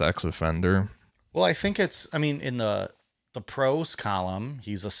registered sex offender. Well, I think in the pros column,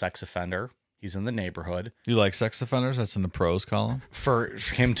 he's a sex offender. He's in the neighborhood. You like sex offenders? That's in the pros column. For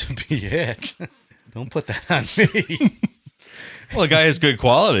him to be it. Don't put that on me. Well, the guy has good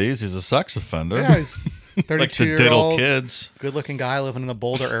qualities. He's a sex offender. Yeah, he's Likes to 32-year-old, diddle kids. good-looking guy living in the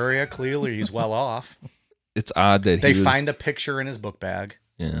Boulder area. Clearly, he's well off. It's odd that They find a picture in his book bag.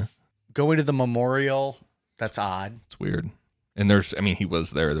 Yeah. Going to the memorial, that's odd. It's weird. And he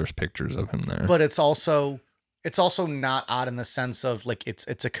was there. There's pictures of him there. But it's also not odd in the sense of like it's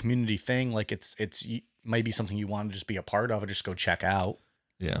a community thing. Like it's maybe something you want to just be a part of and just go check out.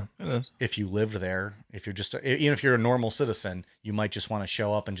 Yeah, it is. If you lived there, if you're just even if you're a normal citizen, you might just want to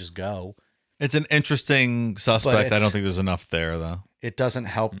show up and just go. It's an interesting suspect. I don't think there's enough there though. It doesn't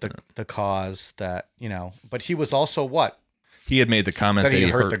help the cause that, but he was also what? He had made the comment that he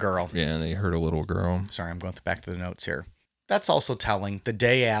hurt the girl. Yeah, they hurt a little girl. Sorry, I'm going back to the notes here. That's also telling. The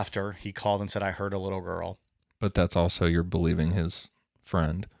day after, he called and said, I hurt a little girl. But that's also you're believing his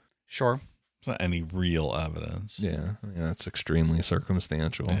friend. Sure. It's not any real evidence. Yeah, that's extremely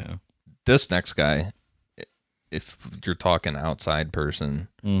circumstantial. Yeah. This next guy, if you're talking outside person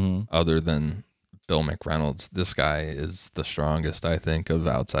other than Bill McReynolds, this guy is the strongest, I think, of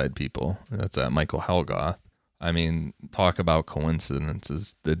outside people. That's Michael Helgoth. I mean, talk about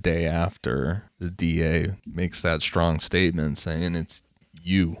coincidences. The day after, the DA makes that strong statement saying, it's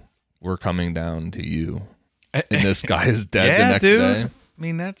you. We're coming down to you. And this guy is dead the next day. I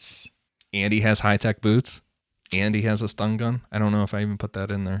mean, that's... And he has high-tech boots. And he has a stun gun. I don't know if I even put that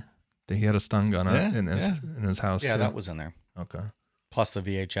in there. He had a stun gun in his house, Yeah, too. that was in there. Okay. Plus the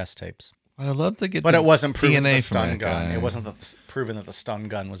VHS tapes. I'd love to get But it wasn't proven DNA the stun gun. guy. It wasn't proven that the stun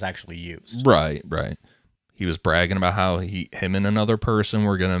gun was actually used. Right. He was bragging about how him and another person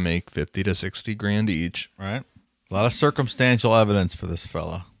were going to make 50 to 60 grand each. Right. A lot of circumstantial evidence for this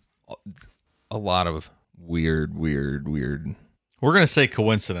fella. A lot of weird. We're going to say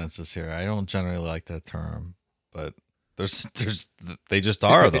coincidences here. I don't generally like that term, but they just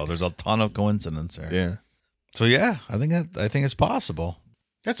are though. There's a ton of coincidence here. Yeah. So yeah, I think it's possible.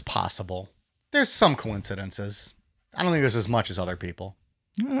 It's possible. There's some coincidences. I don't think there's as much as other people.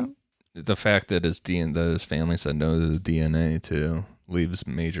 Yeah. The fact that his family said no to the DNA too leaves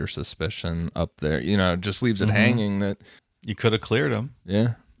major suspicion up there. Just leaves it hanging that You could have cleared him.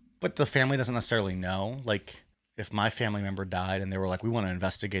 Yeah. But the family doesn't necessarily know. Like, if my family member died and they were like, we want to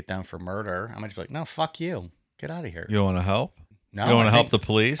investigate them for murder, I might be like, no, fuck you. Get out of here. You don't want to help? No. You don't want to I help think- the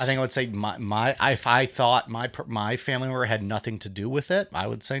police? I think I would say if I thought my family member had nothing to do with it, I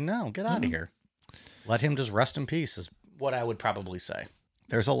would say, no, get out of here. Let him just rest in peace is what I would probably say.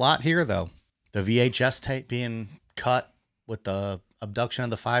 There's a lot here, though. The VHS tape being cut with the abduction of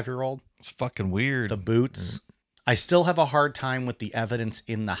the 5-year-old. It's fucking weird. The boots. I still have a hard time with the evidence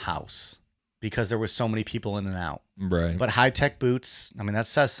in the house because there was so many people in and out. Right. But high-tech boots, I mean, that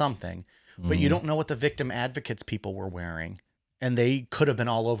says something. But you don't know what the victim advocates people were wearing. And they could have been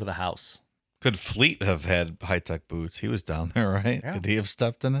all over the house. Could Fleet have had high-tech boots? He was down there, right? Yeah. Could he have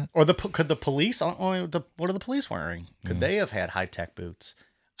stepped in it? Or could the police, what are the police wearing? Could they have had high-tech boots?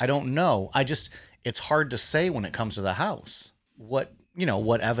 I don't know. It's hard to say when it comes to the house. What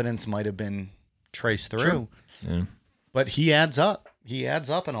evidence might have been traced through. True. Yeah. But he adds up. He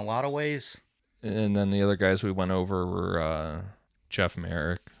adds up in a lot of ways. And then the other guys we went over were Jeff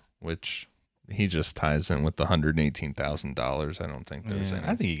Merrick, which he just ties in with the $118,000. I don't think there's any.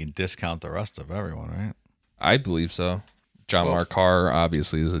 I think you can discount the rest of everyone, right? I believe so. John Mark Carr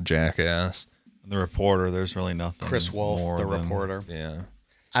obviously is a jackass. The reporter, there's really nothing. Chris Wolf, more the than- reporter. Yeah.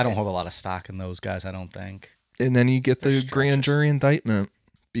 I don't hold a lot of stock in those guys, I don't think. And then you get the They're grand jury indictment.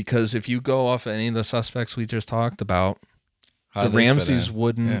 Because if you go off any of the suspects we just talked about, How the do they fit Ramseys in?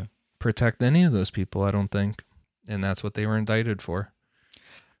 wouldn't Yeah. protect any of those people, I don't think. And that's what they were indicted for.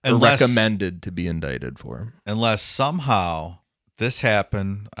 Or Unless, recommended to be indicted for. unless somehow this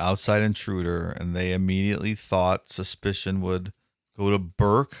happened, outside intruder, and they immediately thought suspicion would go to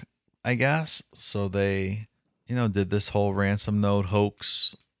Burke, I guess. So they, did this whole ransom note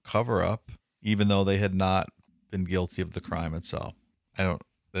hoax cover up, even though they had not been guilty of the crime itself.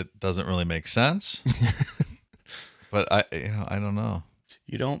 That doesn't really make sense. But I don't know.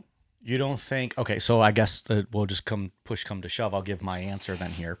 You don't think, okay, so I guess we'll just come to shove. I'll give my answer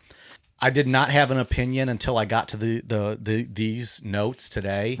then here. I did not have an opinion until I got to these notes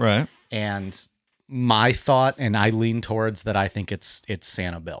today. Right. And my thought, and I lean towards that I think it's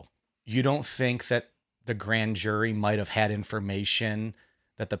Santa Bill. You don't think that the grand jury might have had information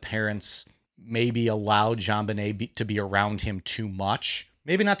that the parents maybe allowed JonBenet to be around him too much?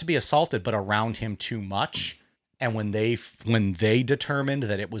 Maybe not to be assaulted, but around him too much. And when they determined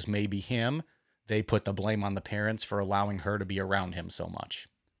that it was maybe him, they put the blame on the parents for allowing her to be around him so much,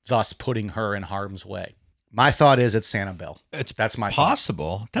 thus putting her in harm's way. My thought is it's Santa Bill. That's my thought.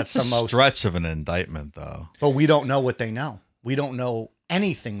 Possible. That's That's a the most- stretch of an indictment, though. But we don't know what they know. We don't know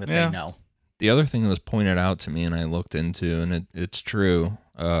anything that Yeah. they know. The other thing that was pointed out to me and I looked into, and it's true,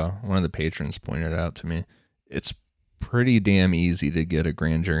 one of the patrons pointed it out to me, it's pretty damn easy to get a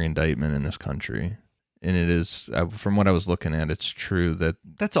grand jury indictment in this country. And it is, from what I was looking at, it's true that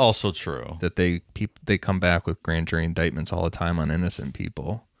That's also true. that they come back with grand jury indictments all the time on innocent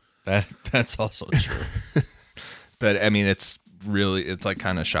people. That's also true. But I mean, it's like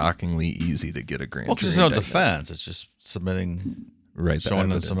kind of shockingly easy to get a grand Well, jury because there's no indictment. defense. It's just submitting, Right, the showing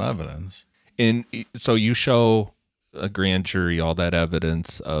them evidence. some evidence. And so you show a grand jury all that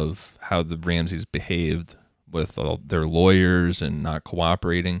evidence of how the Ramseys behaved with all their lawyers and not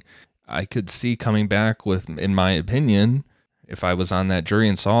cooperating. I could see coming back with, in my opinion, if I was on that jury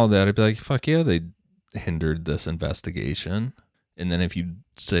and saw that, I'd be like, fuck yeah, they hindered this investigation. And then if you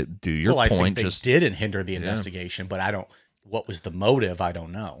do your I point, think they didn't hinder the investigation, but what was the motive? I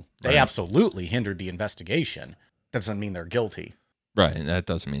don't know. They absolutely hindered the investigation. Doesn't mean they're guilty. Right. That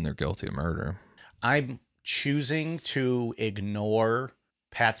doesn't mean they're guilty of murder. I'm choosing to ignore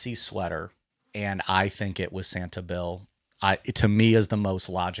Patsy's sweater, and I think it was Santa Bill. To me, is the most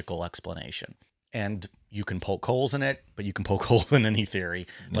logical explanation. And you can poke holes in it, but you can poke holes in any theory.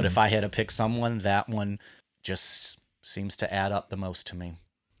 But if I had to pick someone, that one just seems to add up the most to me.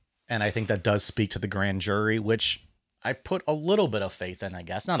 And I think that does speak to the grand jury, which I put a little bit of faith in, I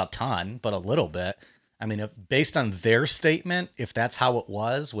guess. Not a ton, but a little bit. I mean, based on their statement, if that's how it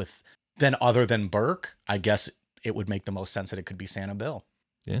was then other than Burke, I guess it would make the most sense that it could be Santa Bill.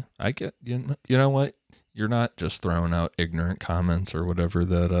 Yeah, I get, you know what? You're not just throwing out ignorant comments or whatever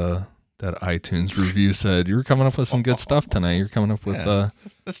that iTunes review said. You're coming up with some good stuff tonight. You're coming up with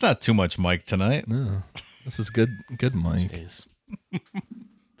That's not too much Mike tonight. no. This is good Mike. Jeez.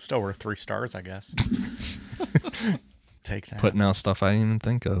 Still worth 3 stars, I guess. Take that. Putting out stuff I didn't even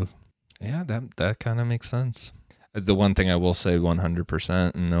think of. Yeah, that kind of makes sense. The one thing I will say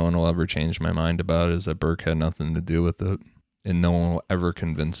 100%, and no one will ever change my mind about, is that Burke had nothing to do with it. And no one will ever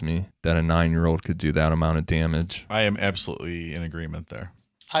convince me that a 9-year-old could do that amount of damage. I am absolutely in agreement there.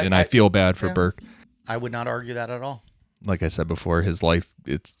 I feel bad for Burke. I would not argue that at all. Like I said before, his life,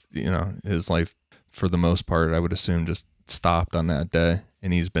 his life for the most part, I would assume just stopped on that day.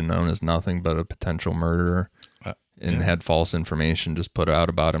 And he's been known as nothing but a potential murderer and had false information just put out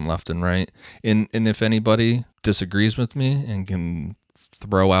about him left and right. And if anybody disagrees with me and can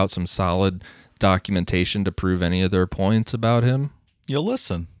throw out some solid documentation to prove any of their points about him, You'll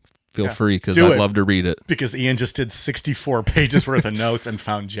listen. feel free, because Do I'd it. love to read it. Because Ian just did 64 pages worth of notes and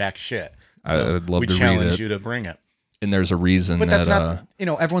found jack shit. So I'd love we to read challenge it. you to bring it. And there's a reason But that, that's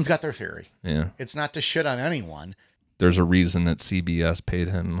not, everyone's got their theory. yeah, It's not to shit on anyone. there's a reason that CBS paid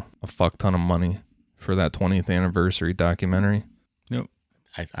him a fuck ton of money for that 20th anniversary documentary. Yep.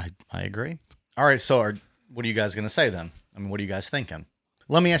 I agree. All right, so what are you guys going to say then? I mean, what are you guys thinking?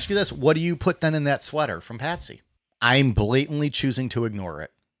 Let me ask you this. What do you put then in that sweater from Patsy? I'm blatantly choosing to ignore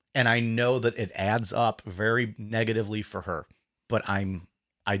it. And I know that it adds up very negatively for her. But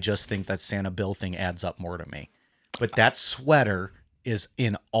I just think that Santa Bill thing adds up more to me. But that sweater is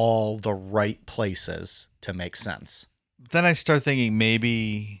in all the right places to make sense. Then I start thinking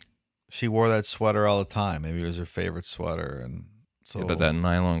maybe she wore that sweater all the time. Maybe it was her favorite sweater, and so. Yeah, but that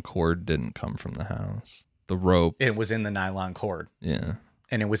nylon cord didn't come from the house. The rope, It was in the nylon cord. yeah.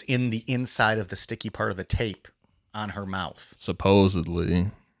 And it was in the inside of the sticky part of the tape on her mouth. Supposedly,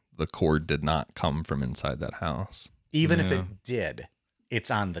 the cord did not come from inside that house. Even if it did,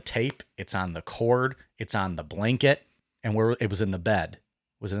 it's on the tape, it's on the cord, it's on the blanket, and where it was in the bed.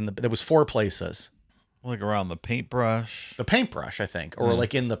 Was it in the? There was 4 places. like around the paintbrush. The paintbrush, I think, or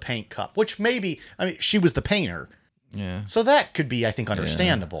like in the paint cup, which maybe, I mean, she was the painter. Yeah. So that could be, I think,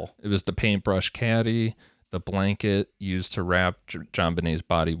 understandable. It was the paintbrush caddy, the blanket used to wrap JonBenet's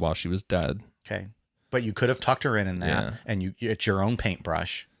body while she was dead. Okay. But you could have tucked her in that, Yeah. and it's your own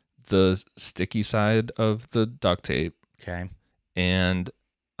paintbrush. The sticky side of the duct tape, Okay. and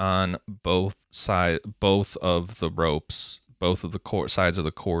on both of the ropes, both of the sides of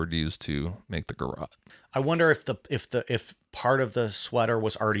the cord used to make the garrote. I wonder if part of the sweater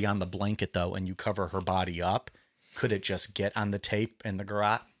was already on the blanket though, and you cover her body up, could it just get on the tape and the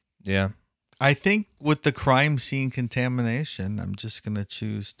garrote? Yeah. I think with the crime scene contamination, I'm just going to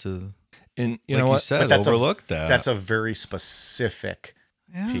choose to, And you like know you what? said, that's overlook that. That's a very specific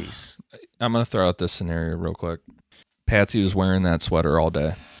Yeah. piece. I'm going to throw out this scenario real quick. Patsy was wearing that sweater all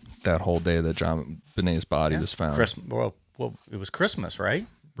day, that whole day that JonBenet's body was found. Well, it was Christmas, right?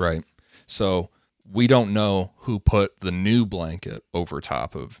 Right. So we don't know who put the new blanket over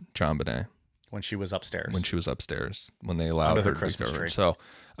top of JonBenet When she was upstairs. when she was upstairs, when they allowed Under the her to Christmas go. tree. So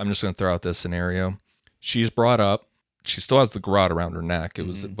I'm just going to throw out this scenario. She's brought up. She still has the garrote around her neck.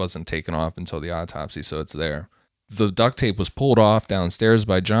 It wasn't taken off until the autopsy, so it's there. the duct tape was pulled off downstairs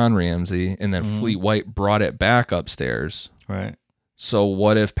by John Ramsey, and then Fleet White brought it back upstairs. Right. So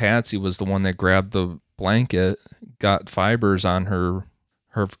what if Patsy was the one that grabbed the blanket, got fibers on her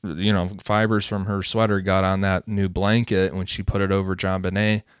fibers from her sweater got on that new blanket, and when she put it over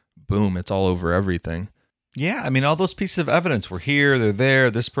JonBenet, boom, it's all over everything. Yeah, I mean, all those pieces of evidence were here, they're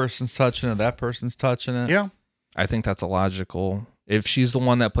there, this person's touching it, that person's touching it. Yeah. I think that's a logical. If she's the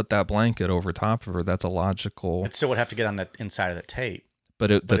one that put that blanket over top of her, that's a logical. It still would have to get on the inside of the tape.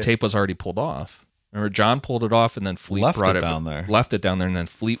 But the tape was already pulled off. Remember, John pulled it off, and then Fleet Left brought it down there. Left it down there, and then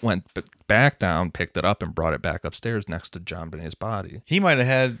Fleet went back down, picked it up, and brought it back upstairs next to JonBenet's body. He might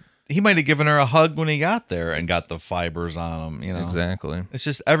have given her a hug when he got there and got the fibers on him, you know. Exactly. It's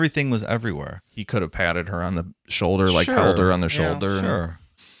just everything was everywhere. He could have patted her on the shoulder, like Sure. held her on the Yeah, shoulder. Sure.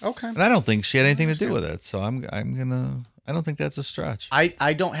 Okay. And I don't think she had anything to do with it, so I don't think that's a stretch.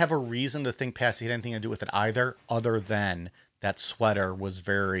 I don't have a reason to think Patsy had anything to do with it either, other than that sweater was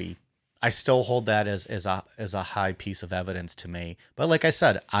very. I still hold that as a high piece of evidence to me. But like I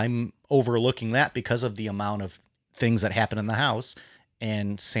said, I'm overlooking that because of the amount of things that happen in the house,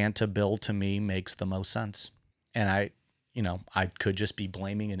 and Santa Bill to me makes the most sense. And I could just be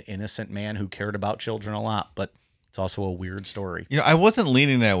blaming an innocent man who cared about children a lot, but it's also a weird story. I wasn't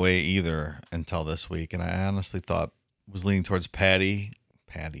leaning that way either until this week, and I honestly thought was leaning towards Patsy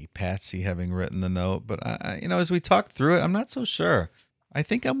having written the note. But as we talked through it, I'm not so sure. I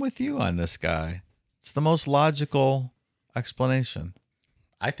think I'm with you on this guy. It's the most logical explanation.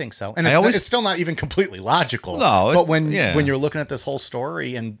 I think so. And it's still not even completely logical. No, but when you're looking at this whole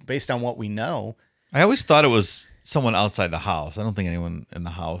story and based on what we know. I always thought it was someone outside the house. I don't think anyone in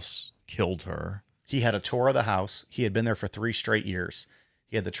the house killed her. He had a tour of the house. He had been there for 3 straight years.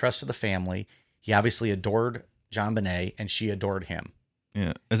 He had the trust of the family. He obviously adored JonBenet, and she adored him.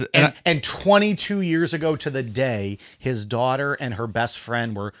 Yeah. And 22 years ago to the day, his daughter and her best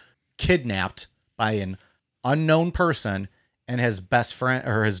friend were kidnapped by an unknown person, and his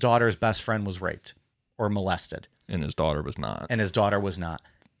daughter's best friend was raped or molested. And his daughter was not.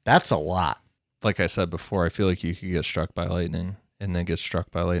 That's a lot. Like I said before, I feel like you could get struck by lightning and then get struck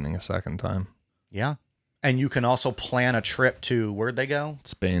by lightning a second time. Yeah. And you can also plan a trip to, where'd they go?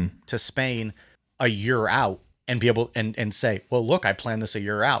 Spain. To Spain a year out and be able and say, well, look, I planned this a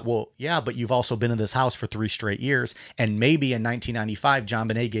year out. Well, yeah, but you've also been in this house for 3 straight years. And maybe in 1995,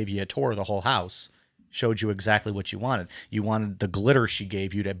 JonBenet gave you a tour of the whole house, showed you exactly what you wanted. You wanted the glitter she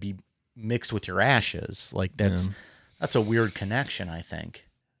gave you to be mixed with your ashes. Like that's a weird connection, I think.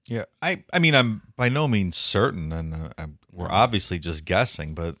 Yeah, I mean, I'm by no means certain, and we're obviously just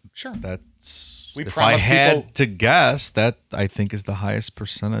guessing, but Sure. that's We if I promise had people- to guess, that I think is the highest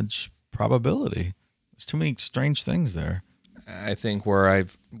percentage probability. There's too many strange things there. I think where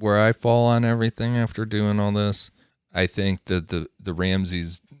I fall on everything after doing all this, I think that the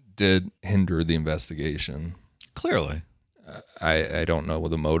Ramseys did hinder the investigation. Clearly. I don't know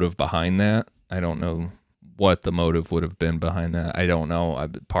the motive behind that. I don't know what the motive would have been behind that. I don't know.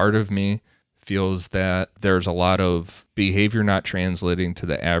 Part of me feels that there's a lot of behavior not translating to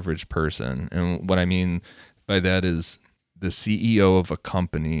the average person. And what I mean by that is the CEO of a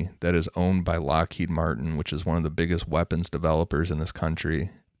company that is owned by Lockheed Martin, which is one of the biggest weapons developers in this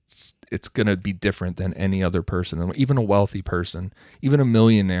country. It's going to be different than any other person, even a wealthy person, even a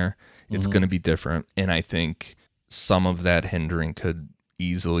millionaire. It's going to be different. And I think some of that hindering could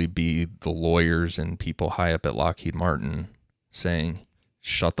easily be the lawyers and people high up at Lockheed Martin saying,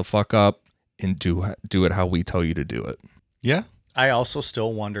 shut the fuck up and do it how we tell you to do it. Yeah. I also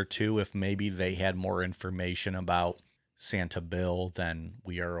still wonder, too, if maybe they had more information about Santa Bill than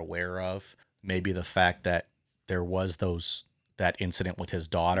we are aware of. Maybe the fact that there was that incident with his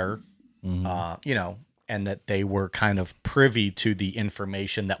daughter, and that they were kind of privy to the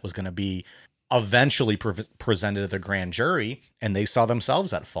information that was going to be eventually presented to the grand jury, and they saw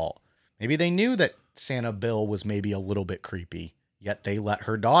themselves at fault. Maybe they knew that Santa Bill was maybe a little bit creepy, yet they let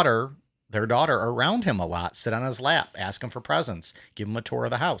their daughter around him a lot, sit on his lap, ask him for presents, give him a tour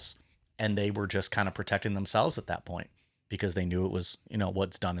of the house. And they were just kind of protecting themselves at that point because they knew it was,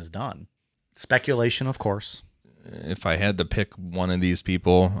 what's done is done. Speculation, of course. If I had to pick one of these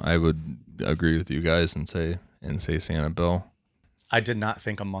people, I would agree with you guys and say Santa Bill. I did not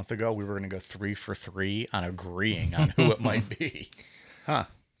think a month ago we were going to go 3 for 3 on agreeing on who it might be. Huh.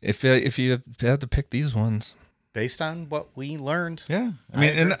 If you had to pick these ones. Based on what we learned. Yeah. I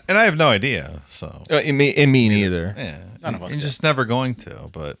mean, and I have no idea. So Me neither. yeah, None of us you're did. just never going to.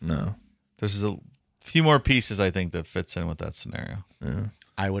 But No. there's a few more pieces I think that fits in with that scenario. Yeah.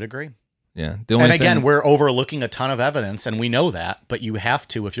 I would agree. Yeah. The only And again, thing, we're overlooking a ton of evidence, and we know that, but you have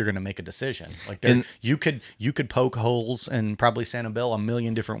to if you're going to make a decision. Like there, And- you could poke holes in probably Santa Bill a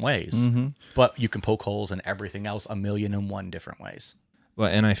million different ways, Mm-hmm. but you can poke holes in everything else a million and one different ways. well,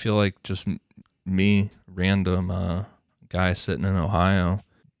 and I feel like just me, random guy sitting in Ohio,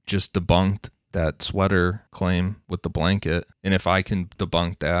 just debunked that sweater claim with the blanket. And if I can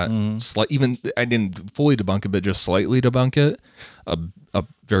debunk that, even I didn't fully debunk it, but just slightly debunk it, a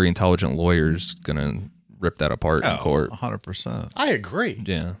very intelligent lawyer's gonna rip that apart in court. 100%. I agree.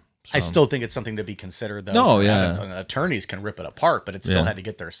 Yeah. I so- still think it's something to be considered, though. No, for yeah. evidence. And attorneys can rip it apart, but it still Yeah. had to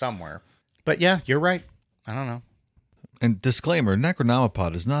get there somewhere. But yeah, you're right. I don't know. And disclaimer,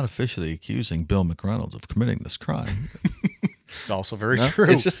 Necronomipod is not officially accusing Bill McReynolds of committing this crime. It's also very No, true.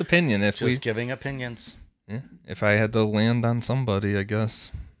 it's just opinion. just giving opinions. If I had to land on somebody, I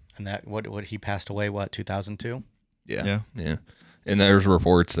guess. And that what he passed away, 2002? Yeah. And there's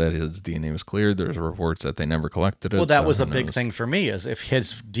reports that his DNA was cleared. There's reports that they never collected it. Well, that so was a who big knows? thing for me, is if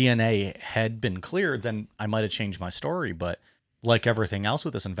his DNA had been cleared, then I might have changed my story. But like everything else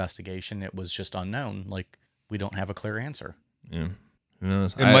with this investigation, it was just unknown. Like, we don't have a clear answer. Yeah. Who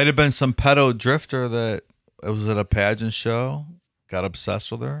knows? It might have been some pedo drifter that was at a pageant show, got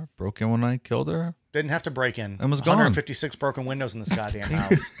obsessed with her, broke in one night, killed her. Didn't have to break in. And was gone. 156 broken windows in this goddamn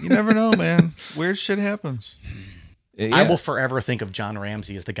house. You never know, man. Weird shit happens. I will forever think of John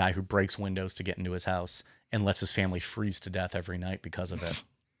Ramsey as the guy who breaks windows to get into his house and lets his family freeze to death every night because of it.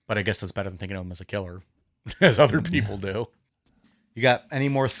 But I guess that's better than thinking of him as a killer, as other people do. You got any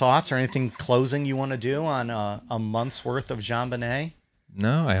more thoughts or anything closing you want to do on a month's worth of JonBenet?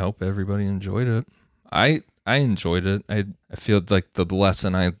 No, I hope everybody enjoyed it. I enjoyed it. I feel like the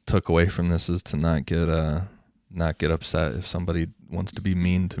lesson I took away from this is to not get upset if somebody wants to be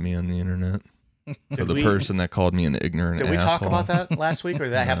mean to me on the internet. So the person that called me an ignorant Did we asshole. talk about that last week, or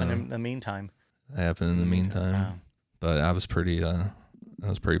did that happen in the meantime? That happened in the meantime. Wow. But I was pretty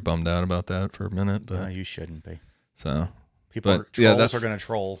bummed out about that for a minute. But No, you shouldn't be. so Trolls are going to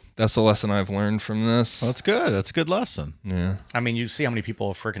troll. that's the lesson I've learned from this. Well, that's good. That's a good lesson. Yeah. I mean, you see how many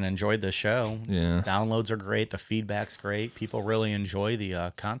people have freaking enjoyed this show. Yeah. Downloads are great. The feedback's great. People really enjoy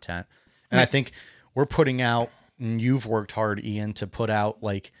the content. And I think we're putting out, and you've worked hard, Ian, to put out,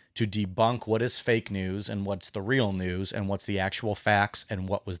 like, to debunk what is fake news and what's the real news and what's the actual facts and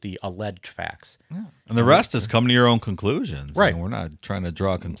what was the alleged facts. And the rest is come to your own conclusions. Right. I mean, we're not trying to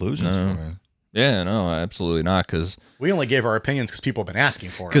draw conclusions No. for it. Yeah, no, absolutely not. Because We only gave our opinions because people have been asking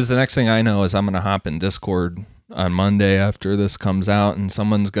for it. the next thing I know is I'm going to hop in Discord on Monday after this comes out, and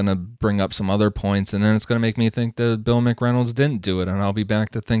someone's going to bring up some other points, and then it's going to make me think that Bill McReynolds didn't do it, and I'll be back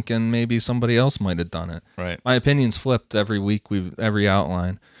to thinking maybe somebody else might have done it. Right. My opinion's flipped every week, every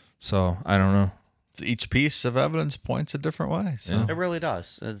outline. So I don't know. Each piece of evidence points a different way. So. Yeah. It really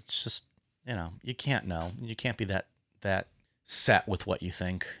does. It's just, you can't know. You can't be that set with what you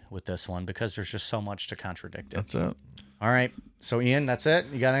think with this one because there's just so much to contradict it. That's it. All right. So, Ian, that's it.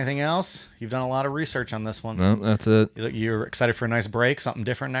 You got anything else? You've done a lot of research on this one. No, that's it. You're excited for a nice break, something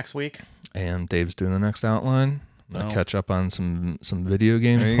different next week? And Dave's doing the next outline. I'm gonna No. catch up on some video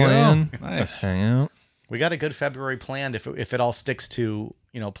games There you playing. go. Nice. Hang out. We got a good February planned. If it all sticks to,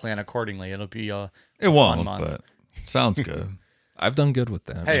 plan accordingly, it'll be a It won't, month. but sounds good. I've done good with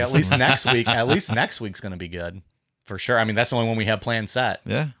that. Hey, at least next week's going to be good. For sure. I mean, that's the only one we have planned set.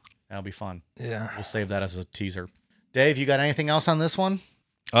 Yeah. That'll be fun. Yeah. We'll save that as a teaser. Dave, you got anything else on this one?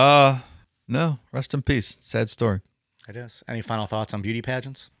 No. Rest in peace. Sad story. It is. Any final thoughts on beauty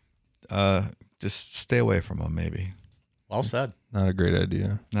pageants? Just stay away from them, maybe. Well said. Not a great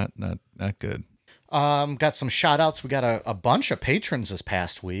idea. Not good. Got some shout outs. We got a bunch of patrons this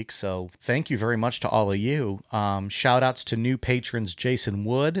past week, so thank you very much to all of you. Shout outs to new patrons Jason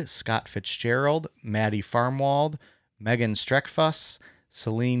Wood, Scott Fitzgerald, Maddie Farmwald, Megan Streckfuss,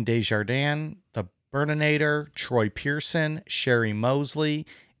 Celine Desjardins, The Burninator, Troy Pearson, Sherry Mosley,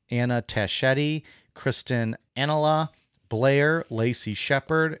 Anna Taschetti, Kristen Anala, Blair, Lacey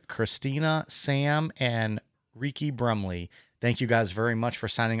Shepard, Christina, Sam, and Riki Brumley. Thank you guys very much for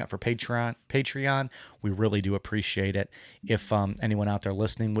signing up for Patreon. We really do appreciate it. If anyone out there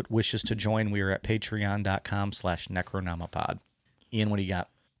listening wishes to join, we are at patreon.com/necronomipod. Ian, what do you got?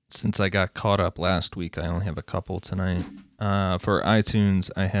 Since I got caught up last week, I only have a couple tonight. For iTunes,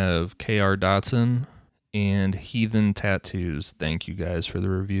 I have KR Dotson and Heathen Tattoos. Thank you guys for the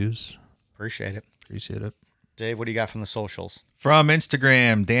reviews. Appreciate it. Appreciate it. Dave, what do you got from the socials? From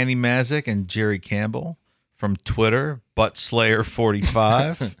Instagram, Danny Mazik and Jerry Campbell. From Twitter,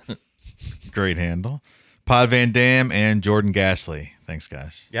 ButtSlayer45. Great handle. Pod Van Dam and Jordan Gasly. Thanks,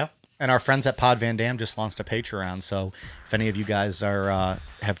 guys. Yeah. And our friends at Pod Van Dam just launched a Patreon. So if any of you guys are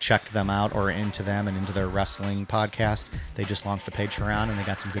have checked them out or into them and into their wrestling podcast, they just launched a Patreon and they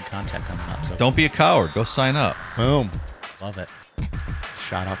got some good content coming up. So Don't be a coward. Go sign up. boom. Love it.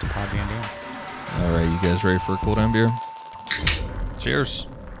 Shout out to Pod Van Dam. All right, you guys ready for a cool down beer? Cheers.